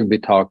 I will be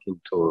talking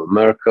to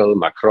Merkel,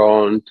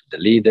 Macron, to the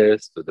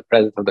leaders, to the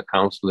President of the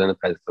Council and the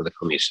President of the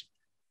Commission.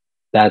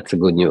 That's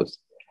good news.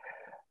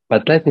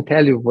 But let me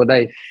tell you what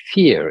I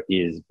fear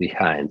is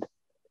behind.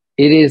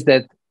 It is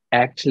that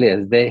actually,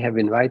 as they have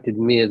invited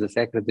me as the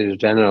Secretary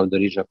General of the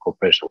Regional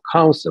Cooperation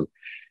Council,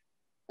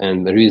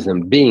 and the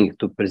reason being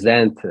to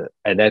present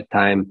at that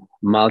time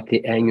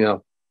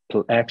multi-annual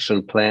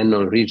action plan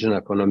on regional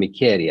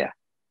economic area,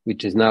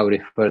 which is now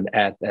referred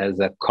at as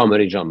a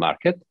common regional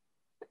market.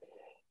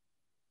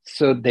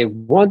 So they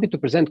want me to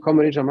present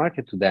common regional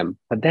market to them,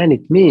 but then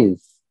it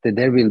means that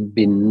there will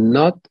be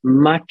not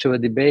much of a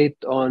debate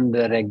on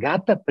the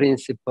regatta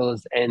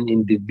principles and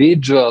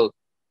individual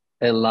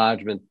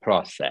enlargement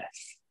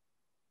process.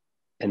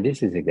 And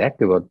this is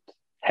exactly what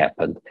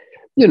happened.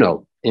 You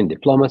know, in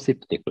diplomacy,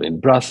 particularly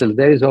in Brussels,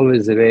 there is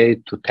always a way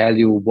to tell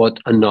you what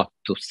not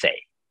to say.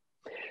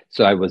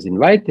 So I was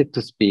invited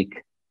to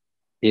speak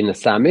in a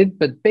summit,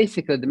 but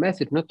basically the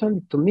message, not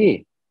only to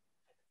me,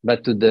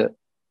 but to the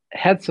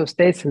heads of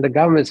states and the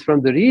governments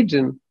from the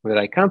region where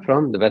I come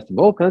from, the Western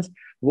Balkans,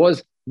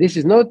 was this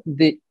is not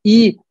the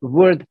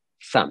E-word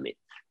summit.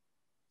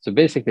 So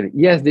basically,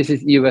 yes, this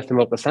is EU Western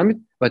Balkans Summit,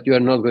 but you are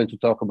not going to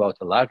talk about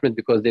enlargement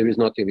because there is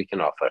nothing we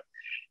can offer,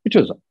 which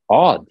was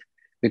odd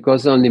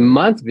because only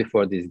months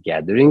before this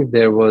gathering,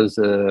 there was,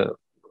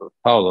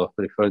 Paolo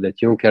referred to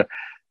Juncker,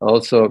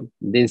 also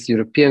this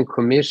European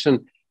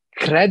Commission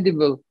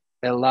credible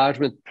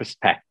enlargement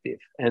perspective.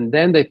 And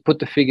then they put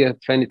the figure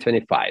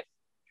 2025.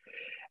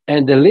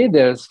 And the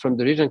leaders from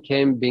the region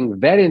came being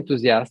very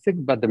enthusiastic,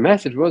 but the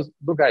message was,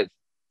 look guys,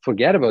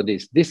 forget about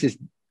this. This is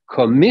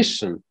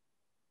Commission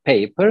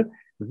paper.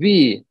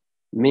 We,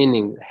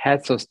 meaning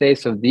heads of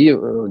states of the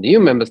EU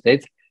member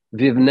states,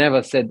 we've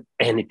never said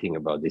anything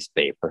about this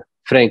paper.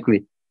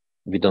 Frankly,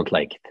 we don't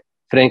like it.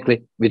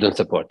 Frankly, we don't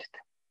support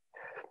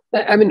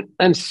it. I mean,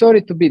 I'm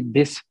sorry to be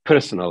this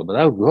personal, but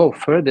I'll go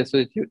further so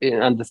that you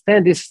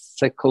understand this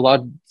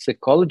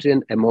psychology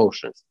and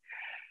emotions.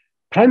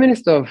 Prime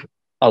Minister of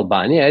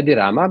Albania, Edi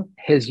Rama,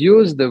 has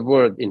used the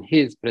word in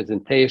his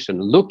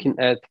presentation, looking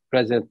at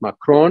President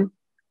Macron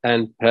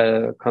and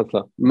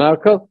Chancellor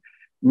Merkel,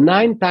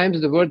 9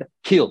 times the word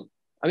kill.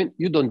 I mean,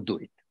 you don't do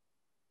it.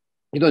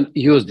 You don't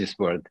use this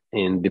word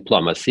in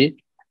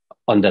diplomacy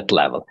on that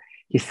level.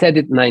 He said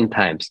it 9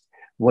 times.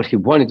 What he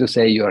wanted to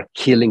say, you are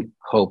killing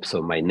hopes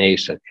of my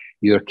nation.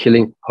 You are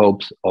killing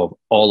hopes of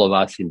all of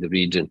us in the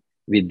region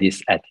with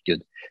this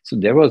attitude. So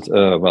there was,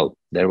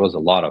 there was a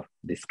lot of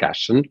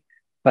discussion.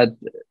 But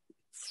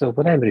so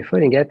what I'm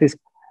referring at is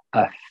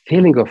a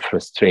feeling of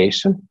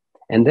frustration.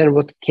 And then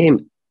what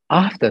came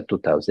after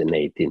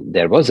 2018,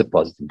 there was a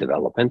positive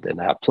development,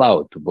 and I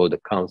applaud to both the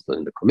Council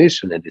and the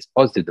Commission. And this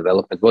positive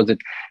development was that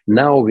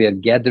now we are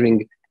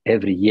gathering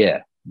every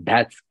year.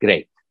 That's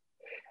great.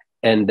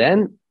 And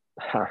then,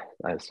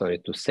 I'm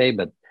sorry to say,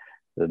 but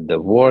the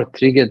war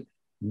triggered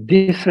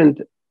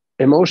different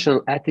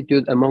emotional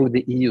attitude among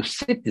the EU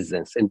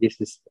citizens. And this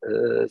is,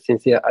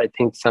 Cinzia, I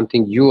think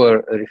something you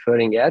are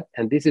referring at.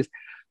 And this is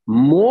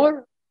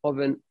more of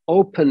an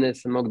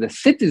openness among the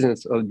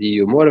citizens of the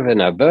EU, more of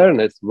an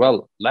awareness.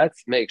 Well,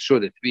 let's make sure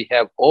that we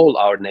have all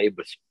our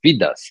neighbors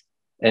with us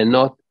and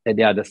not at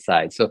the other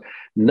side. So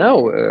now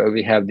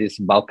we have this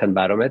Balkan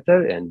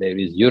barometer and there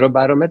is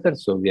Eurobarometer.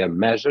 So we are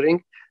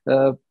measuring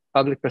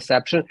public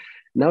perception.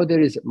 Now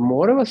there is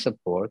more of a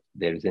support.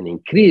 There is an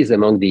increase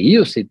among the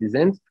EU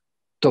citizens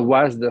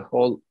towards the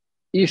whole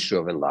issue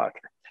of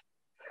enlargement.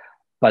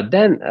 But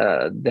then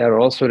there are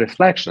also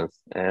reflections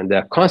and there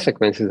are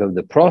consequences of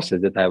the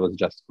process that I was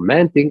just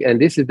commenting. And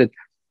this is that,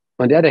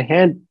 on the other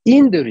hand,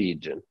 in the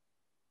region,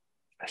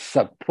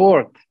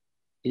 support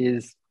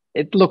is,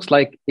 it looks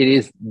like it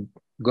is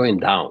going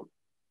down.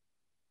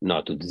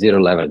 Not to the 0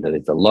 level, there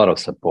is a lot of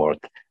support.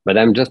 But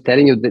I'm just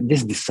telling you that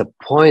this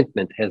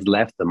disappointment has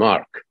left a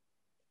mark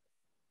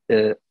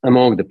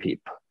among the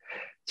people.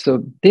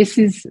 So this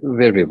is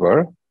where we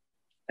were.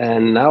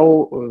 And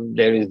now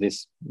there is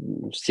this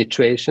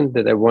situation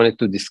that I wanted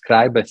to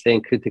describe by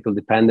saying critical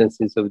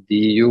dependencies of the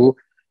EU,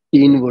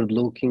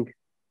 inward-looking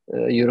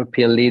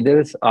European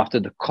leaders after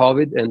the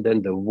COVID and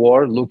then the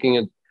war, looking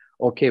at,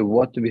 okay,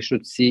 what we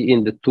should see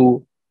in the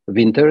 2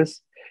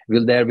 winters.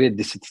 Will there be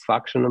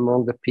dissatisfaction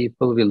among the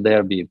people? Will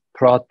there be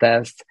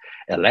protests?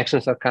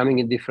 Elections are coming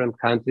in different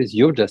countries.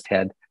 You just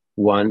had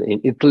one in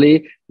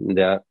Italy.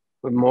 There are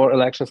more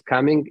elections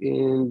coming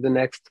in the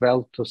next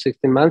 12 to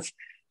 16 months.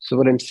 So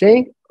what I'm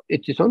saying,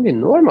 it is only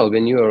normal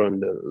when you are on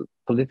the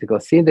political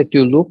scene that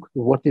you look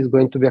what is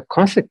going to be a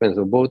consequence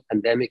of both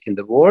pandemic and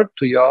the war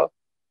to your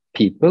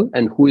people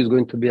and who is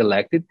going to be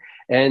elected.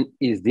 And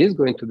is this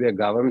going to be a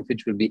government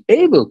which will be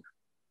able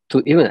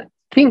to even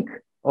think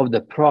of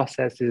the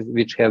processes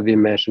which have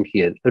been mentioned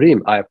here?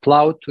 Rim, I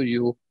applaud to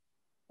you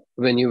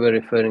when you were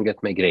referring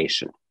at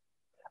migration.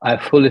 I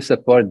fully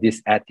support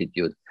this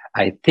attitude.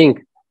 I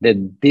think that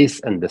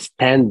this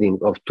understanding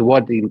of to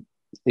what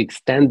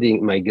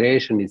extending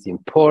migration is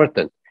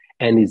important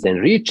and is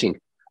enriching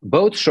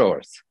both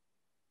shores,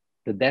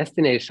 the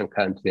destination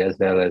country as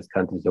well as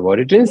countries of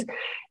origins,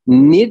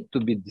 need to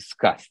be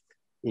discussed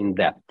in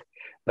depth,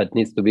 but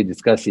needs to be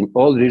discussed in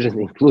all regions,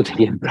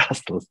 including in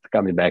Brussels,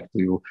 coming back to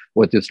you,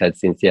 what you said,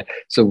 Cinzia.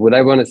 So what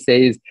I want to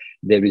say is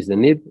there is a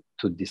need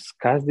to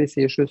discuss these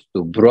issues,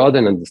 to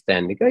broaden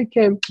understanding. I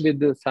came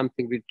with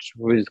something which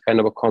was kind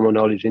of a common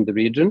knowledge in the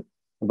region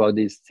about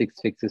these 6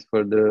 fixes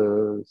for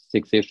the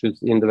 6 issues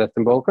in the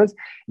Western Balkans.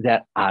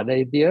 There are other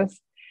ideas.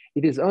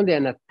 It is only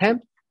an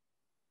attempt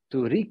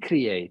to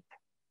recreate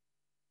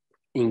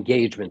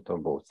engagement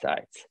on both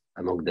sides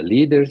among the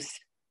leaders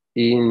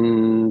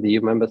in the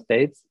EU member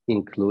states,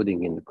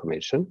 including in the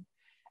Commission,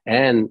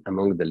 and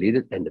among the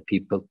leaders and the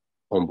people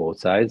on both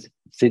sides,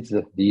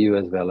 citizens of the EU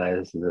as well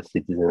as the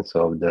citizens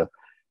of the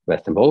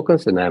Western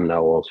Balkans, and I'm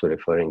now also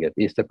referring at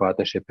Eastern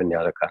Partnership and the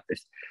other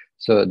countries.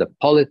 So the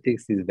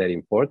politics is very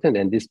important,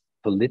 and these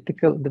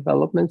political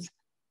developments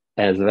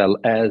as well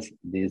as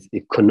these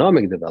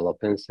economic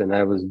developments, and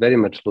I was very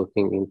much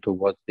looking into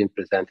what's been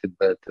presented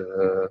by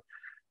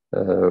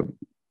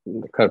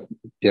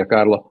Pier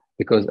Carlo,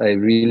 because I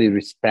really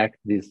respect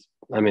this.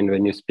 I mean,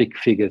 when you speak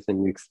figures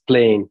and you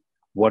explain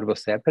what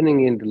was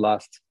happening in the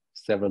last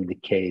several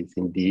decades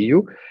in the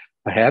EU,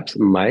 perhaps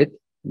might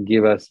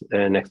give us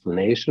an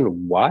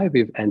explanation why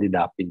we've ended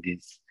up in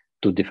these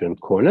 2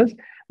 different corners.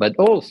 But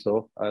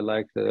also, I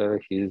like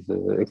his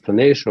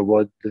explanation of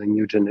what the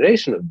new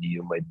generation of the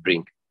EU might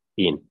bring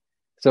in.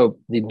 So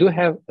they do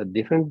have a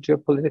different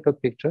geopolitical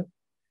picture,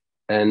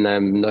 and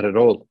I'm not at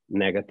all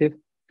negative.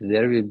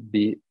 There will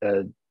be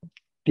a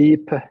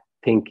deep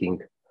thinking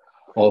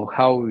of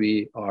how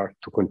we are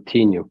to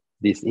continue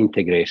this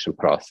integration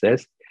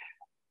process.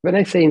 When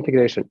I say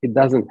integration, it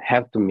doesn't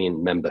have to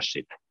mean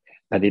membership,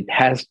 but it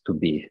has to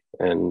be,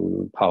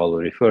 and Paolo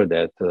referred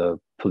that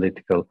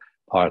political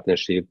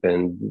partnership,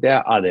 and there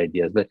are other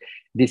ideas, but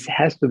this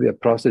has to be a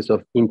process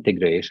of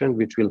integration,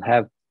 which will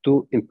have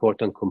 2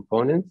 important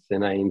components,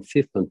 and I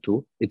insist on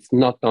 2. It's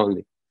not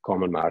only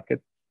common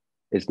market,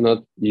 it's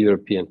not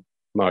European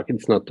market,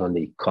 it's not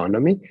only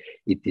economy,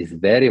 it is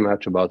very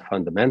much about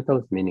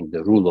fundamentals, meaning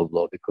the rule of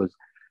law, because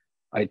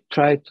I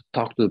try to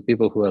talk to the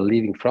people who are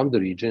living from the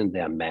region.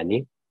 There are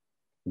many.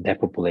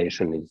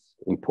 Depopulation is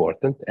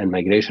important, and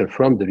migration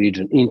from the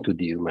region into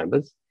the EU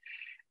members.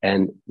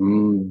 And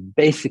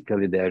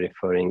basically, they're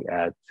referring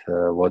at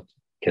what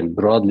can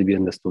broadly be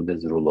understood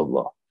as rule of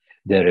law.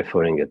 They're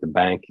referring at the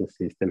banking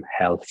system,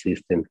 health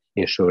system,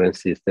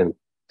 insurance system,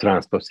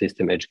 transport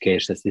system,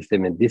 education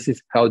system, and this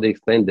is how they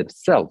explain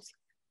themselves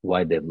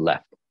why they've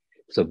left.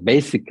 So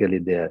basically,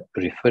 they're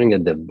referring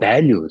at the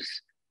values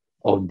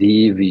of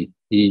the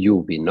EU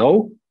we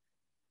know,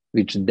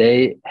 which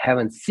they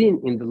haven't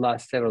seen in the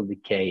last several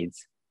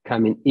decades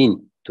coming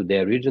in to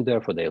their region,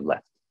 therefore they've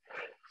left.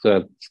 So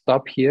I'll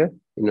stop here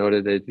in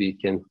order that we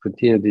can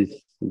continue this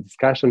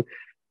discussion,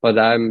 but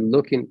I'm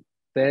looking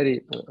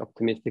very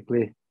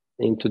optimistically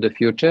into the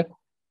future,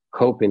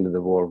 hoping that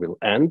the war will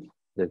end,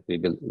 that we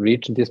will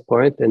reach this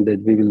point, and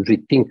that we will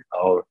rethink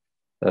our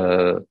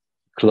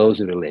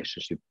closer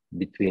relationship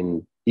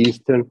between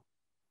Eastern,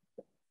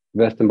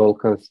 Western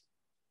Balkans,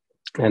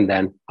 and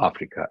then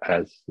Africa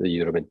as the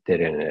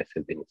Euro-Mediterranean, as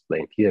has been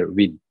explained here,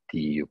 with the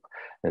EU.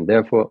 And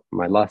therefore,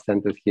 my last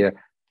sentence here,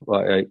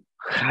 I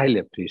highly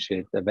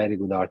appreciate a very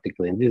good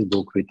article in this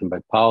book written by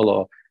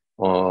Paolo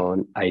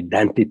on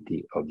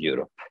identity of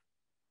Europe.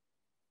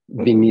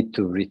 We need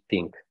to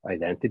rethink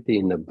identity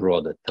in a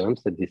broader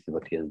terms, and this is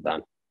what he has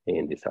done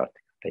in this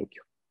article. Thank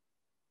you.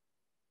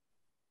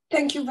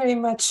 Thank you very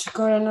much,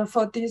 Goran,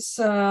 for this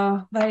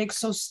very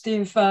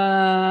exhaustive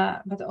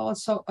but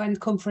also and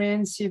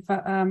comprehensive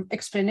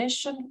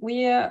explanation.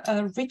 We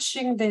are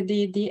reaching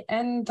the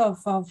end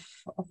of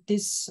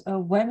this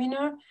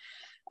webinar.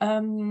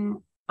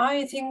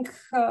 I think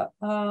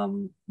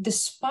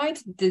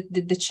despite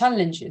the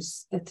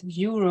challenges that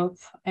Europe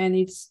and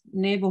its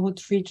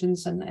neighborhood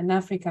regions and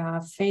Africa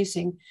are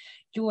facing,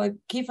 you are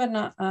given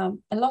a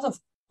lot of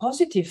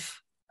positive,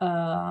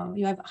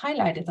 you have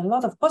highlighted a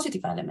lot of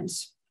positive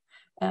elements.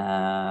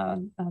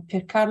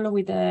 Pier Carlo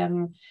with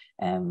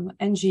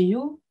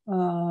NGU,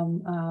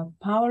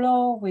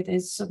 Paolo with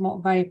his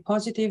very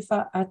positive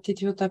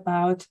attitude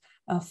about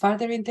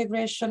further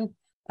integration,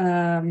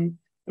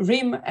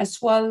 Rim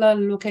as well,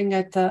 looking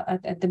at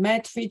the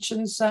Med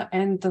regions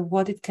and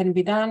what it can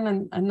be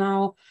done, and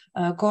now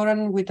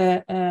Goran with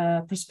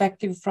a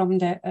perspective from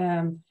the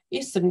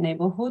Eastern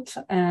neighborhood.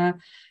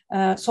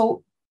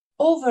 So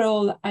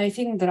overall, I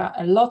think there are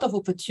a lot of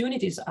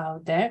opportunities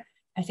out there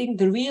I think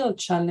the real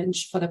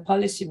challenge for the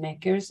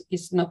policymakers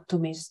is not to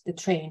miss the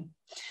train.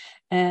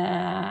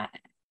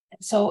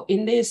 So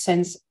in this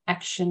sense,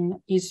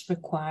 action is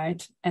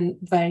required, and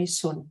very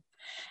soon.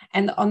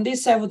 And on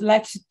this, I would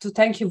like to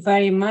thank you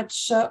very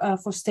much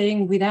for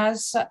staying with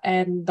us,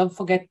 and don't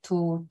forget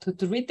to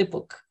read the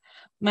book.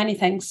 Many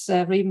thanks,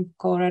 Rim,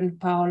 Goran,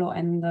 Paolo,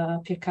 and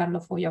Carlo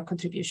for your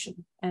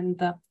contribution, and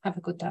have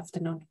a good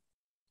afternoon.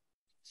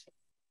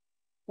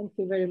 Thank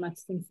you very much,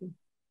 Cinzia.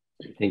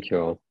 Thank you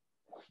all.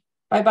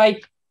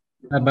 Bye-bye.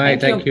 Bye-bye,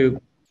 thank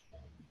you.